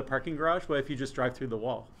way out of the parking garage? What if you just drive through the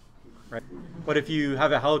wall? Right? What if you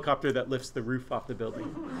have a helicopter that lifts the roof off the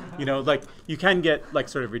building? Like you can get like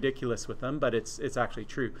sort of ridiculous with them, but it's actually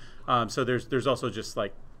true. So there's also just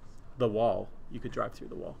like the wall. You could drive through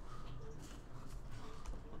the wall.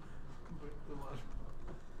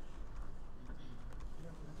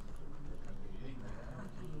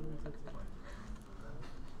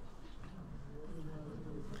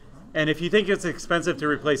 And if you think it's expensive to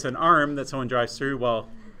replace an arm that someone drives through, well,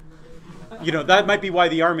 that might be why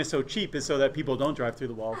the arm is so cheap, is so that people don't drive through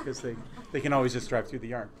the wall, because they can always just drive through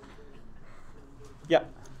the arm. Yeah? Is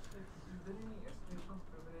there any escalation of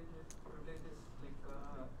privileges like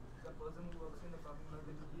the person who works in the parking lot,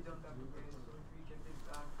 he don't have to pay, so if we get it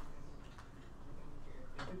back,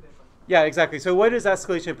 then we can get it there. Yeah, exactly. So what is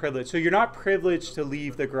escalation privilege? So you're not privileged to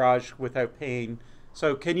leave the garage without paying.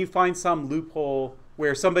 So can you find some loophole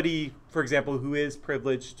where somebody, for example, who is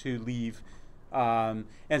privileged to leave,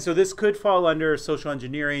 and so this could fall under social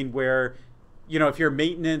engineering where, if you're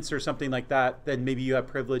maintenance or something like that, then maybe you have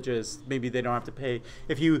privileges. Maybe they don't have to pay.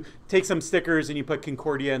 If you take some stickers and you put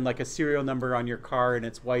Concordia and like a serial number on your car and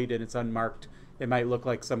it's white and it's unmarked, it might look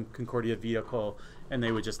like some Concordia vehicle and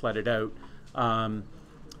they would just let it out.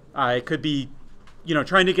 It could be,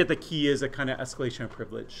 trying to get the key is a kind of escalation of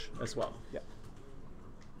privilege as well. Yeah.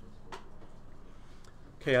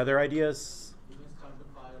 Okay, other ideas? You can start the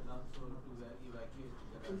fire now, so to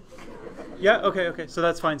evacuate. Yeah, okay, so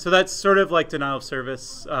that's fine. So that's sort of like denial of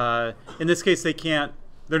service. In this case,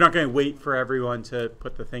 they're not going to wait for everyone to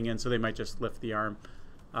put the thing in, so they might just lift the arm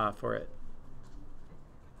for it.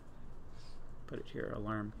 Put it here,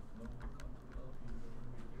 alarm.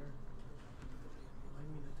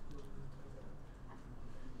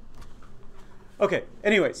 Okay,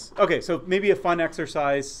 anyways, so maybe a fun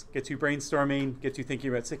exercise, gets you brainstorming, gets you thinking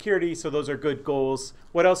about security, so those are good goals.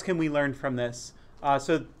 What else can we learn from this?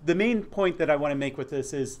 So the main point that I want to make with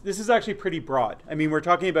this is actually pretty broad. I mean, we're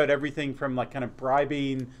talking about everything from like kind of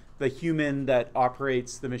bribing the human that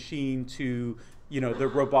operates the machine to, the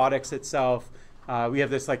robotics itself. We have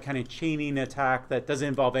this like kind of chaining attack that doesn't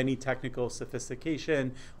involve any technical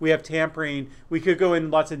sophistication. We have tampering. We could go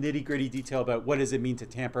in lots of nitty-gritty detail about what does it mean to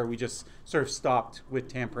tamper. We just sort of stopped with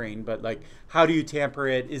tampering, but like, how do you tamper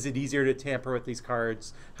it? Is it easier to tamper with these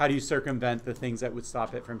cards? How do you circumvent the things that would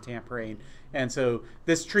stop it from tampering? And so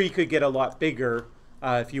this tree could get a lot bigger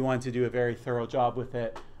if you wanted to do a very thorough job with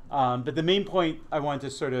it. But the main point I want to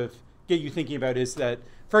sort of get you thinking about is that,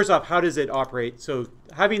 first off, how does it operate? So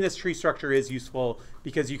having this tree structure is useful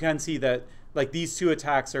because you can see that like these two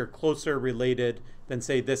attacks are closer related than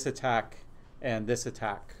say this attack and this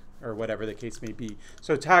attack, or whatever the case may be.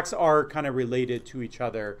 So attacks are kind of related to each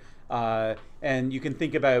other. And you can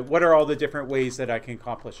think about what are all the different ways that I can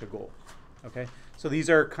accomplish a goal. Okay, so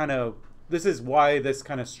this is why this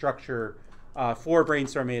kind of structure for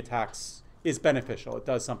brainstorming attacks is beneficial. It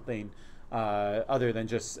does something other than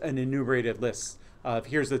just an enumerated list of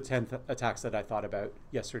here's the 10 attacks that I thought about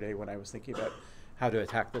yesterday when I was thinking about how to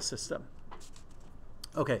attack the system.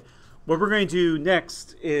 Okay, what we're going to do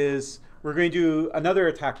next is we're going to do another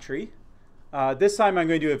attack tree. This time I'm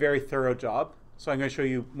going to do a very thorough job. So I'm going to show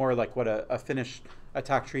you more like what a finished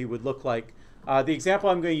attack tree would look like. The example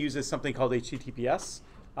I'm going to use is something called HTTPS.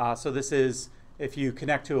 So this is, if you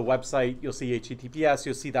connect to a website, you'll see HTTPS,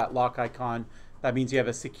 you'll see that lock icon. That means you have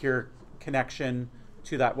a secure connection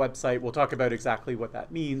to that website. We'll talk about exactly what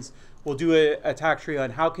that means. We'll do an attack tree on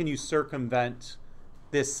how can you circumvent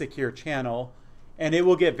this secure channel, and it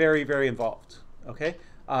will get very, very involved. Okay.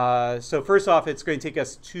 So first off, it's going to take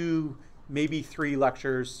us 2, maybe 3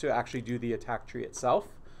 lectures to actually do the attack tree itself.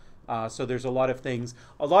 So there's a lot of things.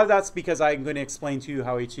 A lot of that's because I'm going to explain to you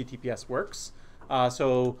how HTTPS works.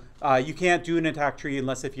 You can't do an attack tree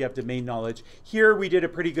unless if you have domain knowledge. Here we did a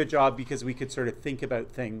pretty good job because we could sort of think about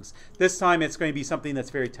things. This time it's going to be something that's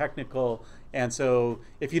very technical, and so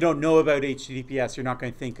if you don't know about HTTPS, you're not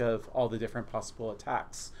going to think of all the different possible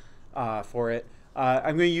attacks for it.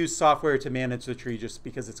 I'm going to use software to manage the tree just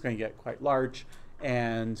because it's going to get quite large.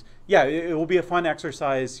 And yeah, it will be a fun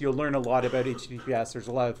exercise. You'll learn a lot about HTTPS. There's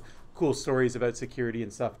a lot of cool stories about security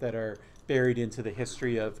and stuff that are buried into the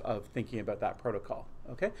history of thinking about that protocol.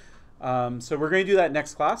 Okay, so we're going to do that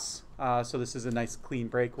next class. So this is a nice clean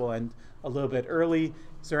break. We'll end a little bit early.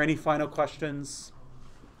 Is there any final questions?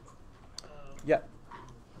 Yeah.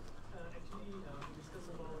 Actually, we discussed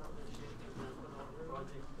about the shared example of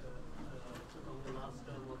project from the last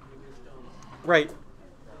term or previous term. Right.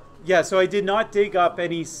 Yeah, so I did not dig up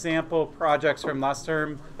any sample projects from last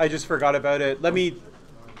term. I just forgot about it. Let me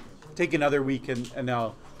take another week and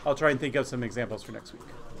I'll try and think of some examples for next week.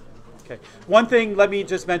 Okay. One thing, let me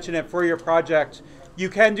just mention it for your project. You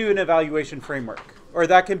can do an evaluation framework, or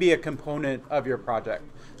that can be a component of your project.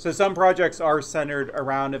 So some projects are centered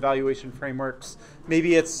around evaluation frameworks.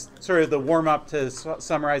 Maybe it's sort of the warm-up to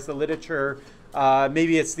summarize the literature.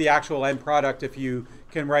 Maybe it's the actual end product if you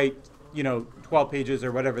can write 12 pages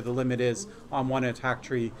or whatever the limit is on one attack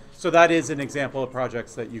tree. So that is an example of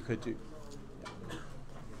projects that you could do.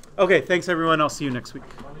 Okay, thanks everyone. I'll see you next week.